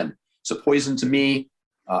again, it's a poison to me.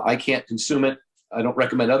 I can't consume it. I don't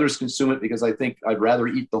recommend others consume it, because I think I'd rather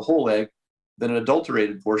eat the whole egg than an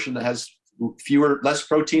adulterated portion that has less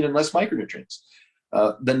protein and less micronutrients.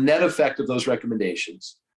 The net effect of those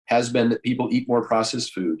recommendations has been that people eat more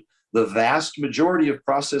processed food. The vast majority of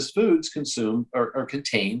processed foods consume or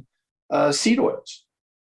contain seed oils.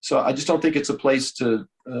 So I just don't think it's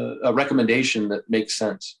a recommendation that makes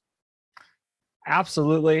sense.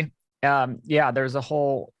 Absolutely. There's a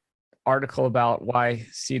whole article about why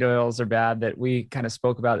seed oils are bad that we kind of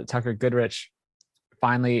spoke about. Tucker Goodrich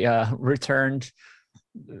finally returned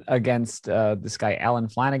against this guy, Alan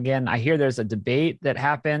Flanagan. I hear there's a debate that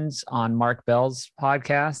happens on Mark Bell's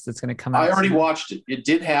podcast that's going to come out. I already watched it. It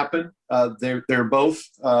did happen. They're both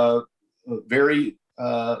very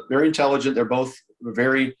intelligent. They're both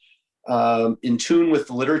very in tune with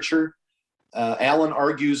the literature. Alan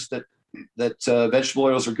argues that vegetable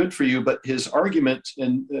oils are good for you, but his argument,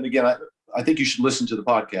 and again, I think you should listen to the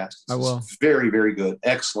podcast. I will. It's very, very good.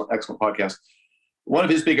 Excellent podcast. One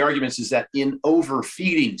of his big arguments is that in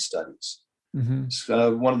overfeeding studies,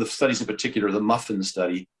 one of the studies in particular, the muffin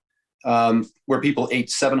study, where people ate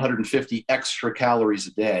 750 extra calories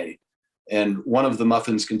a day. And one of the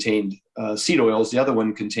muffins contained seed oils. The other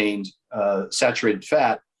one contained saturated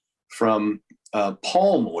fat from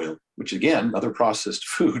palm oil, which again, another processed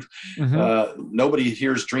food. Nobody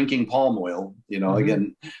here's drinking palm oil. You know,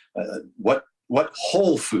 again, what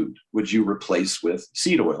whole food would you replace with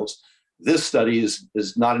seed oils? This study is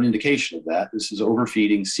not an indication of that. This is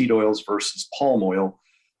overfeeding seed oils versus palm oil.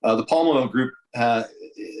 The palm oil group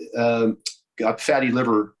got fatty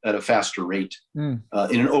liver at a faster rate in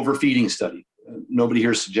an overfeeding study. Nobody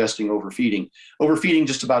here is suggesting overfeeding. Overfeeding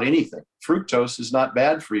just about anything. Fructose is not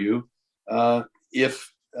bad for you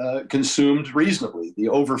if consumed reasonably. The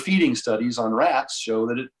overfeeding studies on rats show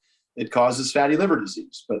that it causes fatty liver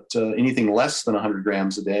disease, but anything less than 100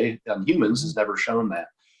 grams a day on humans has never shown that.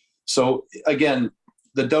 So again,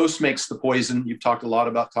 the dose makes the poison. You've talked a lot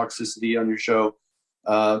about toxicity on your show,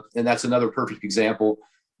 and that's another perfect example.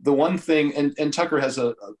 The one thing, and Tucker has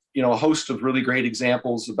a host of really great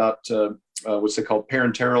examples about what's it called,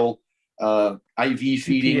 parenteral IV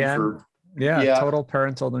feeding for total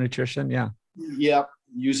parental nutrition.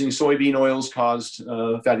 Using soybean oils caused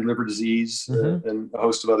fatty liver disease and a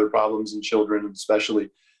host of other problems in children, especially.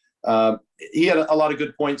 He had a lot of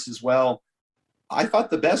good points as well. I thought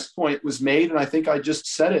the best point was made, and I think I just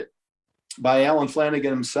said it, by Alan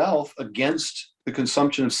Flanagan himself against the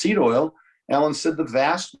consumption of seed oil. Alan said the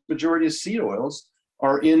vast majority of seed oils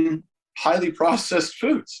are in highly processed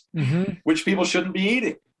foods, which people shouldn't be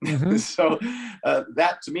eating. So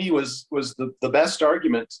that to me was the best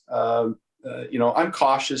argument. I'm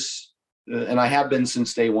cautious, and I have been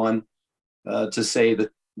since day one, to say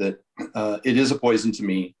that it is a poison to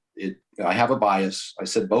me. I have a bias. I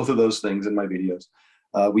said both of those things in my videos.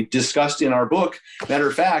 We discussed in our book, matter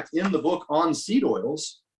of fact, in the book on seed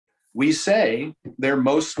oils, we say they're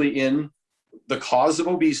mostly in the cause of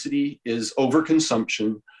obesity is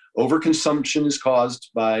overconsumption. Overconsumption is caused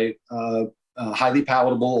by highly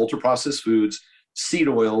palatable ultra-processed foods. Seed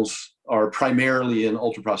oils are primarily in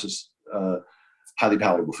ultra-processed, highly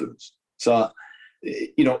palatable foods. So,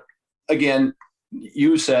 again,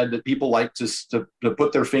 you said that people like to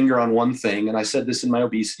put their finger on one thing, and I said this in my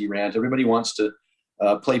obesity rant. Everybody wants to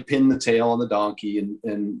play pin the tail on the donkey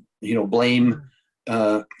and blame,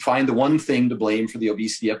 find the one thing to blame for the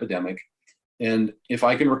obesity epidemic. And if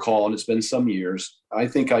I can recall, and it's been some years, I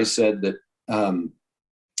think I said that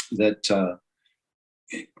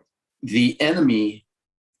the enemy,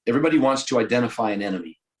 everybody wants to identify an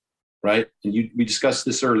enemy, right? And we discussed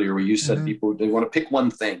this earlier, where you said people, they want to pick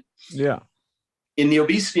one thing. Yeah. In the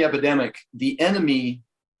obesity epidemic, the enemy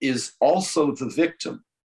is also the victim.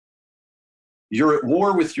 You're at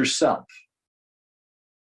war with yourself.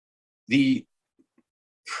 The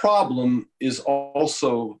problem is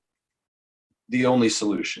also the only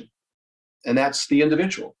solution, and that's the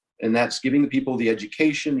individual, and that's giving the people the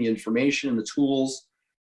education, the information, and the tools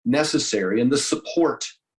necessary, and the support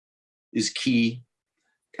is key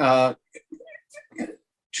to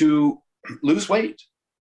lose weight,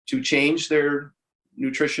 to change their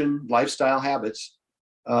nutrition, lifestyle habits,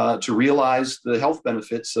 to realize the health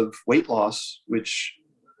benefits of weight loss, which,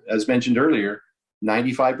 as mentioned earlier,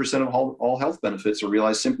 95% of all health benefits are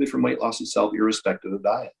realized simply from weight loss itself, irrespective of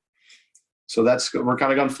diet. So we're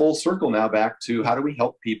kind of gone full circle now back to how do we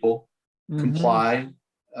help people comply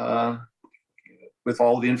with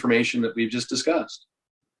all the information that we've just discussed.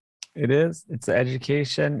 It's the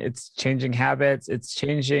education, it's changing habits, it's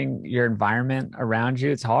changing your environment around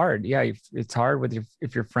you. It's hard. Yeah. It's hard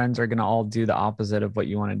if your friends are going to all do the opposite of what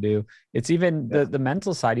you want to do. It's even the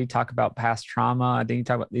mental side. You talk about past trauma. I think you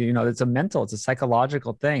talk about, it's a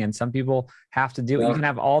psychological thing. And some people have to do it. You can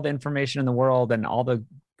have all the information in the world and all the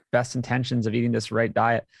best intentions of eating this right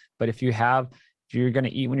diet. But if you're going to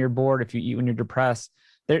eat when you're bored, if you eat when you're depressed,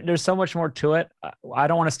 there's so much more to it. I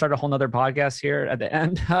don't want to start a whole nother podcast here at the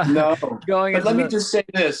end. No, but let me just say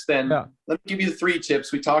this then. Yeah. Let me give you the 3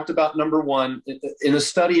 tips. We talked about number 1, in a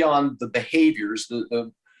study on the behaviors,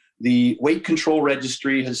 the weight control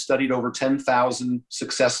registry has studied over 10,000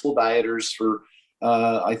 successful dieters for,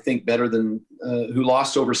 I think better than, who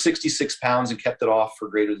lost over 66 pounds and kept it off for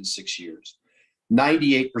greater than 6 years.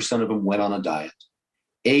 98% of them went on a diet.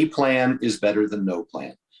 A plan is better than no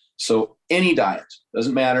plan. So any diet,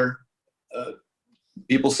 doesn't matter.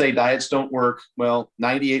 People say diets don't work. Well,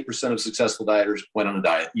 98% of successful dieters went on a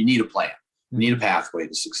diet. You need a plan. You need a pathway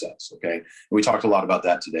to success, okay? And we talked a lot about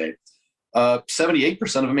that today. 78%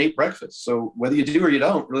 of them ate breakfast. So whether you do or you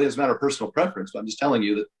don't really doesn't matter of personal preference. But I'm just telling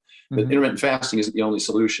you that intermittent fasting isn't the only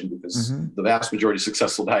solution, because the vast majority of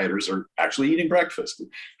successful dieters are actually eating breakfast.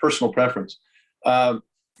 Personal preference.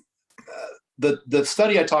 the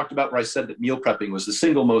study I talked about where I said that meal prepping was the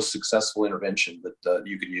single most successful intervention that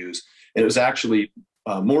you could use, and it was actually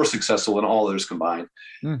more successful than all others combined.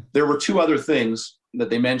 There were two other things that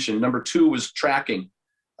they mentioned. Number two was tracking.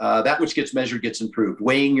 That which gets measured gets improved.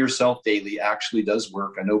 Weighing yourself daily actually does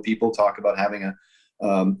work. I know people talk about having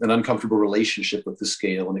an uncomfortable relationship with the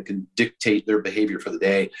scale, and it can dictate their behavior for the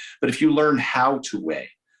day. But if you learn how to weigh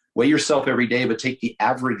yourself every day, but take the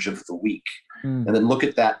average of the week and then look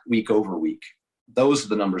at that week over week. Those are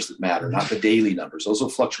the numbers that matter, not the daily numbers. Those will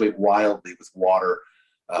fluctuate wildly with water,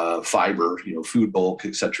 fiber, food bulk,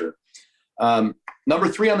 etc. Number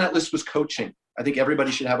three on that list was coaching. I think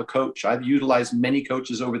everybody should have a coach. I've utilized many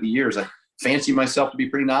coaches over the years. I fancy myself to be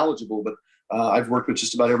pretty knowledgeable, but I've worked with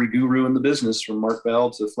just about every guru in the business, from Mark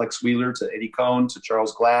Bell to Flex Wheeler to Eddie Cohn to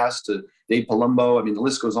Charles Glass to Dave Palumbo. I mean, the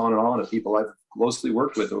list goes on and on of people I've closely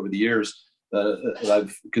worked with over the years that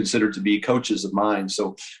I've considered to be coaches of mine.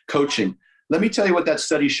 So coaching. Let me tell you what that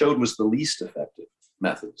study showed was the least effective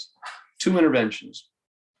methods. Two interventions.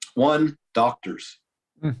 One, doctors.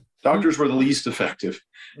 Doctors were the least effective.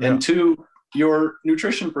 Yeah. And two, your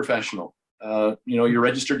nutrition professional, your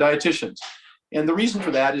registered dietitians. And the reason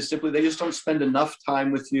for that is simply they just don't spend enough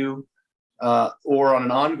time with you or on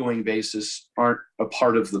an ongoing basis aren't a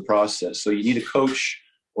part of the process. So you need a coach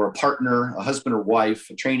or a partner, a husband or wife,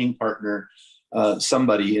 a training partner,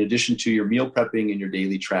 somebody in addition to your meal prepping and your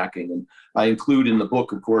daily tracking. And I include in the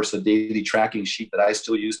book, of course, a daily tracking sheet that I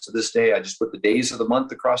still use to this day. I just put the days of the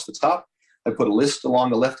month across the top. I put a list along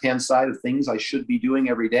the left-hand side of things I should be doing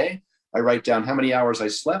every day. I write down how many hours I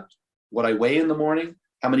slept, what I weigh in the morning,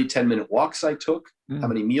 how many 10-minute walks I took, how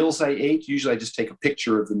many meals I ate. Usually I just take a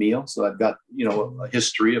picture of the meal. So I've got, a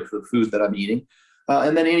history of the food that I'm eating.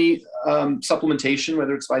 And then any supplementation,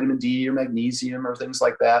 whether it's vitamin D or magnesium or things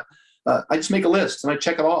like that. I just make a list and I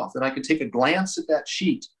check it off. And I can take a glance at that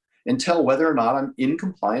sheet and tell whether or not I'm in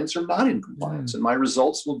compliance or not in compliance. And my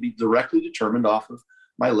results will be directly determined off of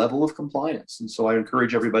my level of compliance. And so I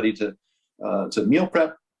encourage everybody to meal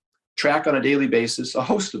prep, track on a daily basis, a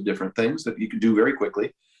host of different things that you can do very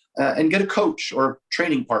quickly, and get a coach or a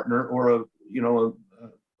training partner or a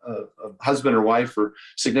husband or wife or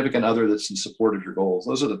significant other that's in support of your goals.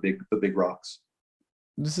 Those are the big rocks.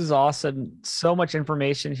 This is awesome. So much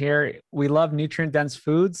information here. We love nutrient dense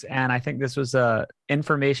foods, and I think this was a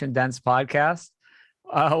information dense podcast.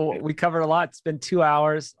 We covered a lot. It's been 2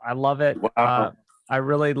 hours. I love it. Wow. I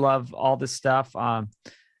really love all this stuff.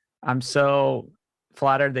 I'm so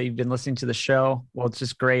flattered that you've been listening to the show. Well, it's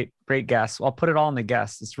just great guests. I'll put it all in the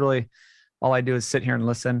guests. It's really all I do is sit here and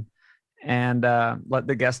listen and let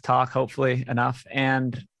the guests talk, hopefully enough.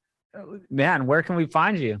 And man, where can we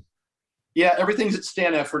find you? Yeah, everything's at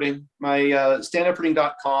Stan Efferding. My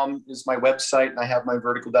StanEfferding.com is my website, and I have my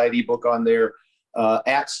vertical diet ebook on there.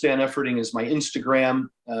 At Stan Efferding is my Instagram.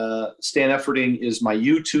 Stan Efferding is my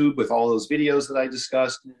YouTube with all those videos that I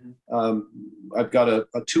discussed. I've got a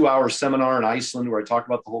 2-hour seminar in Iceland where I talk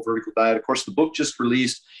about the whole vertical diet. Of course, the book just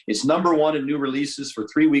released. It's #1 in new releases for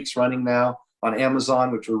 3 weeks running now on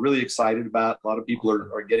Amazon, which we're really excited about. A lot of people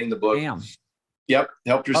are getting the book. Damn. Yep.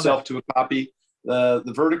 Help yourself to a copy.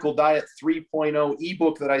 The Vertical Diet 3.0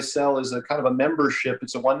 ebook that I sell is a kind of a membership.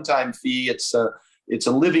 It's a one-time fee. It's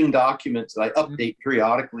a living document that I update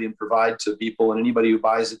periodically and provide to people. And anybody who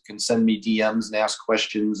buys it can send me DMs and ask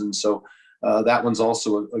questions. And so that one's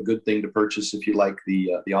also a good thing to purchase if you like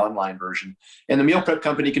the online version. And the Meal Prep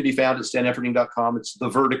Company can be found at StanEfferding.com. It's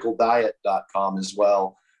theverticaldiet.com as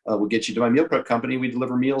well. We'll get you to my Meal Prep Company. We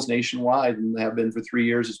deliver meals nationwide and have been for 3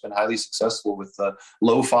 years. It's been highly successful with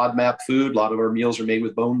low FODMAP food. A lot of our meals are made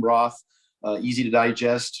with bone broth, easy to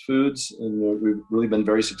digest foods. And we've really been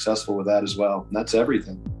very successful with that as well. And that's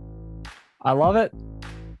everything. I love it.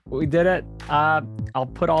 We did it. I'll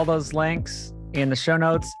put all those links in the show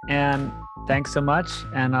notes, and thanks so much.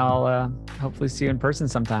 And I'll hopefully see you in person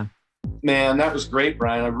sometime. Man, that was great,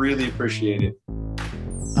 Brian. I really appreciate it.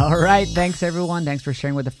 All right. Thanks, everyone. Thanks for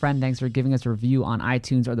sharing with a friend. Thanks for giving us a review on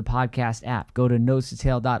iTunes or the podcast app. Go to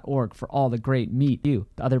nosetotale.org for all the great meat, the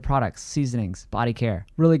other products, seasonings, body care.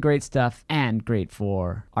 Really great stuff, and great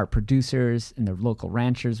for our producers and the local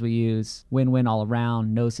ranchers we use. Win-win all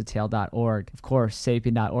around. nosetotale.org. Of course,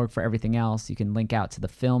 sapien.org for everything else. You can link out to the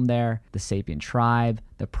film there, the Sapien Tribe,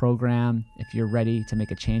 the program, if you're ready to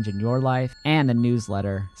make a change in your life, and the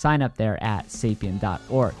newsletter. Sign up there at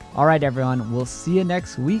sapien.org. All right, everyone. We'll see you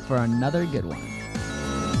next week for another good one.